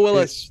 KL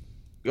Willis.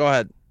 Go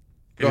ahead.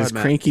 It Go is ahead,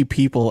 Matt. cranky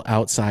people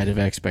outside of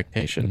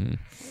expectation.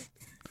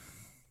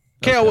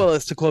 KL Okay.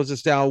 Willis to close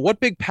this down. What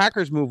big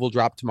Packers move will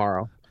drop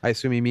tomorrow? I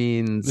assume he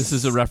means This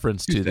is a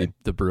reference to Tuesday.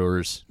 the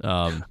Brewers.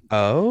 Because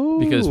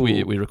Because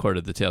we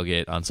recorded the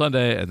tailgate on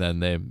Sunday, and then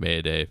they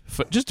made a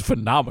just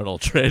phenomenal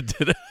trade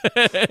today.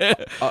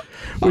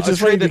 Which is trade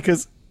funny that-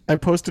 because I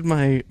posted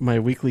my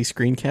weekly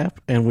screen cap,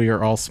 and we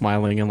are all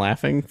smiling and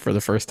laughing for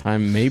the first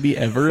time maybe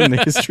ever in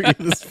the history of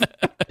this.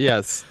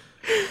 yes.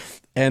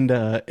 And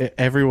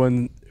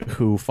everyone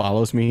who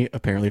follows me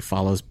apparently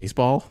follows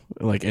baseball,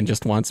 and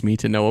just wants me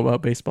to know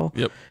about baseball.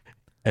 Yep.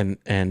 And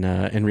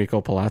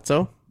Enrico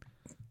Palazzo,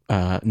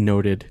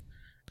 noted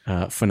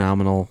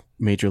phenomenal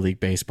Major League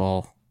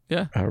Baseball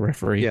Yeah.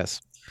 referee,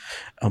 Yes.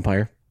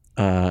 umpire,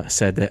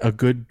 said that a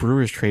good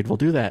Brewers trade will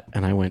do that.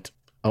 And I went,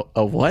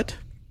 a what?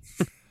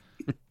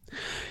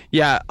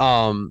 Yeah.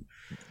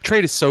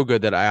 Trade is so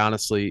good that I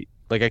honestly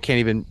I can't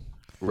even.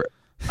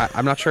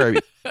 I'm not sure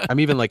I'm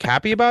even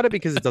happy about it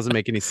because it doesn't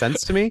make any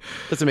sense to me. It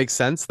doesn't make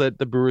sense that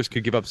the Brewers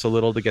could give up so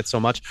little to get so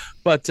much.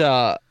 But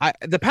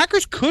the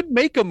Packers could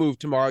make a move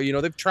tomorrow. You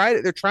know,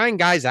 they're trying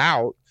guys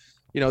out.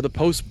 You know, the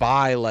post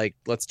buy,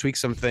 let's tweak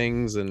some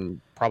things and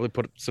probably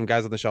put some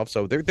guys on the shelf.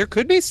 So there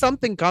could be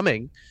something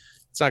coming.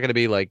 It's not going to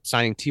be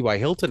signing T.Y.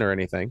 Hilton or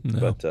anything.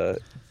 No. But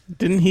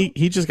Didn't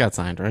he just got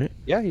signed, right?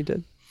 yeah, he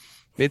did.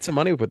 Made some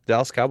money with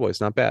Dallas Cowboys.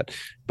 Not bad.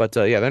 But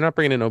yeah, they're not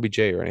bringing in OBJ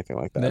or anything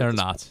like that. They are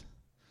not.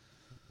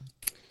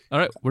 All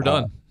right, we're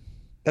done.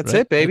 That's Right?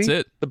 it, baby.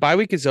 That's it. The bye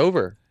week is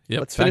over. Yep,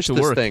 Let's back finish to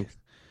this work. thing.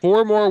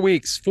 4 more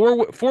weeks.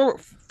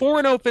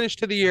 4-0 finish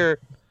to the year,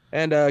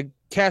 and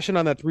cash in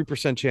on that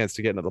 3% chance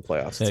to get into the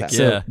playoffs. It's Heck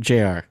happening. yeah.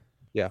 So, JR.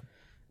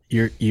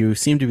 Yeah. You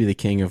seem to be the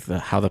king of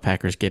how the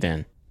Packers get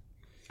in.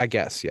 I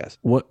guess, yes.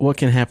 What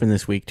can happen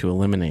this week to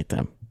eliminate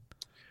them?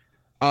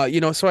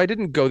 So I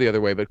didn't go the other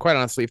way, but quite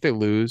honestly, if they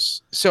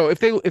lose,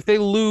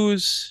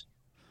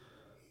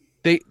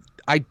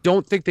 I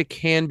don't think they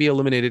can be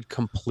eliminated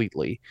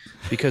completely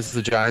because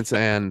the Giants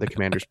and the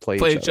Commanders play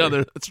Play each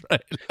other. That's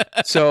right.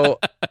 So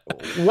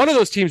one of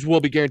those teams will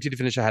be guaranteed to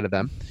finish ahead of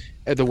them,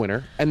 the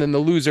winner, and then the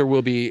loser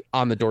will be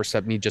on the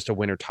doorstep, need just a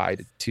winner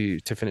tied to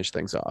finish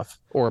things off,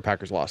 or a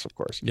Packers loss, of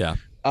course. Yeah.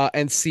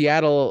 And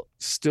Seattle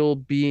still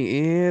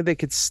being, they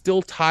could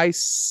still tie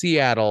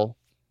Seattle,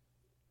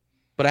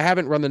 but I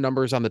haven't run the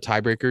numbers on the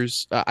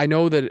tiebreakers. I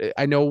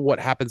know what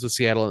happens with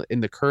Seattle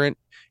in the current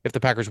if the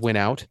Packers win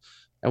out,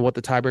 and what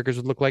the tiebreakers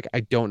would look like. I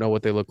don't know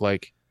what they look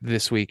like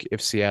this week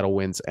if Seattle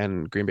wins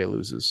and Green Bay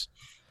loses.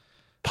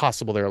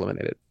 Possible they're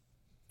eliminated,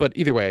 but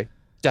either way,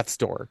 death's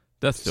door.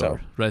 Death's door,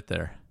 right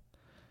there.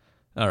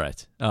 All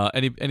right.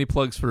 Any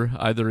plugs for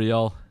either of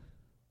y'all?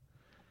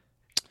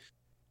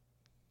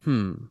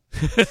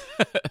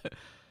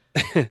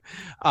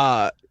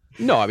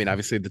 No, I mean,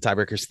 obviously the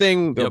tiebreakers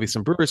thing. There'll Yep. be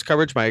some Brewers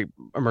coverage. My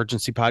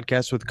emergency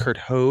podcast with Kurt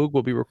Hogue.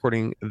 We'll be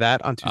recording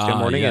that on Tuesday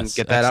morning and yes.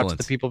 get that out to Excellent.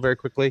 the people very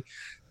quickly.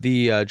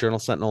 The Journal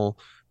Sentinel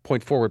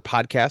Point Forward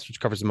podcast, which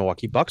covers the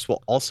Milwaukee Bucks,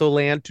 will also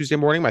land Tuesday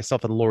morning.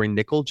 Myself and Lori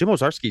Nickel. Jim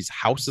Ozarski's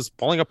house is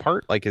falling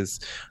apart.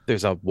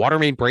 There's a water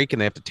main break and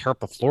they have to tear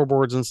up the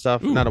floorboards and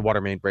stuff. Ooh. Not a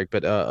water main break,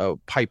 but a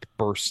pipe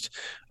burst.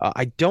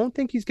 I don't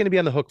think he's going to be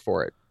on the hook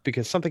for it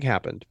because something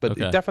happened, but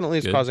Okay, it definitely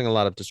is good. causing a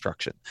lot of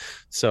destruction.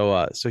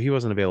 So he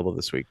wasn't available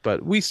this week,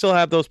 but we still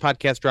have those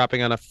podcasts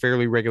dropping on a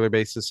fairly regular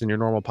basis in your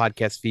normal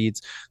podcast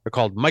feeds. They're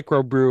called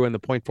Microbrew and the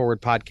Point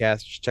Forward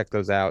podcast. Just check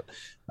those out,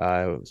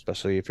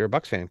 especially if you're a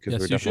Bucks fan, because Yes,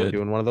 we're you definitely should.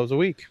 doing one of those a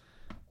week.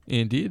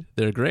 Indeed,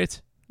 they're great.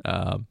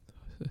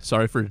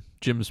 sorry for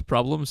Jim's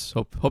problems.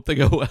 Hope they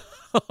go well.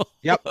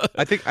 Yep.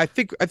 I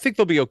think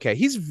they'll be okay.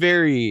 He's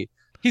very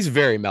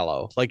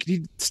mellow. Like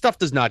stuff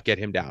does not get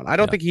him down. I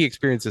don't think he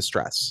experiences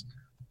stress.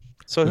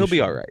 So he'll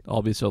be all right.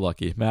 I'll be so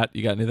lucky. Matt,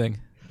 you got anything?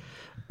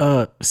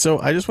 So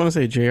I just want to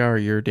say, JR,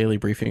 your daily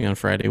briefing on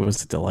Friday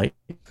was a delight.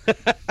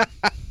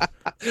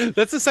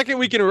 That's the second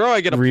week in a row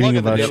I get a Reading plug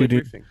in the about daily shooting-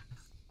 briefing.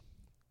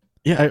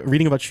 Yeah,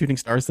 reading about shooting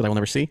stars that I will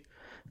never see.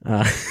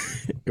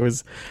 It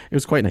was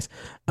quite nice.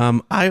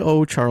 I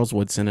owe Charles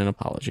Woodson an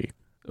apology.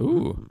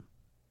 Ooh.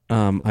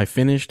 I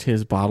finished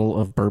his bottle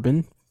of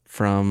bourbon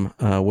from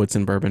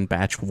Woodson Bourbon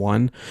Batch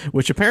 1,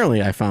 which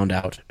apparently I found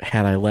out,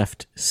 had I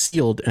left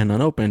sealed and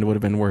unopened, would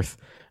have been worth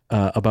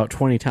about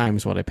 20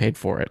 times what I paid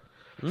for it.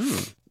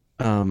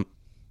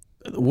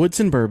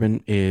 Woodson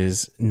Bourbon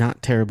is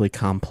not terribly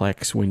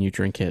complex when you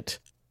drink it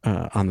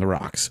on the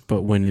rocks,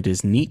 but when it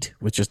is neat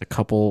with just a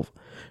couple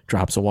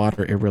drops of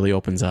water, it really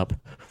opens up.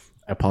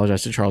 I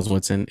apologize to Charles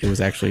Woodson. It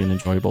was actually an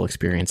enjoyable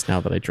experience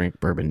now that I drink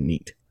bourbon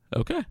neat.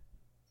 Okay.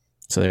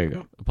 So there you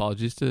go.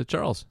 Apologies to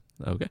Charles.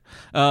 Okay.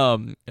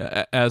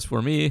 As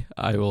for me,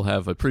 I will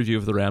have a preview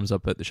of the Rams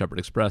up at the Shepherd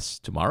Express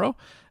tomorrow.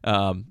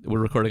 We're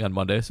recording on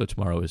Monday, so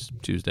tomorrow is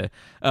Tuesday.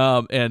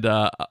 And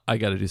I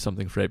got to do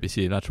something for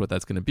ABC. Not sure what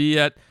that's going to be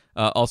yet.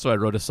 Also, I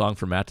wrote a song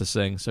for Matt to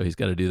sing, so he's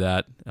got to do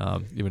that,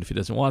 even if he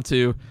doesn't want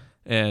to.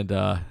 And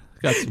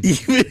got some,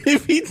 Even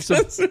if he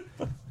doesn't.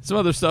 some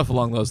other stuff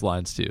along those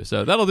lines, too.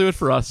 So that'll do it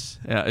for us.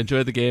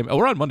 Enjoy the game. Oh,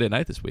 we're on Monday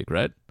night this week,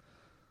 right?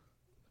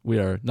 We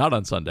are not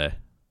on Sunday.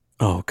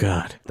 Oh,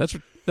 God. That's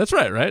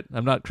right?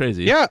 I'm not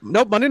crazy. Yeah,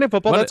 nope, Monday Night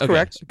Football, that's okay,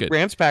 correct. good.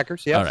 Rams,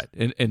 Packers, yeah. All right.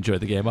 Enjoy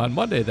the game on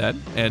Monday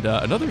then. And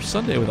another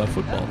Sunday without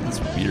football. That's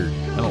weird.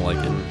 I don't like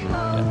it.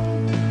 Yeah.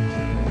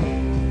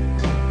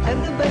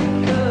 And the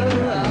baker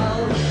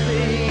I'll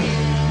be.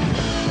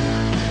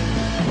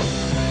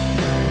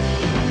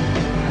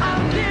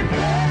 I'm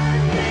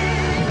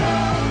depending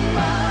on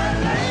my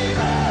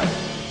labor.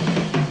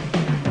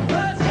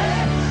 The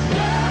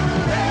texture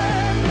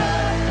and the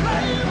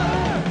flavor.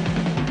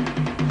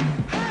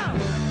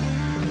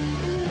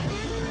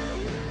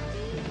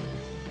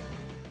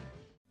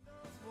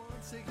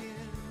 Once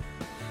again,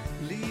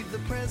 leave the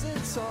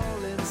presents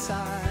all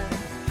inside.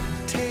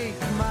 Take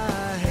my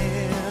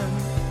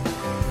hand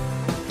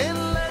and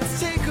let's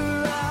take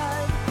a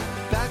ride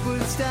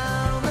backwards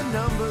down the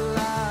number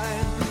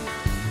line.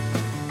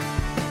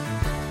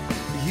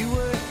 You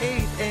were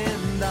 8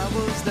 and I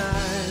was 9.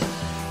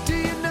 Do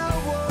you know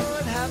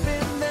what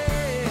happened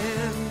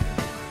then?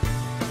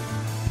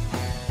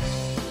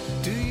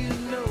 Do you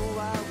know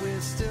why we're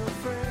still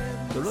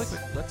friends? So really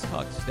quick, let's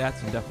talk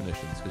stats and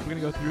definitions because we're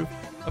going to go through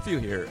a few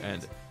here.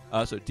 And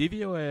so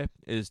DVOA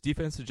is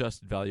defense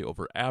adjusted value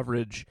over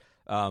average.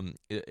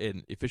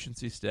 In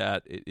efficiency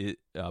stat,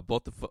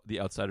 both the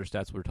outsider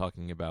stats we're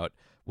talking about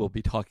will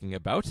be talking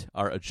about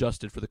are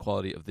adjusted for the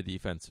quality of the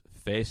defense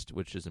faced,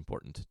 which is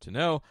important to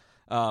know.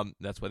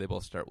 That's why they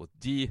both start with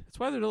D. That's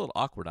why they're a little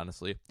awkward,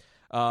 honestly.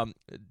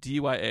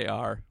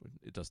 DYAR,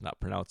 it does not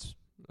pronounce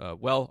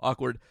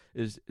awkward,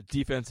 is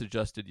defense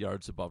adjusted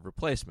yards above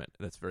replacement.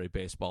 That's very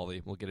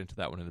baseball-y. We'll get into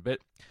that one in a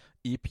bit.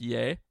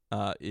 EPA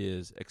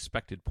is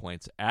expected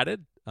points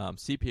added.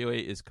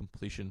 CPOA is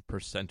completion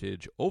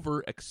percentage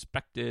over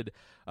expected.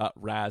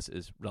 RAS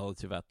is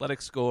relative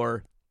athletic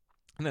score.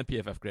 And then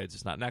PFF grades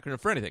is not an acronym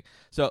for anything.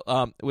 So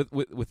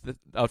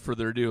without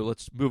further ado,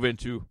 let's move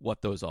into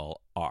what those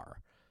all are.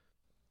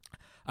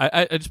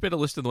 I just made a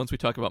list of the ones we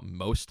talk about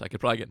most. I could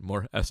probably get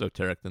more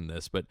esoteric than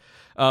this, but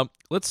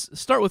let's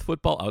start with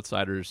Football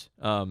Outsiders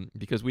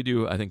because we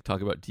do, I think,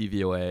 talk about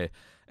DVOA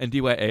and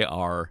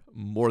DYAR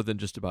more than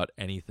just about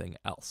anything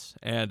else.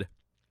 And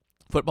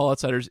Football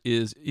Outsiders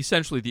is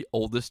essentially the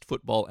oldest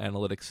football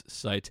analytics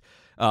site.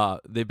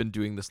 They've been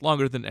doing this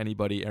longer than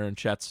anybody. Aaron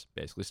Chetz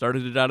basically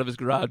started it out of his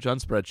garage on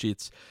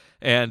spreadsheets,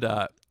 and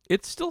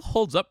it still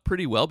holds up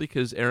pretty well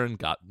because Aaron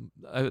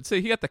I would say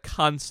he got the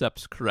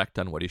concepts correct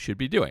on what he should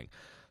be doing.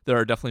 There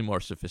are definitely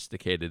more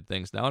sophisticated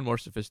things now and more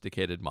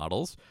sophisticated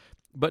models,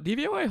 but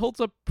DVOA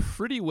holds up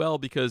pretty well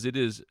because it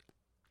is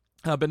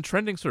been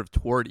trending sort of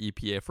toward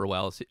EPA for a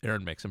while as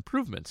Aaron makes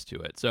improvements to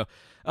it. So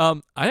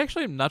I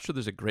actually am not sure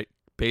there's a great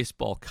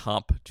baseball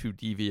comp to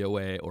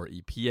DVOA or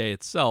EPA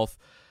itself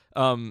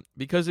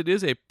because it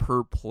is a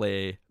per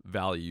play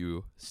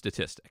value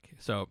statistic.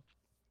 So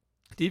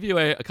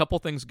DVOA, a couple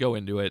things go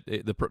into it.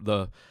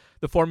 The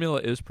formula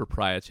is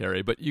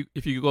proprietary, but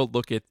if you go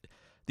look at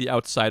the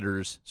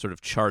Outsiders sort of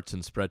charts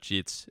and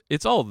spreadsheets,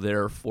 it's all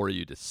there for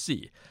you to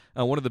see.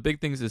 One of the big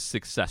things is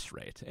success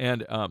rate.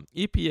 And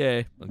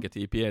EPA, I'll get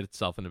to EPA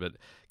itself in a bit,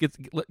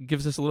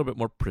 gives us a little bit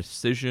more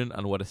precision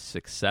on what a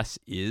success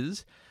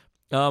is.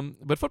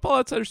 But Football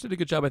Outsiders did a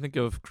good job, I think,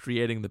 of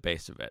creating the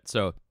base of it.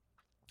 So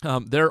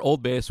their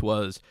old base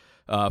was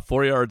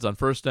 4 yards on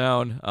first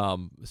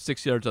down,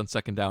 6 yards on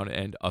second down,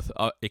 and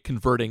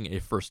converting a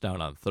first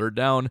down on third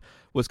down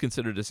was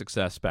considered a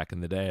success back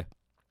in the day.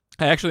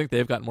 I actually think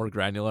they've gotten more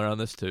granular on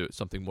this to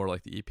something more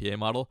like the EPA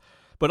model.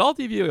 But all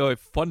DVOA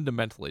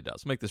fundamentally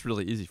does, make this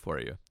really easy for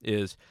you,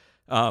 is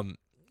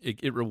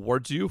it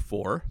rewards you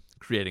for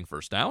creating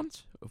first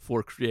downs,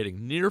 for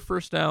creating near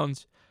first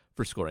downs,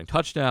 for scoring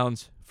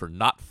touchdowns, for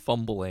not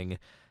fumbling,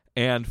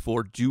 and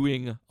for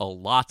doing a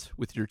lot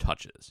with your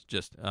touches.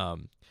 Just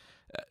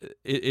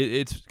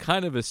it's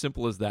kind of as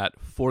simple as that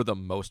for the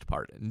most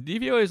part. And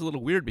DVOA is a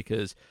little weird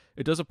because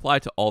it does apply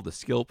to all the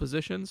skill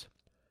positions.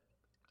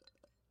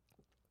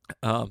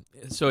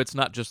 So it's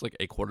not just like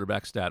a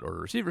quarterback stat or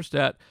a receiver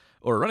stat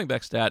or a running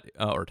back stat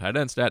or a tight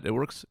end stat. It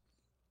works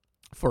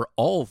for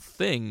all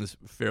things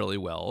fairly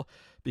well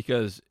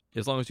because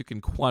as long as you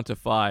can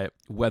quantify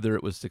whether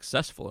it was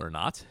successful or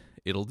not,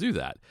 it'll do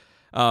that.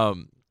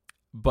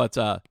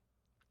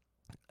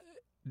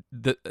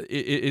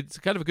 It's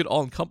kind of a good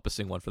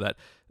all-encompassing one for that.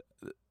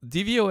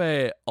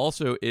 DVOA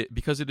also,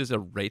 because it is a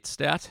rate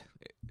stat,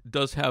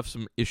 does have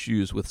some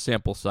issues with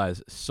sample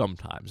size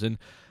sometimes. And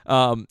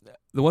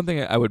the one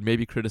thing I would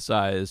maybe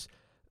criticize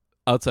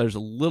outsiders a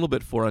little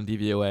bit for on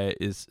DVOA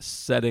is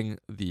setting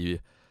the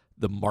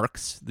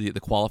marks, the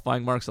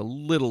qualifying marks, a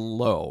little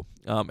low.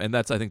 And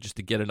that's, I think, just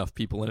to get enough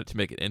people in it to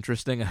make it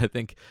interesting. I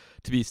think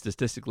to be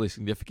statistically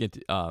significant,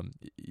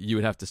 you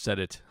would have to set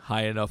it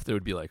high enough there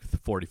would be like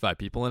 45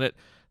 people in it.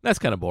 That's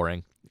kind of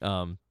boring.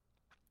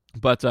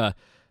 But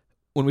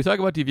when we talk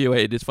about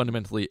DVOA, it is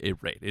fundamentally a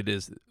rate. It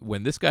is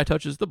when this guy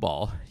touches the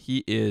ball,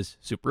 he is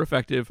super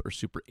effective or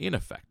super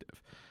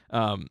ineffective.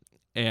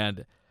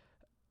 And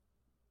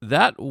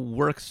that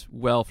works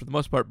well for the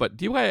most part, but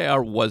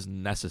DYAR was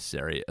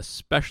necessary,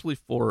 especially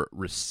for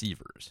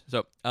receivers.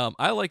 So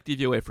I like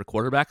DVOA for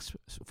quarterbacks.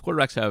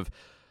 Quarterbacks have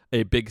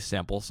a big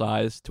sample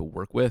size to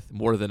work with,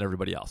 more than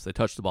everybody else. They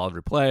touch the ball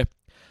every play.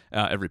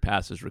 Every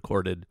pass is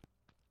recorded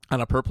on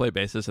a per-play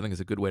basis. I think is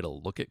a good way to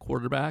look at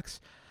quarterbacks.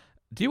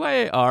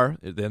 DYAR,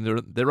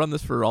 then they run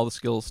this for all the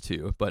skills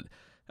too, but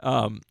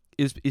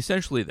is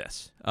essentially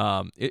this.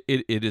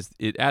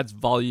 It adds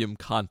volume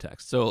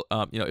context. So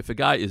if a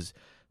guy is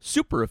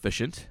super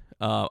efficient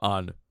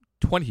on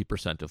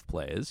 20% of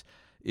plays,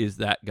 is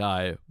that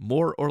guy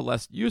more or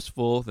less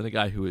useful than a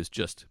guy who is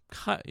just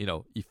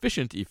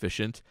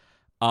efficient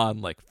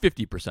on like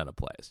 50% of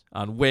plays,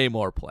 on way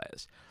more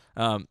plays?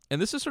 And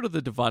this is sort of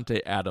the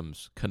Davante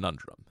Adams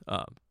conundrum.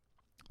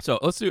 So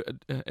let's do,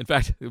 in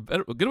fact, a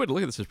good way to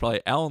look at this is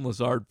probably Allen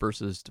Lazard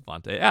versus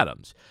Davante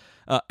Adams.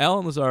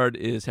 Allen Lazard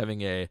is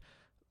having a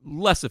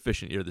less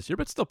efficient year this year,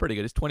 but still pretty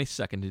good. He's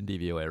 22nd in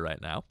DVOA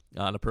right now.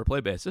 On a per-play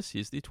basis,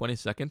 he's the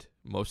 22nd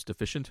most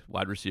efficient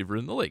wide receiver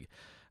in the league.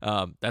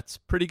 That's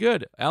pretty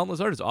good. Allen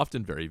Lazard is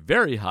often very,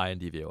 very high in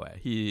DVOA.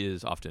 He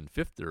is often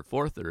 5th or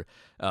 4th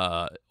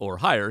or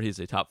higher. He's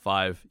a top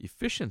 5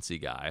 efficiency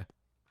guy.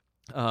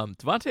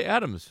 Davante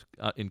Adams,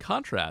 in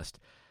contrast,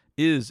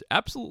 is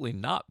absolutely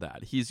not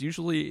that. He's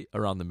usually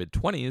around the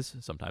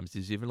mid-20s. Sometimes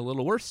he's even a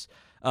little worse.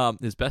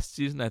 His best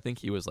season, I think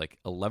he was like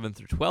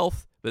 11th or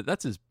 12th, but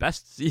that's his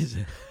best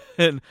season.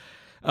 And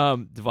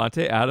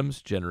Davante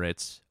Adams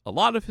generates a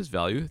lot of his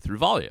value through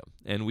volume.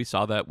 And we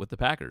saw that with the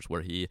Packers,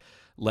 where he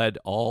led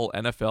all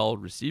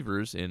NFL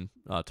receivers in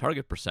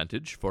target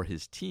percentage for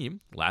his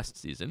team last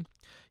season.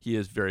 He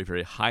is very,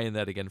 very high in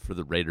that again for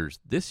the Raiders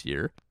this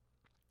year.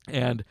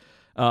 And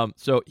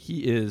so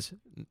he is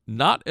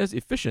not as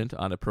efficient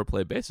on a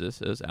per-play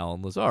basis as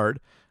Allen Lazard,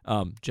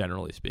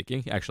 generally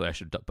speaking. Actually,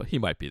 but he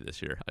might be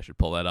this year. I should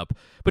pull that up.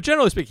 But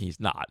generally speaking,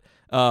 he's not.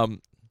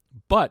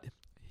 But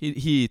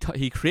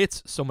he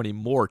creates so many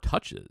more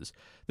touches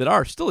that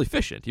are still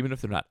efficient, even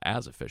if they're not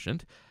as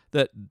efficient,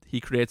 that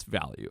he creates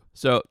value.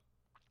 So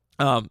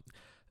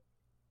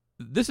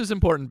this is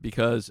important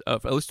because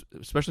of, at least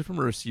especially from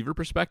a receiver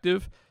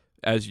perspective,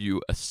 as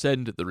you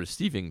ascend the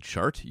receiving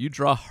chart, you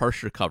draw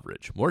harsher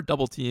coverage, more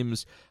double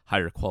teams,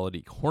 higher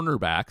quality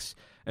cornerbacks.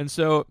 And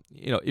so,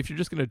 if you're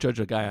just going to judge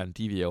a guy on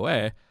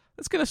DVOA,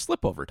 it's going to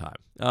slip over time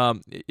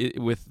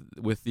with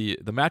the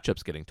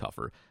matchups getting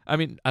tougher. I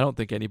mean, I don't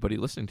think anybody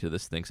listening to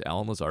this thinks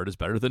Allen Lazard is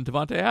better than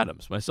Davante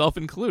Adams, myself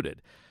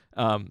included.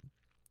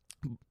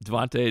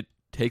 Davante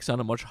takes on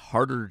a much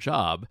harder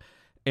job,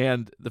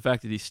 and the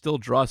fact that he still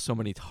draws so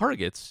many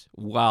targets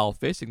while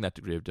facing that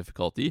degree of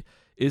difficulty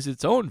is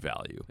its own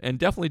value, and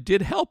definitely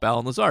did help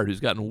Allen Lazard, who's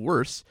gotten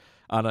worse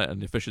on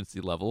an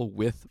efficiency level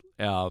with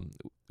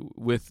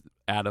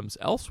Adams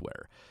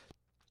elsewhere.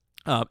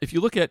 If you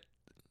look at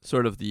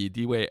sort of the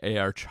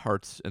DYAR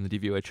charts and the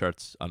DVOA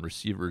charts on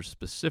receivers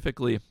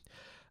specifically,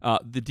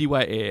 the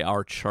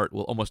DYAR chart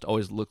will almost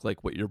always look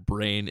like what your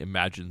brain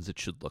imagines it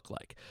should look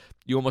like.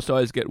 You almost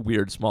always get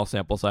weird small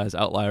sample size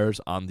outliers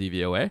on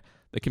DVOA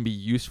that can be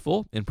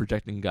useful in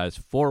projecting guys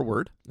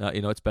forward.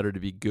 It's better to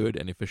be good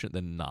and efficient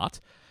than not.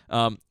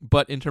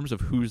 But in terms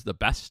of who's the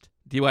best,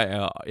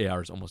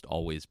 DYAR is almost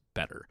always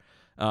better.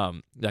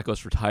 That goes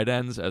for tight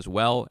ends as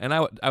well. And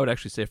I would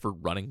actually say for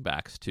running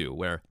backs too,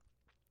 where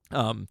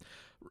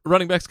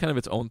running back's kind of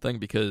its own thing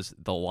because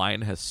the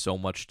line has so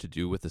much to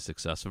do with the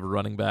success of a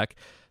running back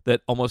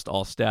that almost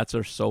all stats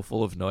are so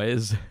full of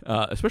noise,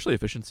 especially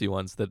efficiency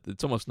ones, that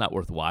it's almost not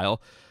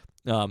worthwhile.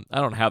 I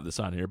don't have this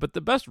on here, but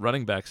the best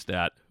running back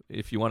stat,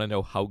 if you want to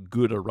know how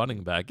good a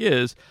running back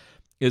is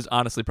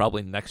honestly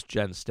probably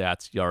next-gen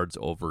stats yards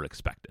over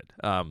expected.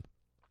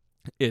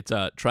 It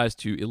tries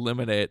to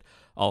eliminate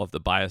all of the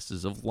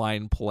biases of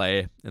line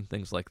play and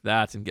things like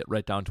that and get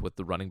right down to what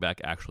the running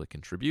back actually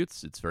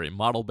contributes. It's very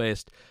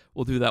model-based.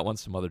 We'll do that one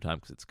some other time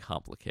because it's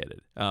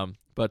complicated.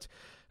 But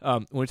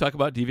when we talk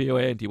about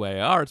DVOA and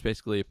DYAR, it's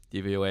basically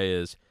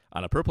DVOA is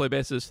on a per-play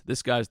basis,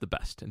 this guy's the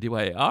best. And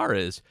DYAR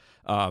is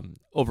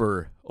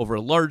over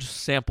a large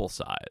sample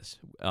size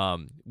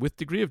with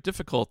degree of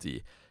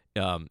difficulty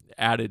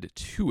added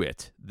to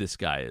it, this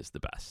guy is the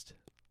best.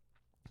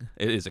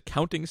 It is a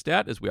counting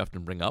stat, as we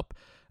often bring up.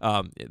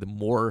 The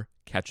more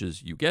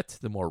catches you get,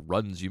 the more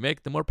runs you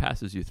make, the more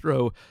passes you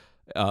throw,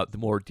 the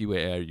more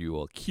DYAR you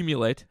will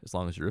accumulate, as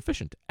long as you're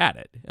efficient at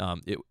it.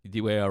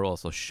 DYAR will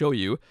also show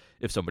you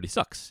if somebody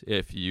sucks.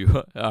 If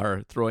you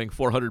are throwing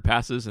 400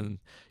 passes and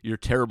you're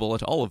terrible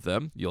at all of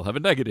them, you'll have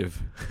a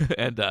negative.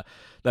 And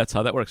that's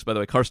how that works. By the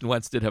way, Carson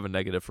Wentz did have a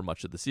negative for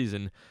much of the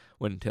season.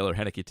 When Taylor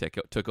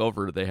Heineke took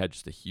over, they had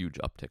just a huge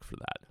uptick for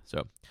that.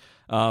 So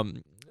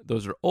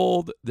those are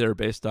old. They're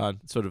based on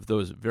sort of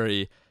those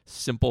very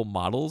simple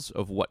models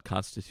of what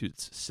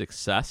constitutes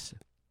success,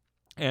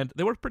 and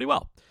they work pretty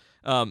well.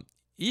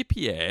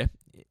 EPA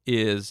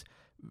is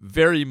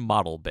very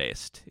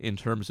model-based in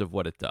terms of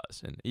what it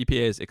does, and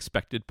EPA is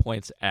expected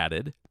points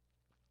added.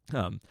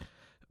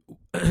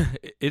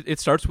 It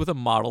starts with a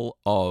model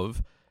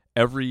of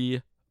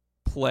every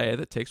play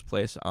that takes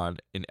place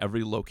in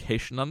every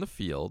location on the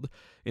field,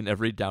 in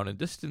every down and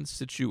distance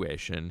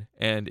situation,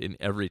 and in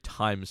every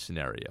time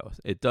scenario.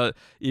 It does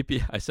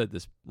EPA. I said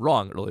this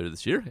wrong earlier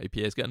this year.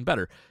 EPA has gotten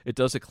better. It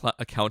does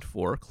account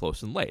for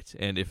close and late,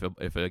 and if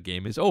a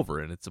game is over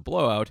and it's a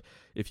blowout,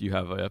 if you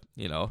have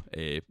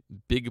a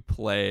big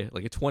play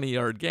like a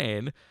 20-yard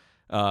gain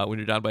when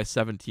you're down by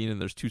 17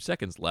 and there's 2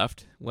 seconds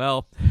left,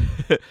 well.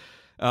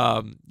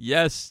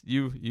 Yes,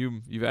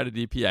 you've added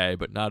EPA,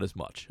 but not as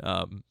much.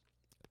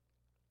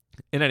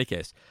 In any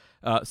case,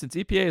 since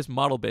EPA is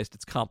model-based,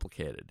 it's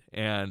complicated,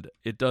 and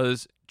it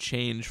does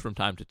change from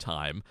time to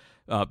time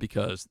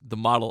because the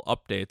model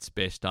updates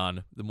based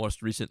on the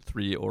most recent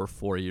 3 or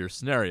 4 year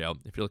scenario.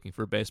 If you're looking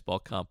for a baseball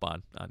comp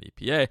on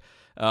EPA,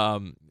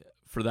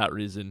 for that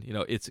reason,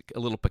 it's a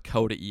little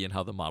Pacoda-y in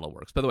how the model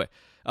works. By the way,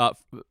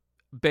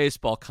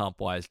 baseball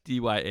comp-wise,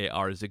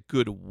 DYAR is a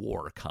good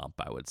war comp,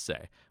 I would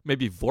say.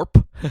 Maybe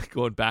VORP,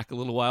 going back a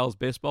little while, is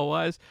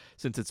baseball-wise,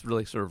 since it's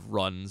really sort of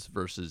runs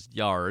versus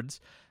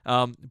yards.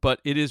 But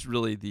it is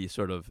really the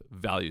sort of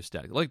value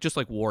stat. Just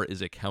like WAR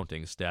is a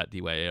counting stat,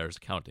 DYAR is a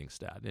counting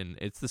stat. And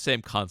it's the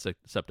same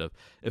concept of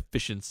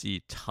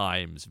efficiency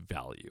times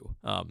value.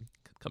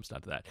 Comes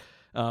down to that.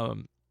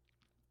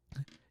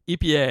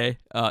 EPA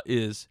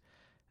is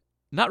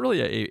not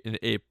really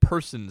a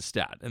person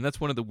stat, and that's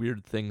one of the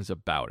weird things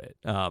about it.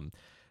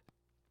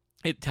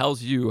 It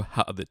tells you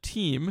how the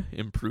team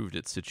improved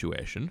its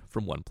situation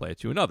from one play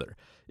to another.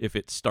 If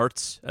it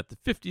starts at the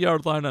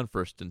 50-yard line on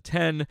 1st and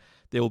 10,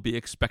 they will be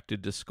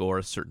expected to score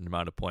a certain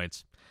amount of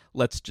points.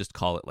 Let's just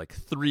call it like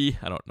 3.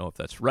 I don't know if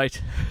that's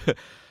right.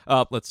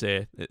 Let's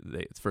say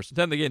it's 1st and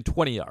 10, they gain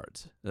 20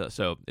 yards.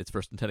 So it's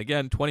 1st and 10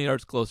 again, 20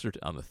 yards closer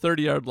on the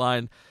 30-yard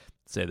line.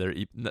 Say their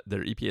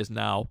EPA is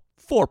now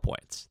 4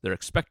 points. They're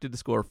expected to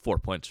score 4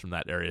 points from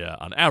that area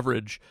on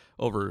average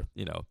over,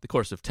 the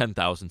course of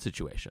 10,000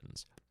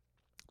 situations.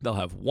 They'll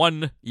have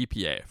 1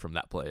 EPA from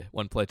that play,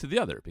 one play to the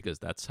other, because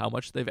that's how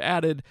much they've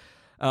added.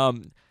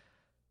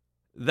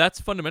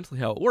 That's fundamentally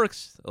how it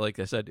works. Like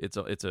I said,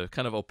 it's a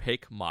kind of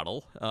opaque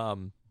model,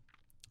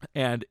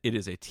 and it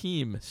is a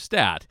team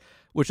stat,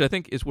 which I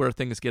think is where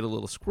things get a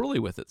little squirrely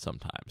with it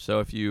sometimes.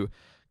 So if you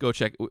go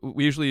check,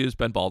 we usually use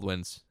Ben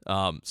Baldwin's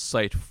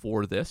site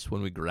for this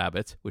when we grab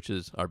it, which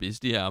is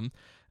RB's DM,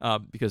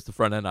 because the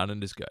front end on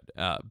it is good.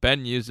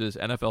 Ben uses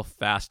NFL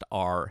Fast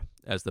R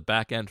as the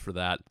back end for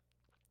that.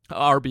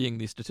 R being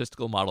the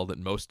statistical model that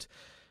most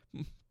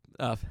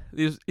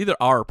either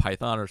R or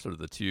Python are sort of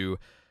the two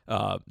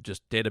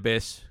just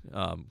database.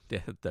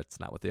 That's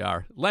not what they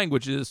are.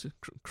 Languages,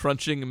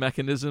 crunching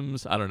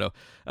mechanisms. I don't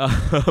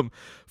know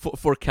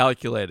for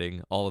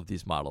calculating all of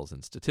these models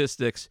and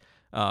statistics.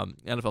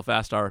 NFL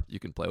Fast R you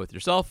can play with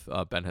yourself.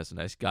 Ben has a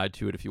nice guide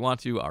to it if you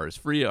want to. R is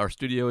free. R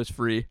Studio is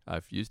free.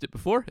 I've used it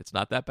before. It's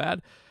not that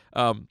bad.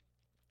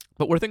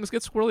 But where things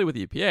get squirrely with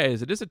EPA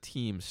is it is a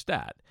team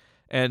stat,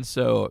 and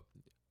so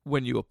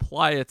when you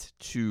apply it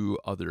to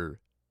other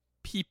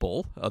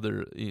people,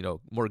 other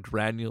more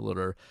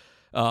granular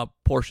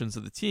portions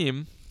of the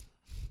team,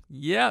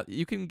 yeah,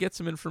 you can get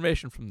some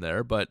information from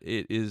there, but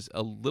it is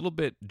a little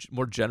bit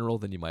more general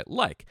than you might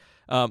like.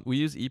 We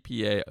use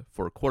EPA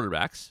for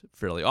quarterbacks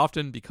fairly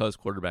often because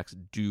quarterbacks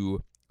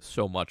do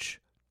so much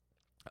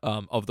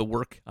of the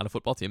work on a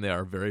football team. They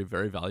are very,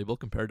 very valuable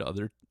compared to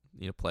other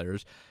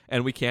players,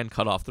 and we can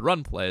cut off the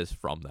run plays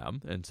from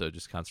them, and so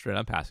just concentrate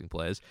on passing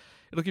plays.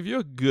 It'll give you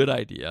a good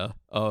idea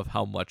of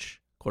how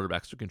much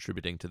quarterbacks are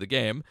contributing to the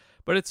game,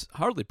 but it's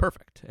hardly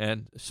perfect,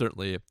 and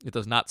certainly it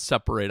does not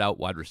separate out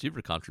wide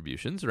receiver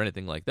contributions or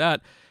anything like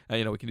that.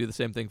 We can do the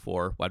same thing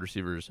for wide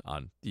receivers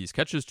on these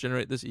catches,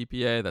 generate this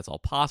EPA. That's all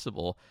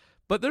possible,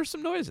 but there's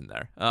some noise in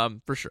there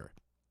for sure.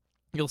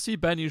 You'll see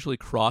Ben usually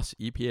cross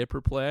EPA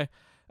per play.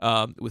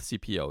 with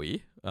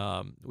CPOE,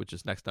 which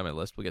is next on my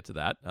list. We'll get to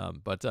that.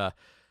 But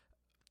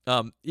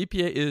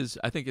EPA is,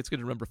 I think it's good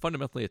to remember,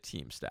 fundamentally a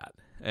team stat.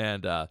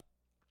 And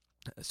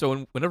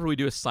so whenever we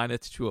do assign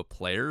it to a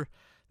player,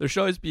 there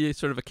should always be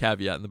sort of a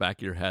caveat in the back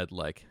of your head,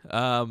 like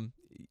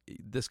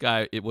this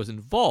guy, it was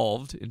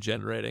involved in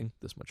generating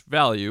this much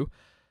value,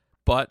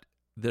 but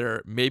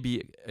there may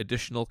be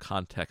additional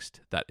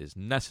context that is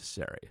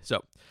necessary.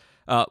 So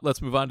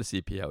let's move on to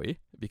CPOE,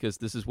 because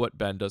this is what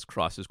Ben does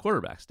cross his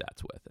quarterback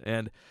stats with.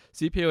 And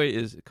CPOE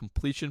is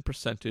completion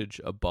percentage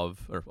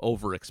above or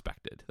over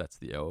expected. That's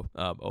the O,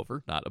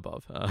 over, not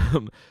above.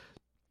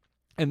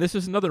 And this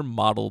is another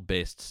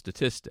model-based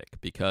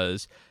statistic,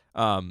 because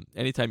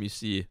anytime you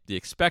see the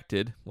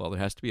expected, well, there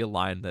has to be a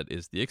line that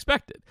is the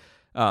expected.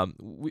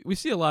 We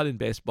see a lot in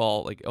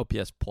baseball, like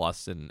OPS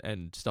plus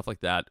and stuff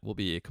like that will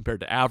be compared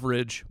to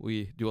average.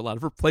 We do a lot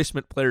of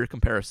replacement player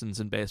comparisons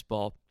in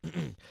baseball.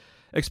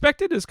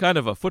 Expected is kind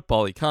of a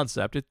football-y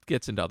concept. It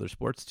gets into other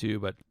sports too,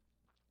 but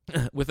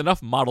with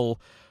enough model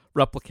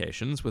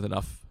replications, with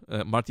enough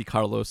Monte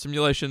Carlo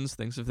simulations,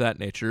 things of that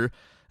nature,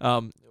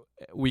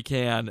 we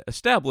can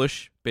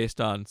establish,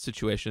 based on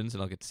situations,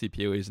 and I'll get to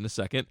CPOEs in a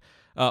second,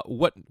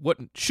 what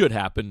should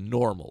happen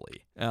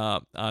normally.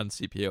 On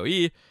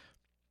CPOE,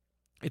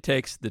 it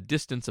takes the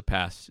distance a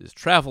pass is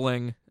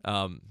traveling.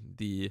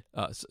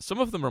 Some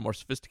of them are more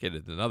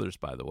sophisticated than others,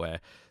 by the way.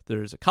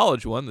 There's a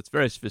college one that's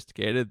very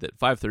sophisticated that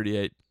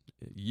 538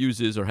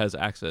 uses or has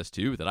access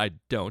to that I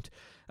don't,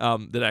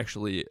 that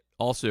actually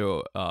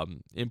also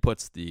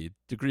inputs the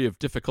degree of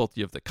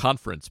difficulty of the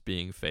conference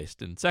being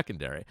faced in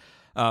secondary.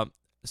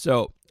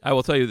 So I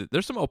will tell you that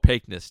there's some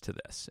opaqueness to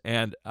this,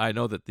 and I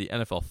know that the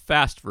NFL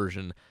Fast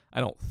version, I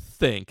don't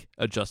think,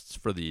 adjusts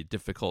for the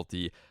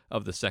difficulty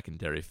of the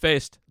secondary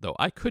faced, though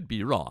I could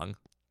be wrong.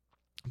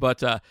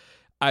 But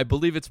I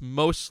believe it's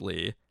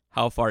mostly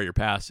how far your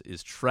pass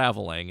is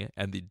traveling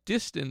and the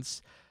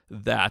distance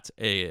that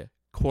a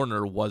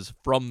corner was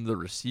from the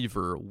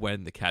receiver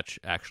when the catch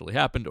actually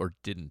happened or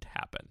didn't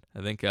happen.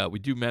 I think we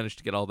do manage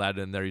to get all that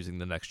in there using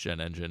the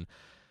next-gen engine,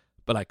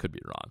 but I could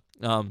be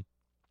wrong.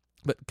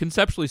 But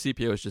conceptually,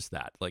 CPO is just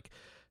that. Like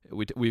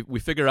we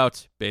figure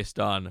out based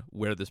on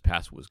where this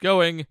pass was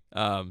going,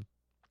 and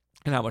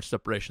how much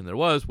separation there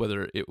was, what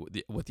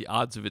the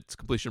odds of its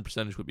completion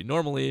percentage would be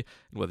normally,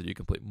 and whether you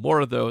complete more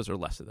of those or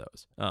less of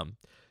those.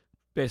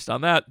 Based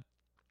on that,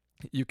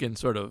 you can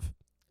sort of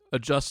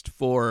adjust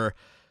for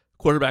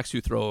quarterbacks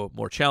who throw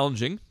more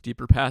challenging,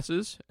 deeper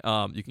passes.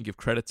 You can give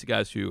credit to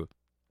guys who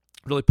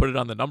really put it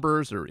on the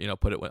numbers, or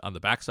put it on the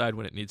backside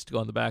when it needs to go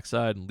on the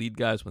backside, and lead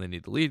guys when they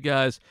need to lead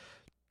guys.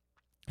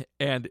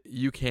 And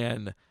you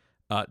can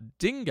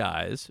ding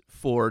guys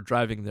for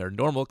driving their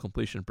normal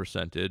completion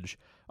percentage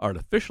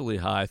artificially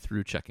high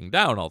through checking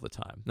down all the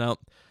time. Now,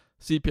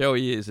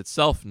 CPOE is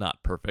itself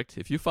not perfect.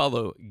 If you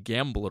follow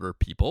gambler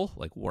people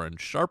like Warren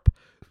Sharp,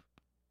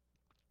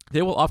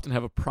 they will often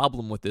have a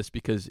problem with this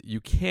because you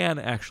can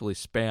actually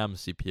spam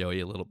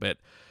CPOE a little bit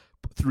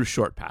through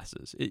short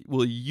passes. It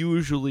will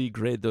usually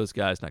grade those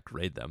guys, not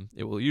grade them.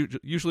 It will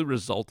usually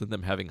result in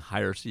them having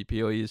higher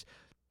CPOEs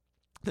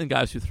than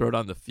guys who throw it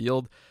on the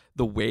field.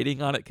 The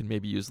weighting on it can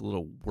maybe use a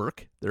little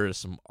work. There is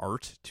some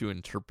art to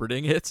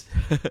interpreting it.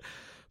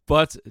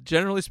 But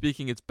generally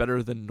speaking, it's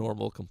better than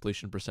normal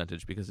completion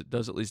percentage because it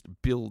does at least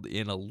build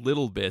in a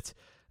little bit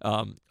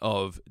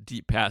of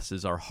deep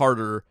passes are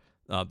harder.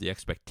 The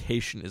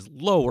expectation is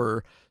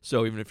lower.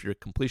 So even if your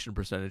completion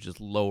percentage is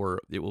lower,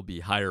 it will be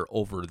higher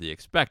over the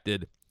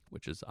expected,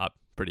 which is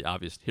pretty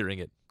obvious hearing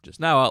it just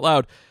now out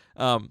loud.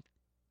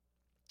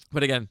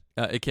 But again,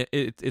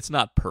 it's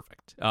not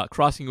perfect.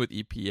 Crossing with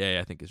EPA,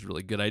 I think, is a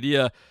really good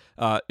idea.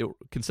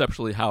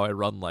 Conceptually, how I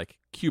run like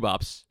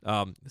CubeOps,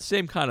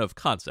 same kind of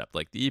concept.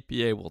 Like the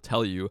EPA will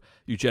tell you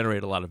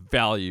generate a lot of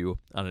value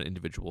on an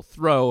individual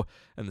throw,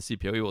 and the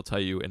CPOE will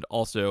tell you, and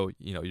also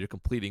you're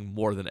completing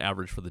more than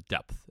average for the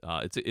depth.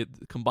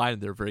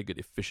 Combined, they're a very good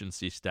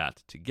efficiency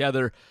stat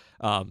together.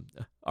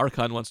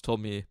 Archon once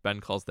told me Ben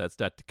calls that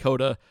stat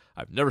Dakota.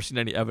 I've never seen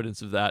any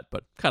evidence of that,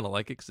 but kind of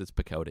like it because it's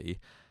Pacoda-y.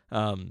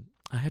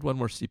 I had one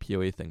more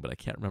CPOE thing, but I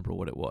can't remember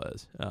what it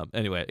was.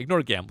 Anyway,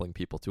 ignore gambling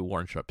people too.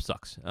 Warren Sharp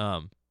sucks.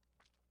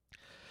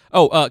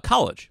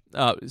 College.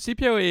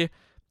 CPOE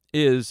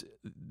is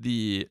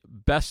the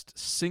best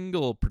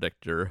single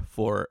predictor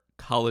for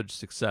college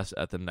success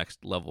at the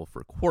next level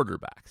for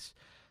quarterbacks.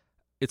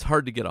 It's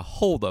hard to get a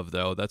hold of,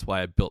 though. That's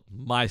why I built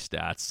my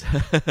stats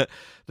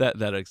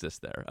that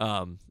exist there.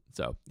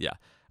 So, yeah.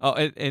 Oh,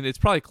 and it's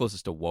probably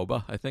closest to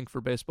WOBA, I think,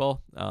 for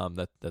baseball.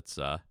 That's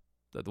the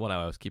one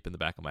I was keeping in the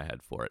back of my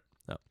head for it.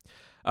 Oh.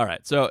 All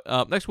right, so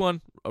next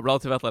one, a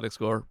relative athletic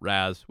score,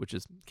 RAS, which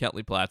is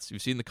Cantley-Platts.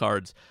 You've seen the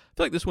cards. I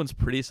feel like this one's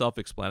pretty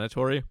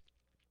self-explanatory.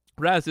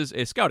 RAS is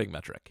a scouting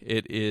metric.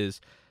 It is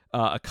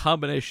a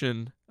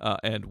combination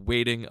and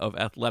weighting of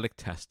athletic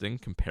testing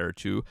compared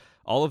to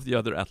all of the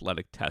other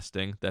athletic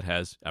testing that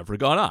has ever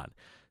gone on.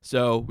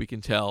 So we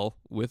can tell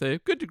with a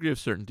good degree of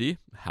certainty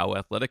how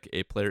athletic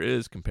a player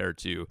is compared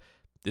to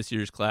this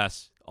year's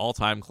class,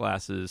 all-time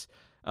classes.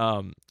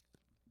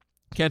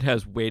 Kent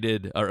has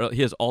weighted, or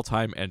he has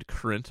all-time and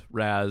current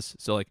RAS.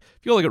 So, like,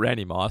 if you look at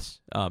Randy Moss,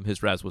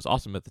 his RAS was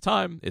awesome at the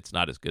time. It's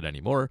not as good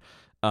anymore.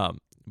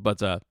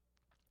 But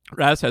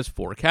RAS has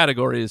 4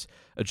 categories: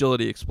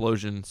 agility,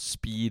 explosion,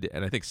 speed,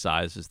 and I think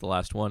size is the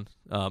last one.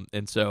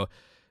 And so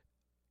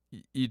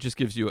it just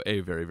gives you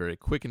a very, very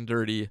quick and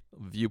dirty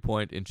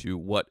viewpoint into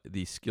what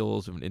the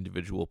skills of an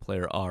individual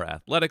player are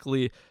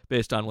athletically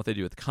based on what they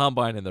do at the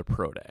combine and their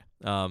pro day.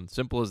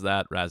 Simple as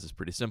that. RAS is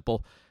pretty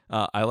simple.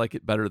 I like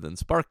it better than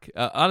Spark.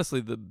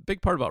 Honestly, the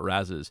big part about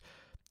RAS is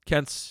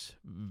Kent's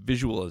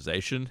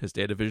visualization, his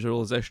data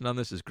visualization on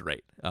this is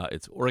great.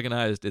 It's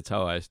organized. It's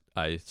how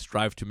I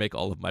strive to make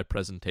all of my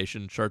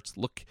presentation charts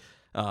look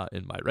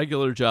in my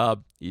regular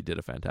job. He did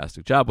a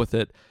fantastic job with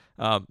it.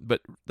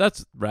 But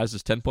that's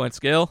RAS's 10-point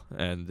scale,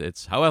 and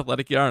it's how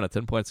athletic you are on a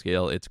 10-point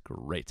scale. It's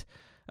great.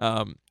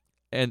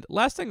 And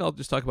last thing I'll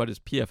just talk about is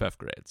PFF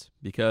grades,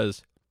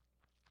 because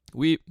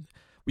we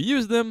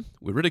use them,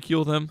 we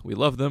ridicule them, we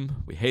love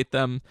them, we hate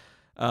them.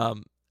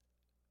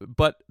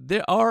 But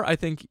they are, I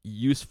think,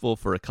 useful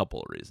for a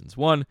couple of reasons.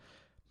 One,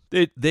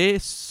 they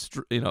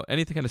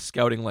anything kind of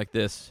scouting like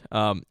this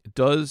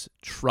does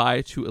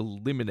try to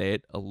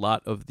eliminate a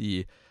lot of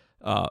the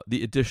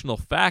additional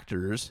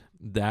factors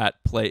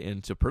that play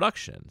into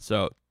production.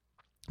 So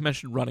I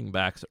mentioned running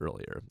backs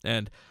earlier,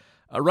 and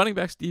a running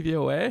back's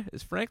DVOA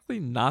is frankly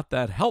not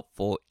that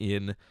helpful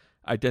in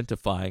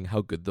identifying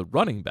how good the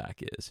running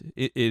back is.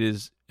 It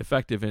is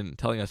effective in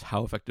telling us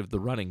how effective the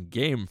running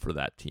game for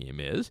that team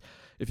is.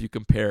 If you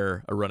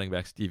compare a running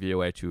back's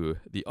DVOA to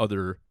the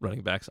other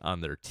running backs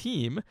on their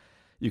team,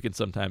 you can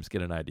sometimes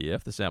get an idea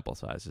if the sample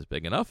size is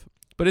big enough.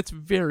 But it's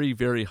very,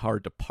 very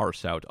hard to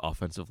parse out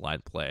offensive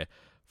line play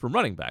from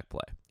running back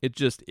play. It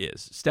just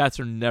is. Stats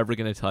are never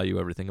going to tell you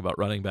everything about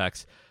running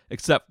backs,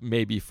 except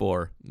maybe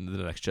for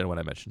the next gen one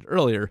I mentioned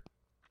earlier.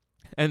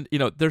 And,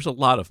 there's a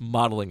lot of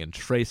modeling and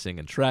tracing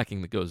and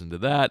tracking that goes into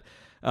that.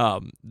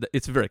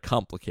 It's a very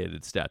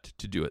complicated stat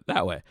to do it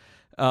that way.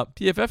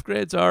 PFF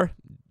grades are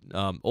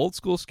old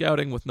school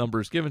scouting with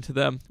numbers given to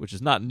them, which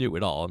is not new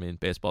at all. I mean,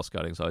 baseball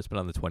scouting has always been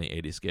on the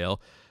 20/80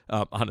 scale.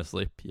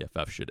 Honestly,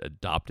 PFF should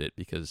adopt it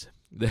because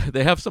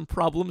they have some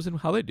problems in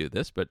how they do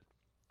this, but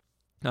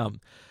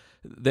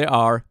they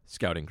are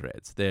scouting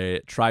grades. They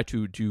try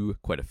to do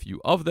quite a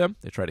few of them.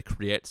 They try to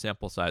create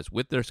sample size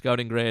with their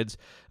scouting grades.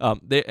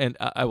 And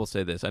I will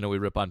say this, I know we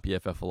rip on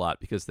PFF a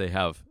lot because they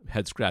have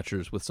head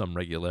scratchers with some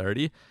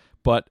regularity,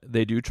 but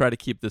they do try to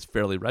keep this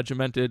fairly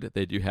regimented.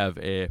 They do have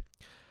a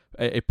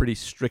pretty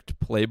strict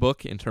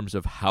playbook in terms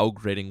of how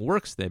grading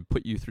works. They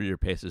put you through your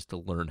paces to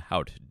learn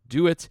how to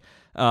do it.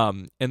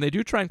 And they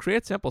do try and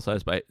create sample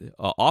size by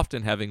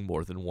often having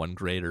more than one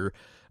grader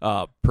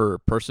per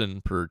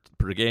person, per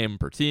game,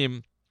 per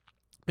team,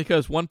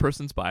 because one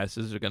person's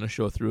biases are going to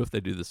show through if they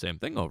do the same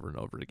thing over and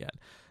over again.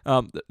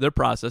 Their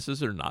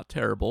processes are not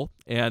terrible,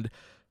 and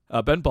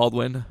Ben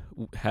Baldwin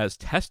has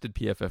tested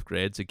PFF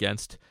grades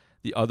against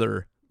the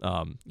other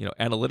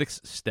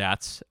analytics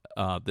stats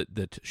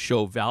that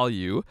show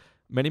value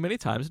many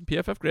times, and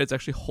PFF grades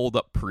actually hold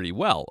up pretty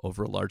well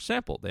over a large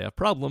sample. They have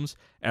problems.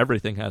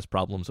 Everything has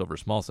problems over a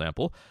small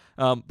sample,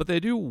 but they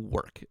do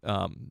work,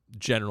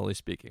 generally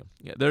speaking.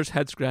 Yeah, there's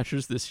head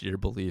scratchers this year,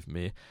 believe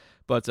me,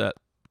 but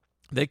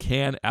they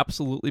can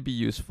absolutely be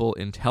useful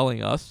in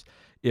telling us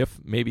if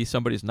maybe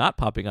somebody's not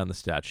popping on the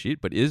stat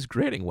sheet but is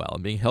grading well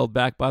and being held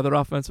back by their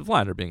offensive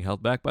line or being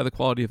held back by the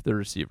quality of their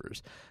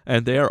receivers.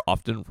 And they are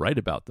often right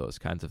about those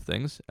kinds of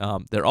things.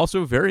 They're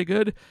also very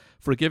good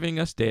for giving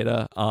us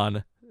data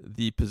on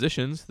the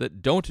positions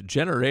that don't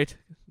generate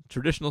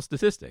traditional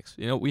statistics.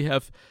 We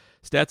have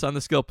stats on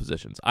the skill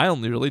positions. I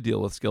only really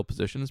deal with skill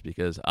positions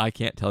because I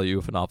can't tell you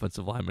if an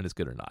offensive lineman is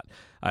good or not.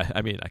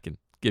 I mean, I can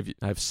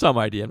I have some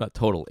idea. I'm not a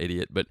total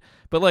idiot, but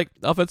like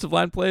offensive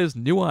line play is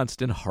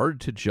nuanced and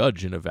hard to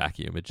judge in a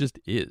vacuum. It just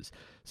is.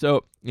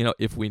 So,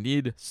 if we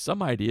need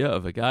some idea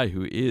of a guy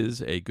who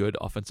is a good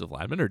offensive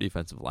lineman or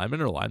defensive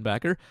lineman or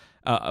linebacker,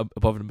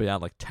 above and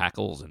beyond like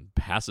tackles and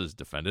passes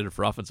defended, or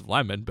for offensive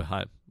linemen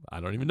behind, I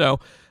don't even know.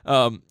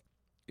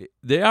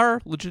 They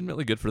are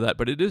legitimately good for that,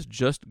 but it is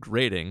just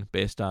grading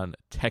based on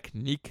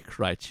technique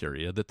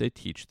criteria that they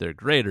teach their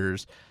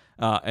graders.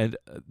 And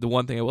the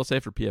one thing I will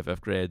say for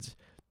PFF grades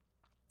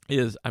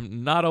is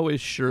I'm not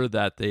always sure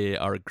that they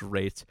are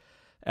great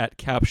at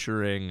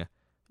capturing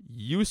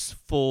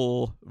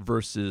useful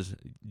versus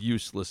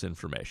useless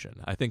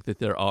information. I think that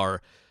there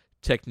are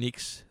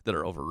techniques that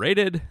are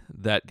overrated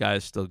that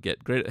guys still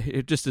get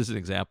great. Just as an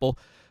example,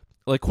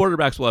 like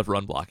quarterbacks will have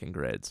run blocking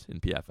grades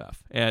in PFF,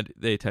 and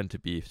they tend to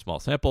be small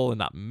sample and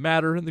not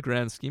matter in the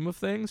grand scheme of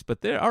things,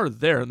 but they are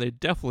there and they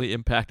definitely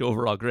impact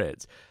overall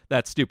grades.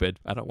 That's stupid.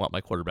 I don't want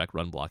my quarterback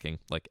run blocking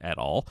like at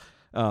all.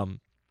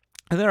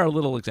 And there are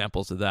little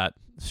examples of that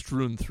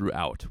strewn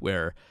throughout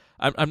where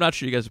I'm not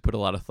sure you guys have put a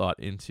lot of thought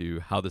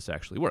into how this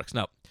actually works.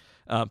 Now,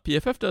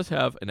 PFF does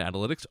have an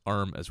analytics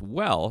arm as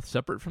well,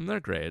 separate from their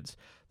grades,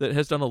 that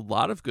has done a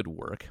lot of good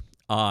work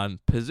on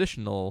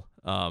positional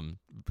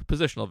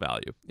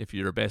value. If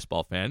you're a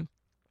baseball fan,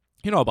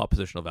 you know about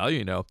positional value.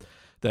 You know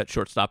that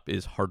shortstop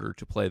is harder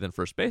to play than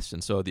first base,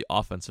 and so the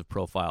offensive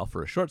profile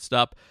for a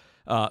shortstop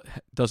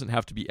doesn't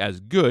have to be as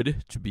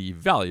good to be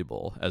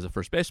valuable as a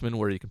first baseman,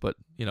 where you can put,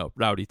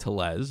 Rowdy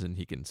Tellez and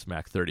he can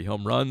smack 30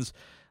 home runs.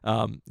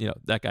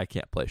 That guy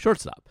can't play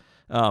shortstop.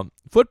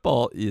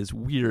 Football is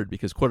weird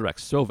because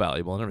quarterback's so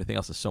valuable and everything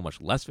else is so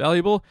much less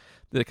valuable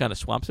that it kind of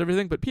swamps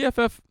everything. But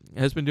PFF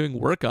has been doing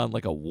work on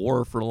like a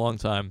war for a long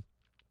time,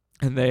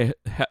 and they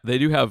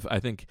do have, I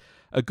think,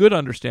 a good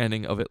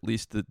understanding of at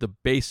least the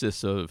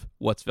basis of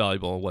what's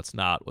valuable and what's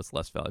not, what's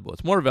less valuable,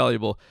 what's more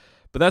valuable.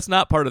 But that's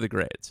not part of the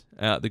grades.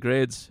 The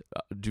grades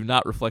do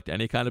not reflect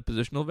any kind of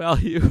positional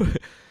value,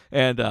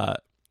 and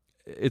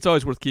it's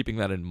always worth keeping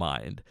that in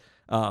mind.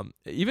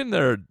 Even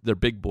their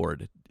big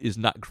board is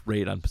not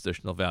great on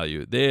positional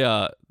value. They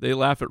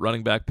laugh at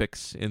running back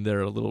picks in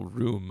their little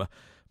room,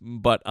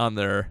 but on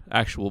their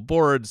actual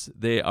boards,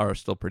 they are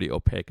still pretty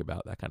opaque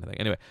about that kind of thing.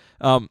 Anyway,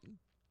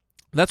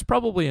 that's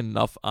probably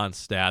enough on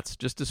stats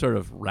just to sort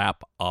of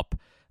wrap up.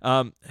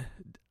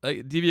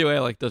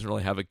 DVOA doesn't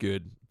really have a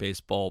good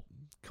baseball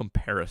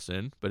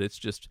comparison, but it's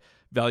just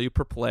value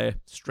per play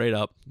straight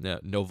up,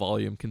 no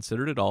volume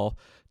considered at all.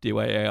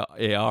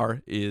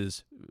 DYAR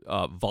is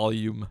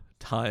volume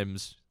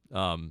times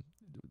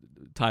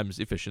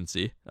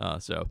efficiency.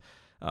 So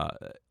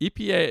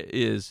EPA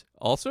is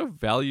also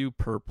value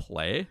per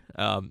play.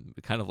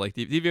 Kind of like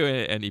the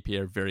DVOA and EPA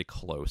are very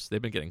close. They've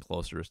been getting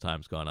closer as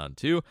time's gone on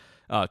too.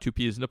 Two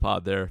peas in a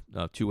pod there.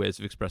 Two ways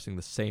of expressing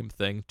the same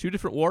thing. Two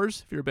different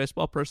wars if you're a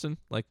baseball person.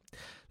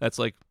 That's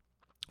like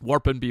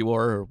Warpin'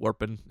 B-War or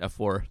Warpin'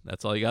 F-War.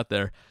 That's all you got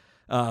there.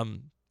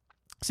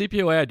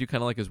 CPOA I do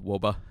kind of like as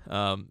WOBA.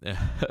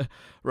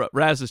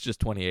 RAS is just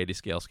 2080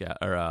 scale scout,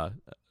 or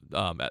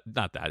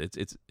not that.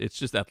 It's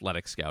just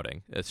athletic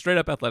scouting. Straight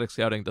up athletic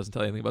scouting, doesn't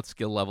tell you anything about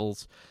skill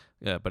levels.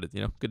 Yeah, but it's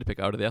good to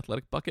pick out of the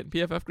athletic bucket. And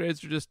PFF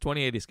grades are just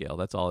 2080 scale.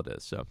 That's all it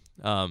is. So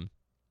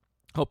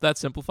hope that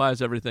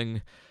simplifies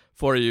everything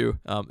for you.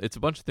 It's a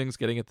bunch of things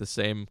getting at the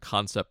same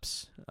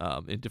concepts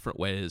in different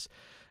ways.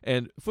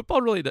 And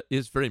football really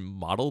is very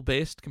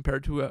model-based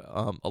compared to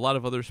a lot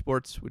of other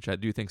sports, which I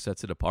do think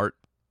sets it apart.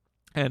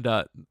 And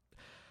I'm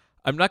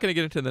not going to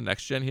get into the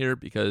next gen here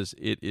because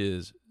it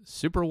is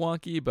super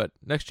wonky, but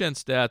next gen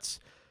stats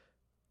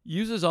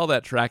uses all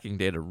that tracking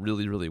data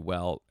really, really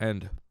well.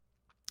 And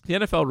the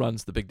NFL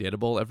runs the Big Data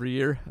Bowl every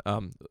year,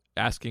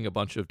 asking a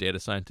bunch of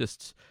data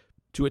scientists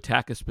to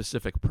attack a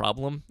specific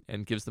problem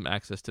and gives them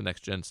access to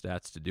next gen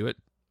stats to do it.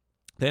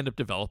 They end up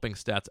developing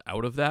stats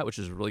out of that, which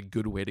is a really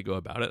good way to go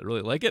about it. I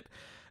really like it.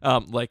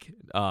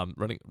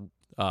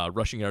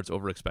 Rushing yards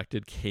over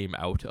expected came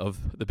out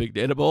of the Big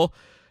Data Bowl.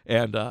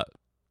 And the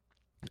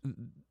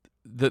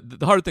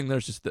hard thing there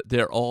is just that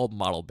they're all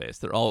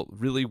model-based. They're all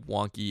really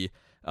wonky,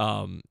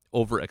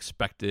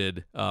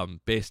 over-expected,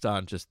 based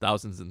on just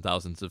thousands and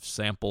thousands of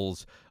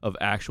samples of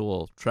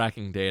actual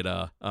tracking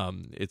data.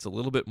 It's a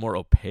little bit more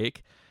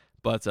opaque,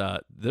 but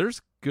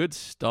there's good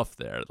stuff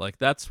there.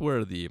 That's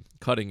where the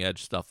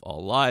cutting-edge stuff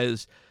all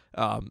lies,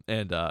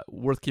 and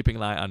worth keeping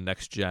an eye on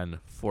next gen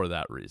for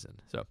that reason.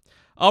 So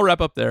I'll wrap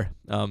up there.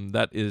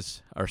 That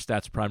is our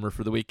stats primer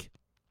for the week.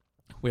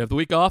 We have the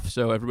week off,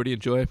 so everybody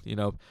enjoy,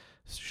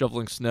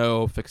 shoveling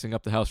snow, fixing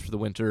up the house for the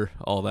winter,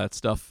 all that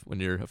stuff when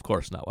you're, of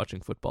course, not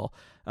watching football.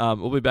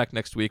 We'll be back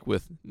next week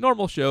with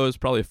normal shows,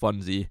 probably a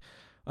funsy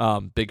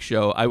big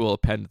show. I will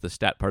append the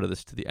stat part of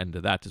this to the end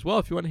of that as well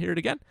if you want to hear it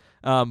again.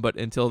 But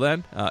until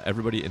then,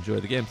 everybody enjoy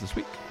the games this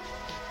week.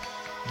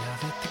 Now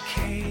that the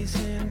K's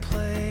in